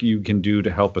 Whatever you can do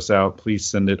to help us out, please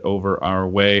send it over our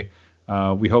way.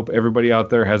 We hope everybody out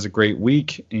there has a great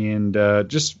week. And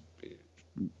just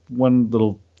one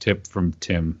little tip from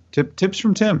Tim. Tips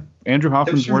from Tim. Andrew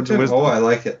Hoffman's words of wisdom. Oh, I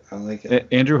like it.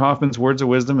 Andrew Hoffman's words of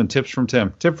wisdom and tips from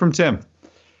Tim. Tip from Tim.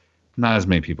 Not as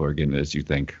many people are getting it as you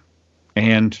think.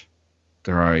 And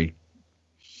there are a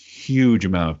huge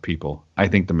amount of people, I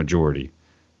think the majority,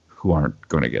 who aren't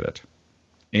going to get it.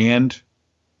 And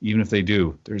even if they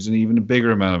do, there's an even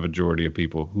bigger amount of majority of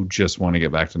people who just want to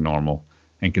get back to normal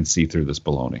and can see through this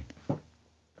baloney.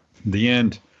 The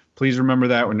end. Please remember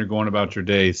that when you're going about your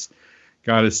days.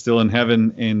 God is still in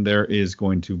heaven, and there is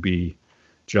going to be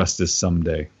justice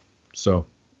someday. So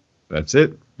that's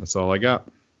it. That's all I got.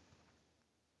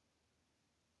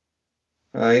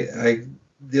 The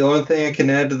only thing I can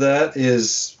add to that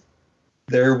is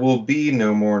there will be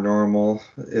no more normal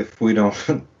if we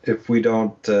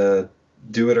don't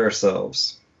do it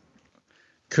ourselves.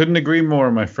 Couldn't agree more,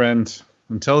 my friend.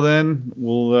 Until then,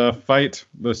 we'll fight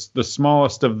the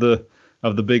smallest of the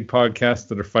big podcasts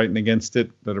that are fighting against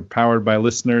it, that are powered by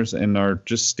listeners and are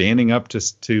just standing up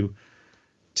to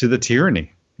the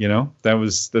tyranny.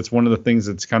 That's one of the things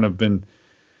that's kind of been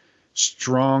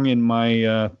strong in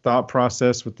my thought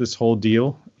process with this whole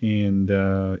deal. And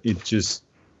it just,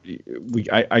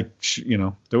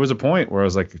 there was a point where I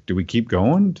was like, do we keep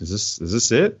going? Is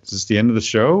this it? Is this the end of the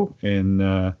show? And,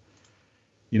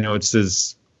 it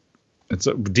says,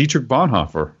 Dietrich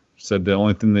Bonhoeffer said the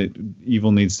only thing that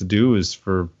evil needs to do is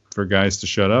for guys to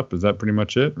shut up. Is that pretty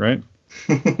much it, right?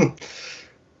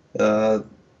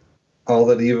 All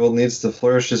that evil needs to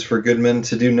flourish is for good men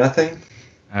to do nothing.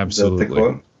 Absolutely. Is that the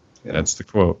quote? Yeah. That's the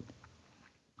quote.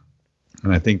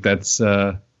 And I think that's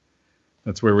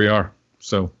where we are.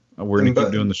 So we're going to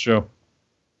keep doing the show.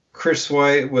 Chris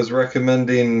White was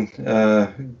recommending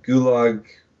Gulag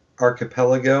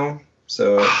Archipelago.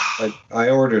 So I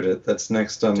ordered it. That's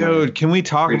next on. Dude, can we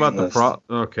talk about the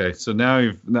Okay, so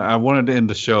now I wanted to end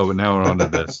the show, but now we're on to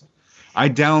this. I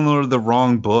downloaded the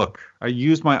wrong book. I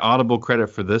used my Audible credit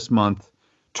for this month,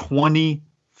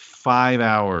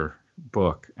 25-hour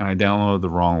book, and I downloaded the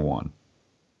wrong one.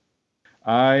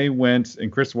 I went,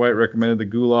 and Chris White recommended the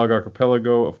Gulag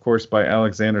Archipelago, of course, by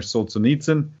Alexander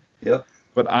Solzhenitsyn. Yep.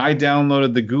 But I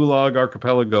downloaded the Gulag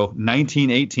Archipelago,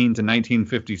 1918 to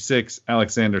 1956,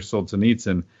 Alexander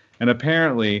Solzhenitsyn. And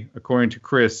apparently, according to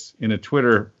Chris, in a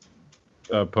Twitter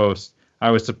post,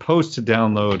 I was supposed to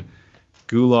download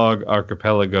Gulag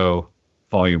Archipelago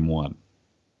Volume 1.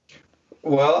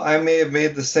 Well, I may have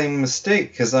made the same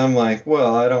mistake because I'm like,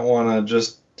 well, I don't want to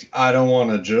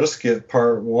just get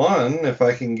part 1 if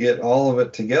I can get all of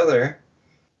it together.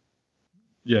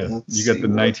 Yeah, you got the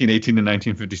 1918 to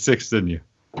 1956, didn't you?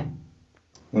 Let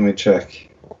me check.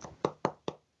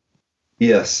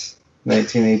 Yes,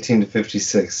 1918 to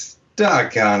 56.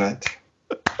 Doggone it.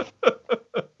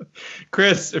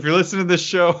 Chris, if you're listening to this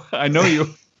show, I know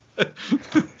you.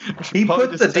 He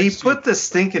put the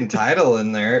stinking title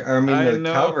in there.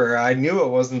 The cover. I knew it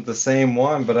wasn't the same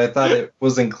one, but I thought it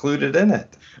was included in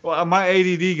it. Well, my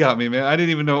ADD got me, man. I didn't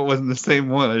even know it wasn't the same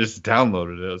one. I just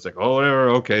downloaded it. I was like, oh, whatever.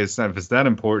 Okay, if it's that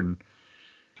important.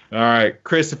 All right,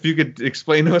 Chris, if you could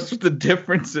explain to us what the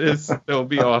difference is, that would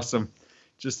be awesome.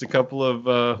 Just a couple of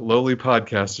lowly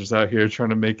podcasters out here trying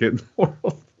to make it in the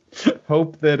world.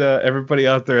 Hope that everybody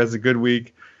out there has a good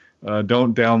week.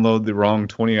 Don't download the wrong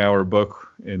 20-hour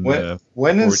book. And before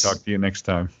we talk to you next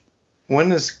time.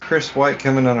 When is Chris White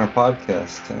coming on our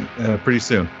podcast, Tim? Pretty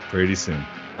soon. Pretty soon.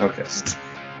 Okay.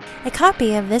 A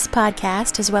copy of this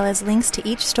podcast, as well as links to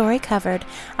each story covered,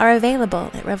 are available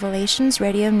at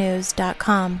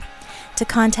revelationsradionews.com. To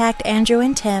contact Andrew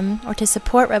and Tim, or to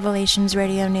support Revelations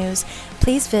Radio News,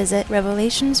 please visit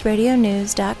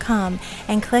revelationsradionews.com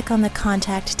and click on the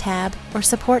Contact tab or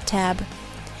Support tab.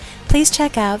 Please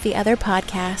check out the other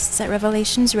podcasts at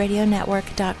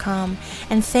revelationsradionetwork.com,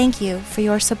 and thank you for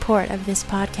your support of this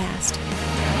podcast.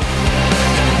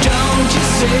 Don't you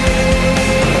say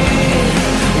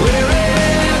we're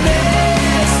in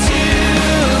this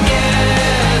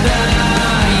together,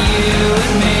 you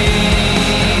and me,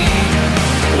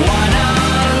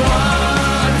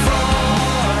 one-on-one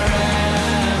forever.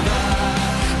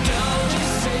 Don't you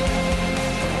say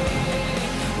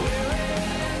we're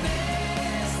in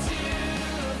this together,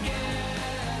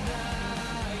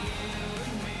 you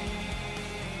and me,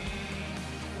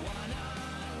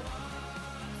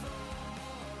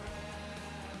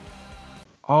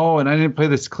 Oh, and I didn't play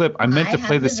this clip. I meant to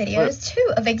play this clip. I have the videos,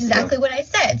 too, of exactly what I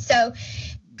said. So,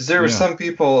 because there were some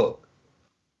people,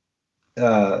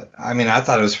 I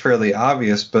thought it was fairly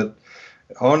obvious, but,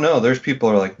 oh no, there's people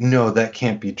who are like, no, that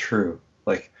can't be true.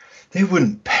 Like, they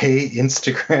wouldn't pay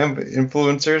Instagram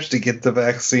influencers to get the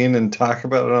vaccine and talk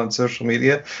about it on social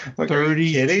media. Like,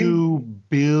 $32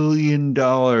 billion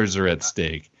are at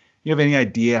stake. You have any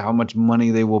idea how much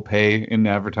money they will pay in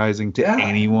advertising to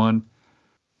anyone?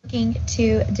 Looking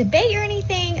to debate or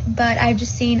anything, but I've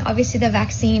just seen obviously the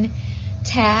vaccine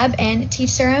tab and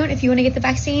teach their own. If you want to get the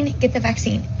vaccine,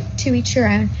 to each your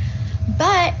own.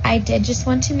 But I did just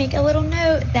want to make a little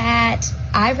note that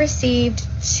I received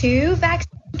 2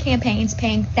 vaccine campaigns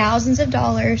paying thousands of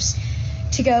dollars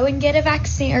to go and get a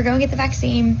vaccine or go and get the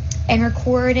vaccine and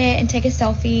record it and take a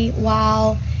selfie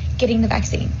while getting the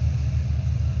vaccine.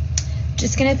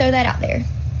 Just gonna throw that out there.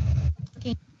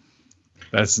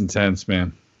 That's intense,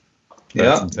 man.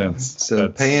 That's intense. So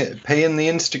paying the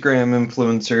Instagram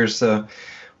influencers.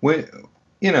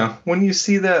 When you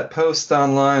see that post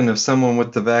online of someone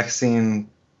with the vaccine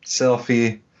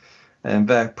selfie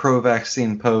and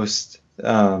pro-vaccine post,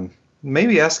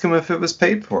 maybe ask them if it was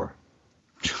paid for.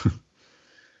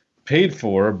 Paid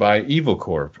for by Evil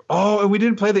Corp. Oh, and we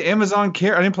didn't play the Amazon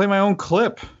Care. I didn't play my own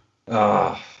clip.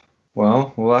 Well,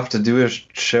 we'll have to do a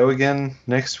show again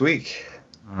next week.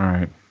 All right.